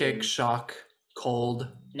is Psychic, shock, cold.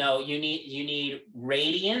 No, you need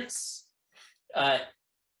radiance.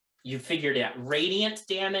 You figured it out. Radiant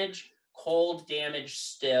damage, cold damage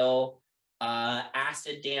still,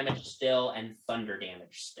 acid damage still, and thunder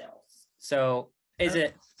damage still. So is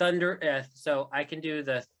it thunder? So I can do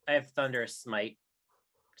I have thunder smite,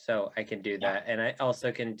 so I can do that, and I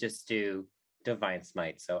also can just do divine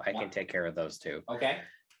smite, so I can take care of those 2. Okay.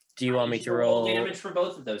 Do you want me need to roll damage for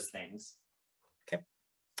both of those things? So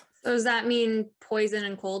does that mean poison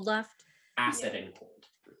and cold left? Acid and cold.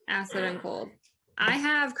 Acid and cold. I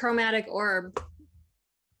have chromatic orb.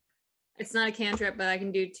 It's not a cantrip, but I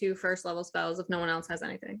can do 2 first level spells if no one else has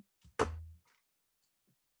anything.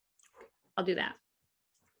 I'll do that.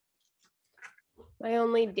 My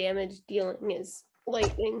only damage dealing is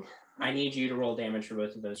lightning. I need you to roll damage for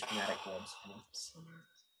both of those chromatic orbs.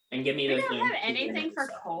 And give me We those. don't have damage anything for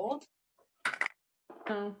stuff. cold.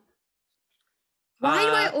 Oh, Why do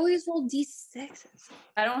I always roll d6s?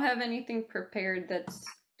 I don't have anything prepared that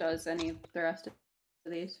does any of the rest of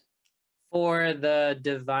these. for the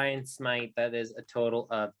divine smite? That is a total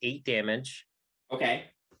of 8 damage. Okay.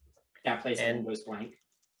 That place goes blank.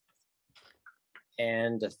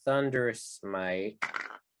 And the thunder smite.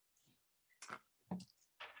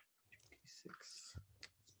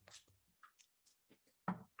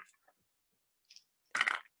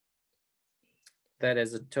 That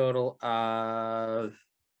is a total of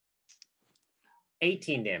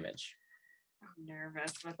 18 damage. I'm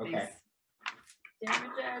nervous with Okay. these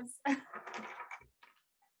damages.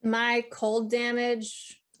 My cold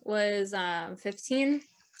damage was 15.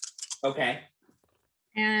 Okay.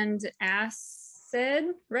 And acid,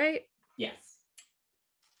 right? Yes.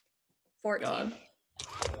 14. God.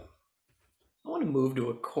 I want to move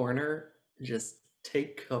to a corner and just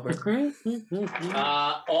take cover.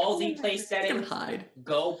 All the place I can settings hide.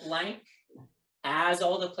 go blank. As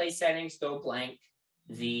all the place settings go blank,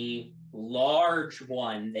 the large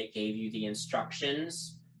one that gave you the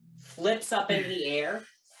instructions flips up in the air,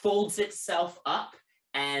 folds itself up,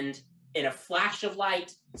 and in a flash of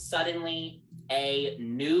light, suddenly a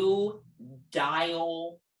new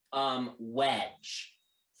dial wedge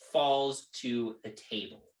falls to the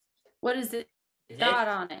table. What is it This got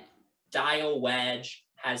on it? dial wedge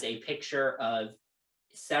has a picture of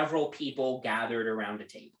several people gathered around a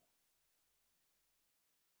table.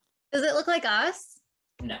 Does it look like us?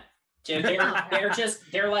 No.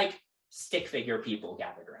 They're like stick figure people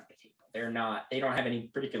gathered around a table. They don't have any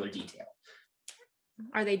particular detail.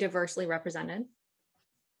 Are they diversely represented?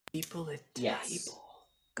 People at Yes. table.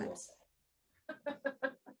 Good.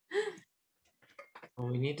 Well,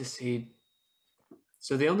 we need to see.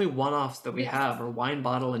 So the only one-offs that we Yes. have are wine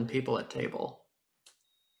bottle and people at table.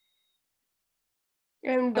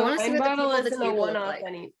 And I the wanna see wine what the bottle people at the isn't a table look one-off like.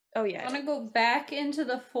 any. Oh I'm yeah. gonna go back into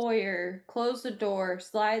the foyer, close the door,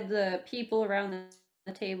 slide the people around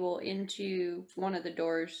the table into one of the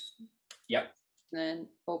doors, Yep. then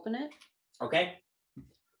open it. Okay.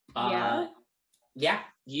 Yeah. Yeah.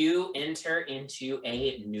 You enter into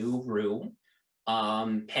a new room.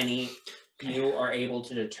 Penny, you are able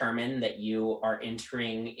to determine that you are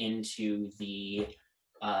entering into the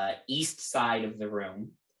east side of the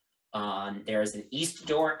room. There is an east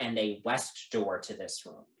door and a west door to this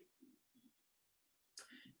room.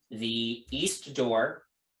 The east door,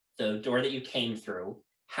 the door that you came through,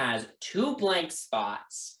 has 2 blank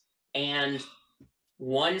spots and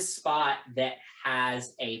one spot that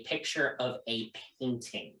has a picture of a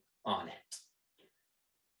painting on it.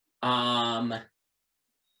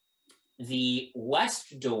 The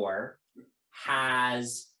west door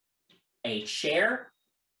has a chair,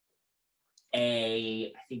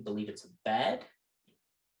 I believe it's a bed,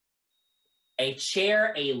 a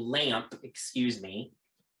chair, a lamp, a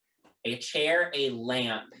chair, a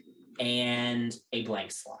lamp, and a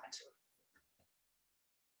blank slot.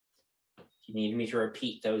 You need me to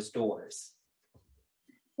repeat those doors.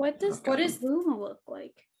 What does Okay. the room look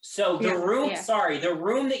like? So the room, yeah. the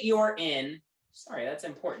room that you're in, that's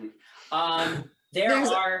important. There's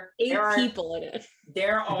There 8 are people in it.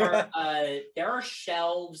 there are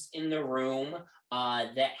shelves in the room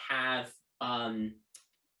that have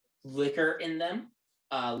liquor in them,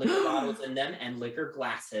 liquor bottles in them, and liquor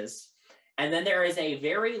glasses. And then there is a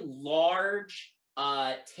very large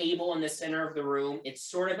table in the center of the room. It's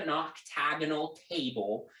sort of an octagonal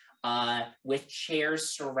table with chairs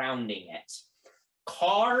surrounding it.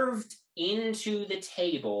 Carved into the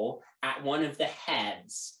table at one of the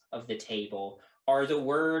heads of the table are the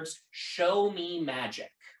words, "Show me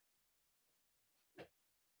magic."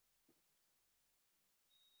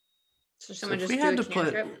 So someone if just we do had a to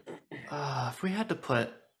put, cantrip. if we had to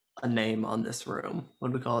put a name on this room,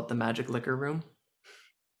 what would we call it? The magic liquor room?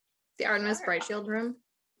 The Artemis Brightshield room.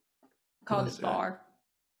 Called What is it that? bar.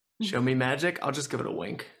 Show me magic. I'll just give it a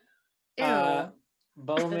wink. Ew.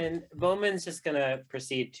 Bowman's just gonna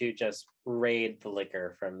proceed to just raid the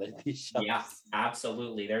liquor from these shelves. Yeah,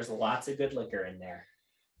 absolutely. There's lots of good liquor in there.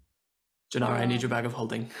 Janara, I need your bag of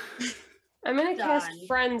holding. I'm gonna Done. cast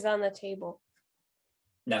friends on the table.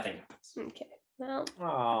 Nothing happens. Okay. Well,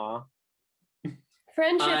 Aww.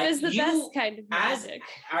 friendship is the you- best kind of As magic.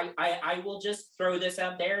 I will just throw this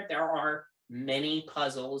out there. There are many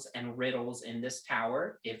puzzles and riddles in this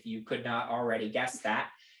tower, if you could not already guess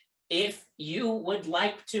that. If you would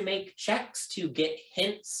like to make checks to get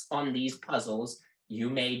hints on these puzzles, you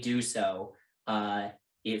may do so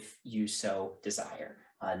if you so desire.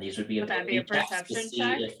 These would be Would that be a ability checks to perception see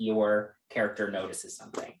check? if your character notices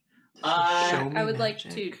something. Show me I would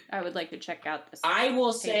magic. like to check out this. I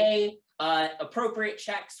will say appropriate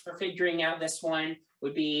checks for figuring out this one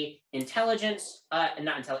would be intelligence,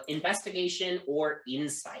 investigation or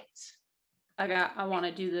insight. I want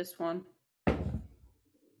to do this one.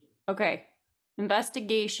 Okay.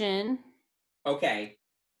 Investigation. Okay.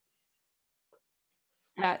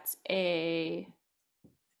 That's a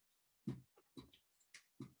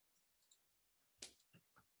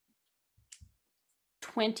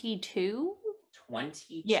 22.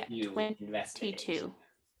 22 Yeah, investigation. 22.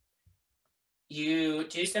 You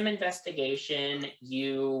do some investigation.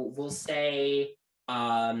 You will say,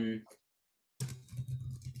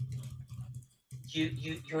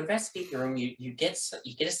 you investigate the room. You get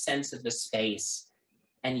a sense of the space,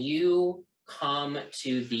 and you come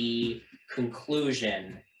to the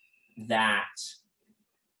conclusion that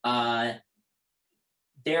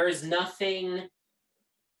there is nothing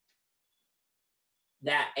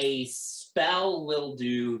that a spell will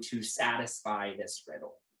do to satisfy this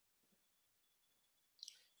riddle.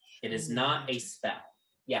 It is not a spell.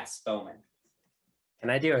 Yes, Bowman.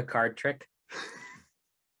 Can I do a card trick?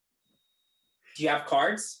 Do you have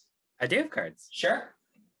cards? I do have cards. Sure.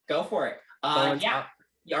 Go for it. Bowman's Yeah. up.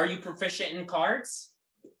 Are you proficient in cards?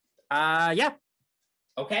 Yeah.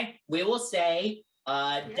 Okay. We will say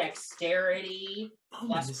dexterity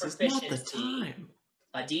plus this is not the proficiency. time.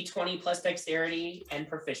 A d20 plus dexterity and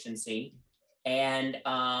proficiency. And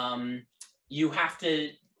you have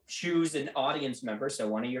to choose an audience member, so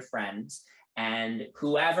one of your friends. And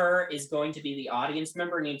whoever is going to be the audience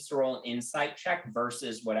member needs to roll an insight check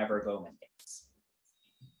versus whatever Bowman gets.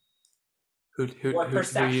 Who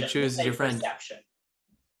you choose as your friend? Perception.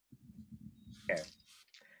 Okay.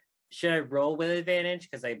 Should I roll with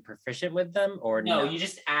advantage because I'm proficient with them, or No, you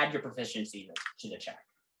just add your proficiency to the check.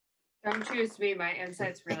 Don't choose to be my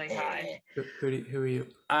insight's really high. Who are you?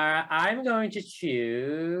 I'm going to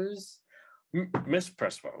choose Miss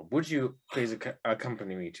Presswell. Would you please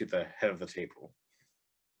accompany me to the head of the table?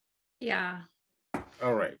 Yeah.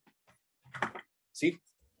 All right. See,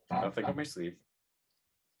 nothing on my sleeve.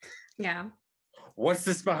 Yeah. What's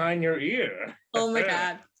this behind your ear? Oh my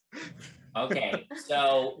god. Okay,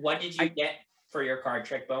 so what did you get for your card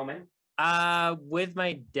trick, Bowman? With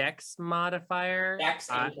my dex modifier. Dex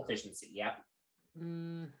and proficiency, yep.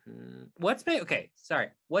 What's my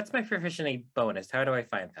proficiency bonus? How do I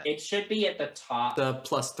find that? It should be at the top. The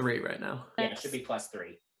 +3 right now. Yeah, it should be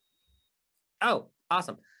 +3. Oh,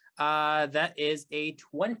 awesome. That is a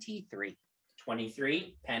 23.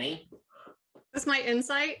 23, Penny. This is my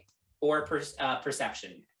insight. Or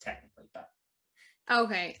perception, technically, but.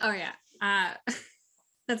 Okay. Oh yeah.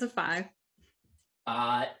 That's a 5.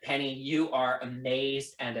 Penny, you are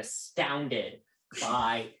amazed and astounded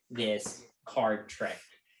by this card trick.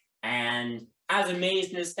 And as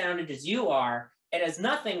amazed and astounded as you are, it has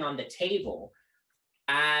nothing on the table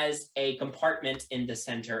as a compartment in the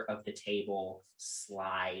center of the table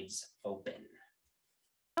slides open.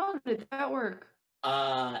 How did that work?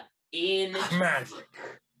 In magic.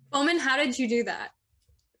 Bowman, how did you do that?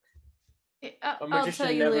 I'll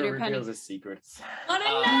tell you later, Penny. His secrets. What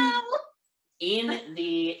I know. In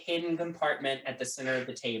the hidden compartment at the center of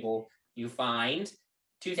the table, you find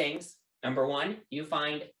 2 things. Number 1, you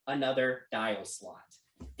find another dial slot.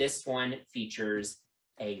 This one features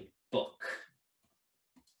a book.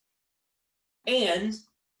 And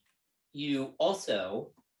you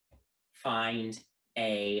also find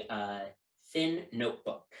a thin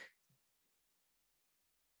notebook.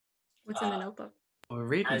 What's in the notebook? We're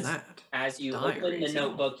reading that. As you open the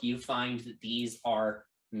notebook, you find that these are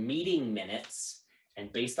meeting minutes.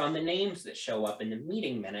 And based on the names that show up in the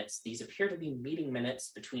meeting minutes, these appear to be meeting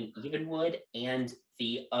minutes between Evenwood and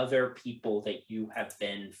the other people that you have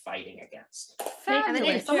been fighting against.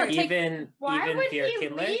 Fabulous. Why would Fear he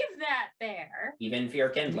Kindler? leave that there? Even Fear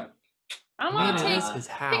Kindler. I'm gonna Meaning take his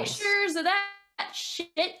house. pictures of that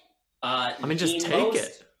shit. Just take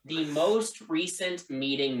it. The most recent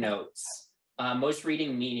meeting notes, most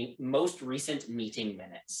recent meeting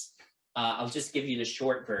minutes. I'll just give you the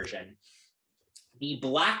short version. The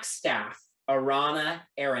Black Staff, Arana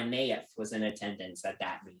Araneath, was in attendance at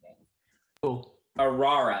that meeting. Cool.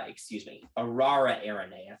 Arara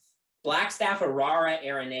Araneath. Blackstaff Arara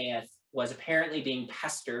Araneath was apparently being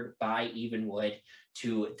pestered by Evenwood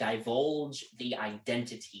to divulge the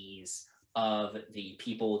identities of the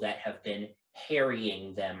people that have been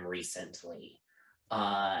harrying them recently.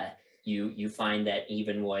 You find that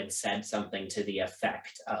Evenwood said something to the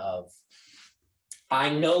effect of, I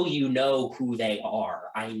know you know who they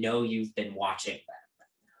are. I know you've been watching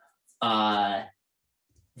them.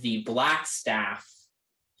 The Black Staff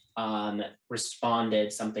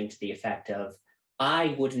responded something to the effect of,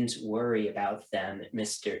 I wouldn't worry about them,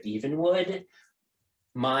 Mr. Evenwood.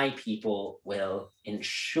 My people will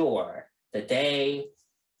ensure that they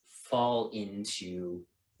fall into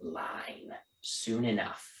line soon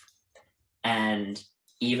enough. And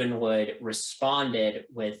Evenwood responded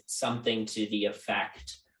with something to the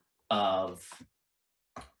effect of,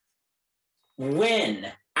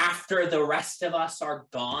 when, after the rest of us are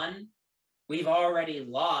gone, we've already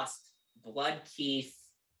lost Bloodkeith,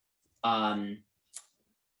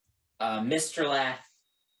 Mistraleth,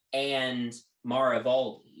 and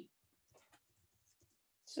Marivaldi.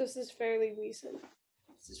 So this is fairly recent.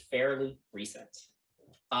 This is fairly recent.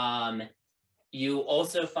 You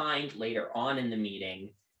also find later on in the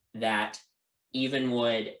meeting that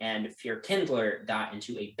Evenwood and Fear Kindler got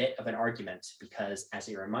into a bit of an argument because, as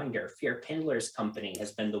a reminder, Fear Kindler's company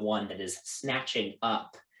has been the one that is snatching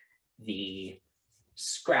up the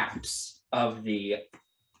scraps of the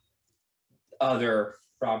other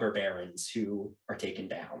robber barons who are taken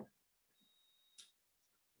down.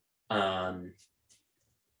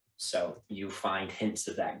 So you find hints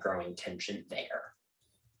of that growing tension there.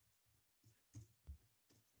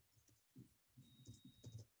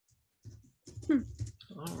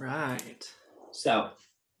 All right. So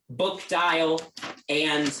book dial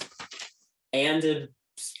and a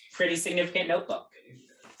pretty significant notebook.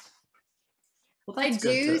 Well, I that's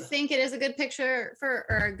good do to- think it is a good picture or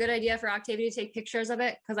a good idea for Octavia to take pictures of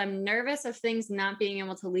it because I'm nervous of things not being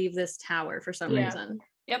able to leave this tower for some Yeah. reason.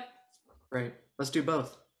 Yep. Right. Let's do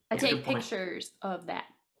both. I That's a take good point. pictures of that.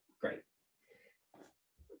 Great.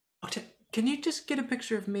 Can you just get a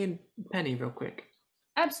picture of me and Penny real quick?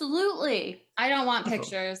 Absolutely. I don't want Wonderful.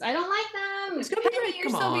 pictures. I don't like them. It's gonna be Penny, great.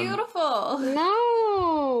 you're Come so on. beautiful.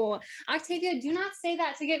 No. Octavia, do not say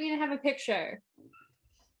that to get me to have a picture.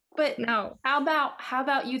 But No. how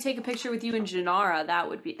about you take a picture with you and Janara? That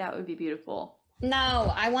would be beautiful.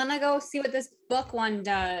 No, I want to go see what this book one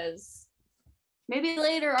does. Maybe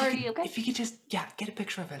later, Artie. Okay. If you could just get a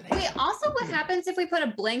picture of it later. Wait, also what happens if we put a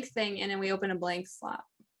blank thing in and we open a blank slot?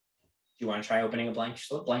 Do you want to try opening a blank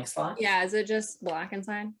slot? Yeah, is it just black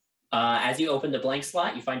inside? As you open the blank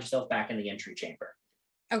slot, you find yourself back in the entry chamber.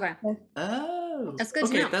 Okay. Oh. That's good to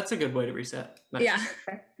Okay, know. that's a good way to reset. Nice. Yeah.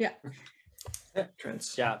 Yeah.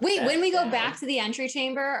 Trents. Yeah. Wait, when we go back to the entry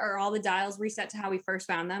chamber, are all the dials reset to how we first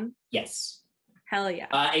found them? Yes. Hell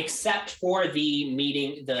yeah. Except for the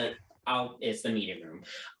meeting, it's the meeting room.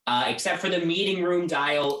 Except for the meeting room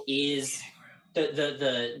dial is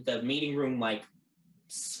the meeting room like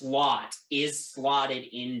slot is slotted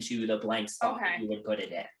into the blank slot that Okay. you would put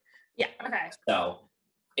it in. Yeah. Okay. So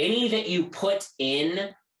any that you put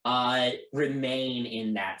in remain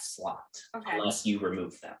in that slot Okay. unless you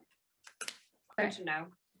remove them. Good to know.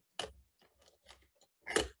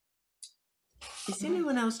 Is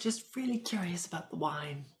anyone else just really curious about the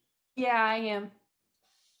wine? Yeah, I am.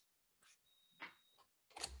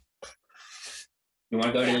 You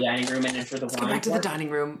want to go to the dining room and enter the Let's wine? go back to the part? dining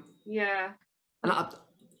room. Yeah. And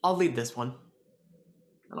I'll lead this one.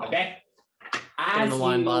 And I'll Okay. Get As in the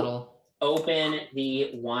wine you bottle. open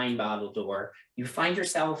the wine bottle door, you find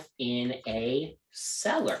yourself in a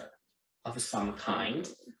cellar of some kind.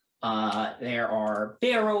 There are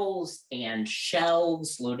barrels and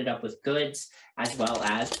shelves loaded up with goods, as well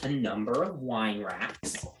as a number of wine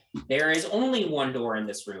racks. There is only one door in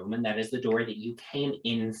this room, and that is the door that you came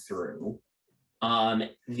in through.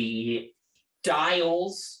 The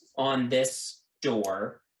dials on this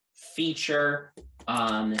door feature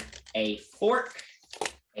a fork,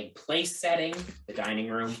 a place setting, the dining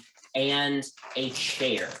room, and a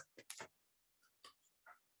chair.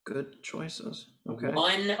 Good choices. Okay.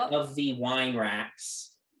 One of the wine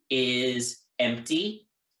racks is empty,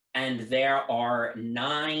 and there are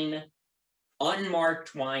 9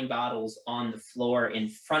 unmarked wine bottles on the floor in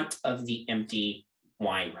front of the empty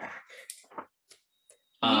wine rack.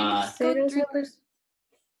 Say those numbers.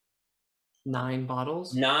 9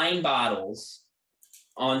 bottles. 9 bottles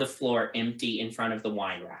on the floor, empty in front of the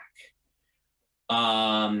wine rack.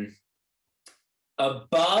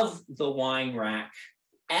 Above the wine rack,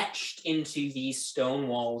 etched into the stone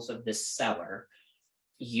walls of the cellar,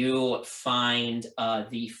 you find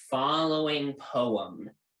the following poem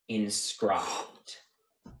inscribed.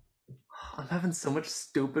 I'm having so much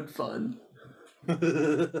stupid fun.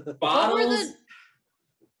 Bottles.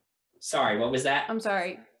 Sorry, what was that? I'm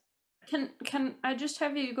sorry. Can I just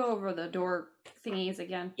have you go over the door thingies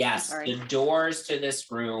again? I'm Yes, sorry. the doors to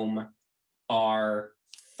this room are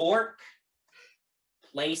fork,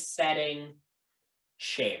 place setting,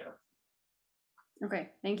 chair. Okay,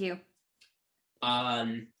 thank you.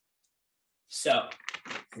 So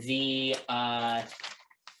the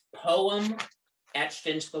poem etched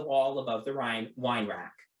into the wall above the wine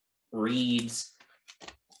rack reads,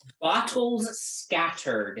 "Bottles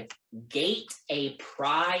scattered, gate a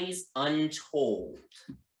prize untold.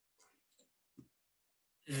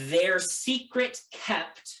 Their secret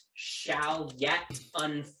kept shall yet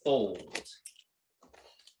unfold.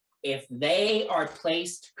 If they are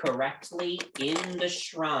placed correctly in the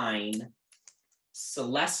shrine,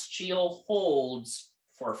 celestial holds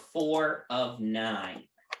for 4 of 9.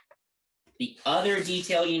 The other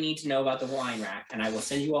detail you need to know about the wine rack, and I will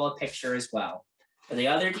send you all a picture as well. But the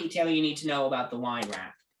other detail you need to know about the wine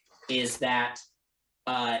rack is that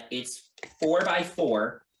it's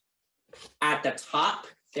 4x4. At the top,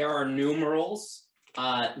 there are numerals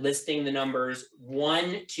listing the numbers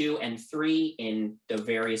 1, 2, and 3 in the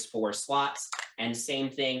various 4 slots, and same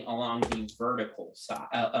thing along the vertical side,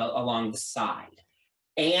 along the side.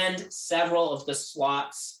 And several of the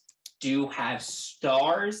slots do have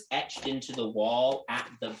stars etched into the wall at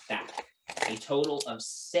the back. A total of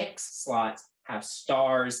 6 slots have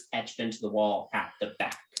stars etched into the wall at the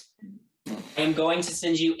back. I'm going to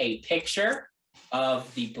send you a picture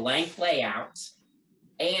of the blank layout,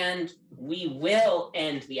 and we will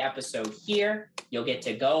end the episode here. You'll get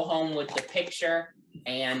to go home with the picture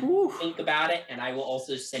and think about it, and I will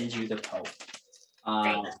also send you the code.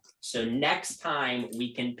 So next time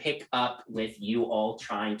we can pick up with you all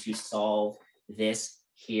trying to solve this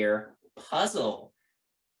here puzzle.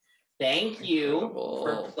 Thank you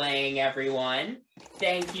for playing, everyone.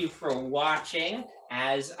 Thank you for watching,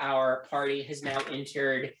 as our party has now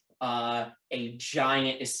entered a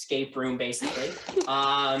giant escape room, basically.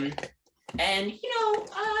 And,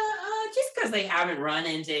 just because they haven't run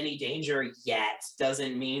into any danger yet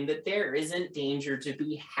doesn't mean that there isn't danger to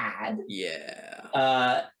be had.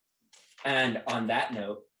 Yeah. And on that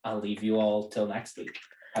note, I'll leave you all till next week.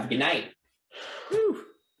 Have a good night. Whew.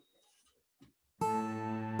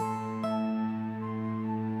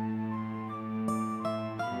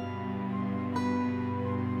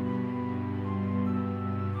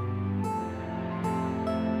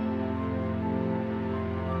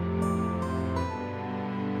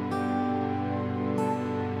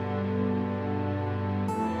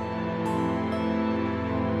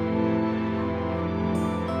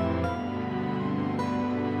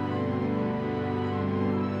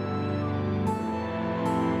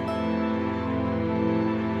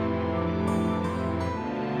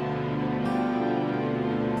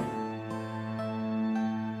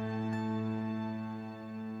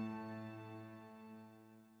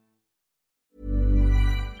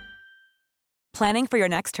 Planning for your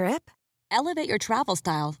next trip? Elevate your travel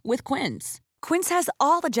style with Quince. Quince has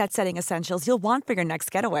all the jet-setting essentials you'll want for your next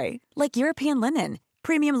getaway, like European linen,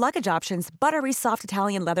 premium luggage options, buttery soft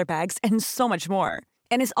Italian leather bags, and so much more.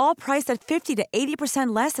 And is all priced at 50 to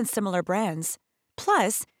 80% less than similar brands.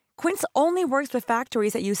 Plus, Quince only works with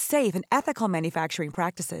factories that use safe and ethical manufacturing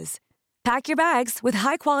practices. Pack your bags with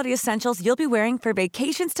high-quality essentials you'll be wearing for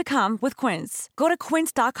vacations to come with Quince. Go to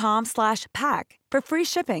quince.com/pack for free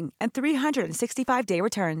shipping and 365-day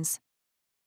returns.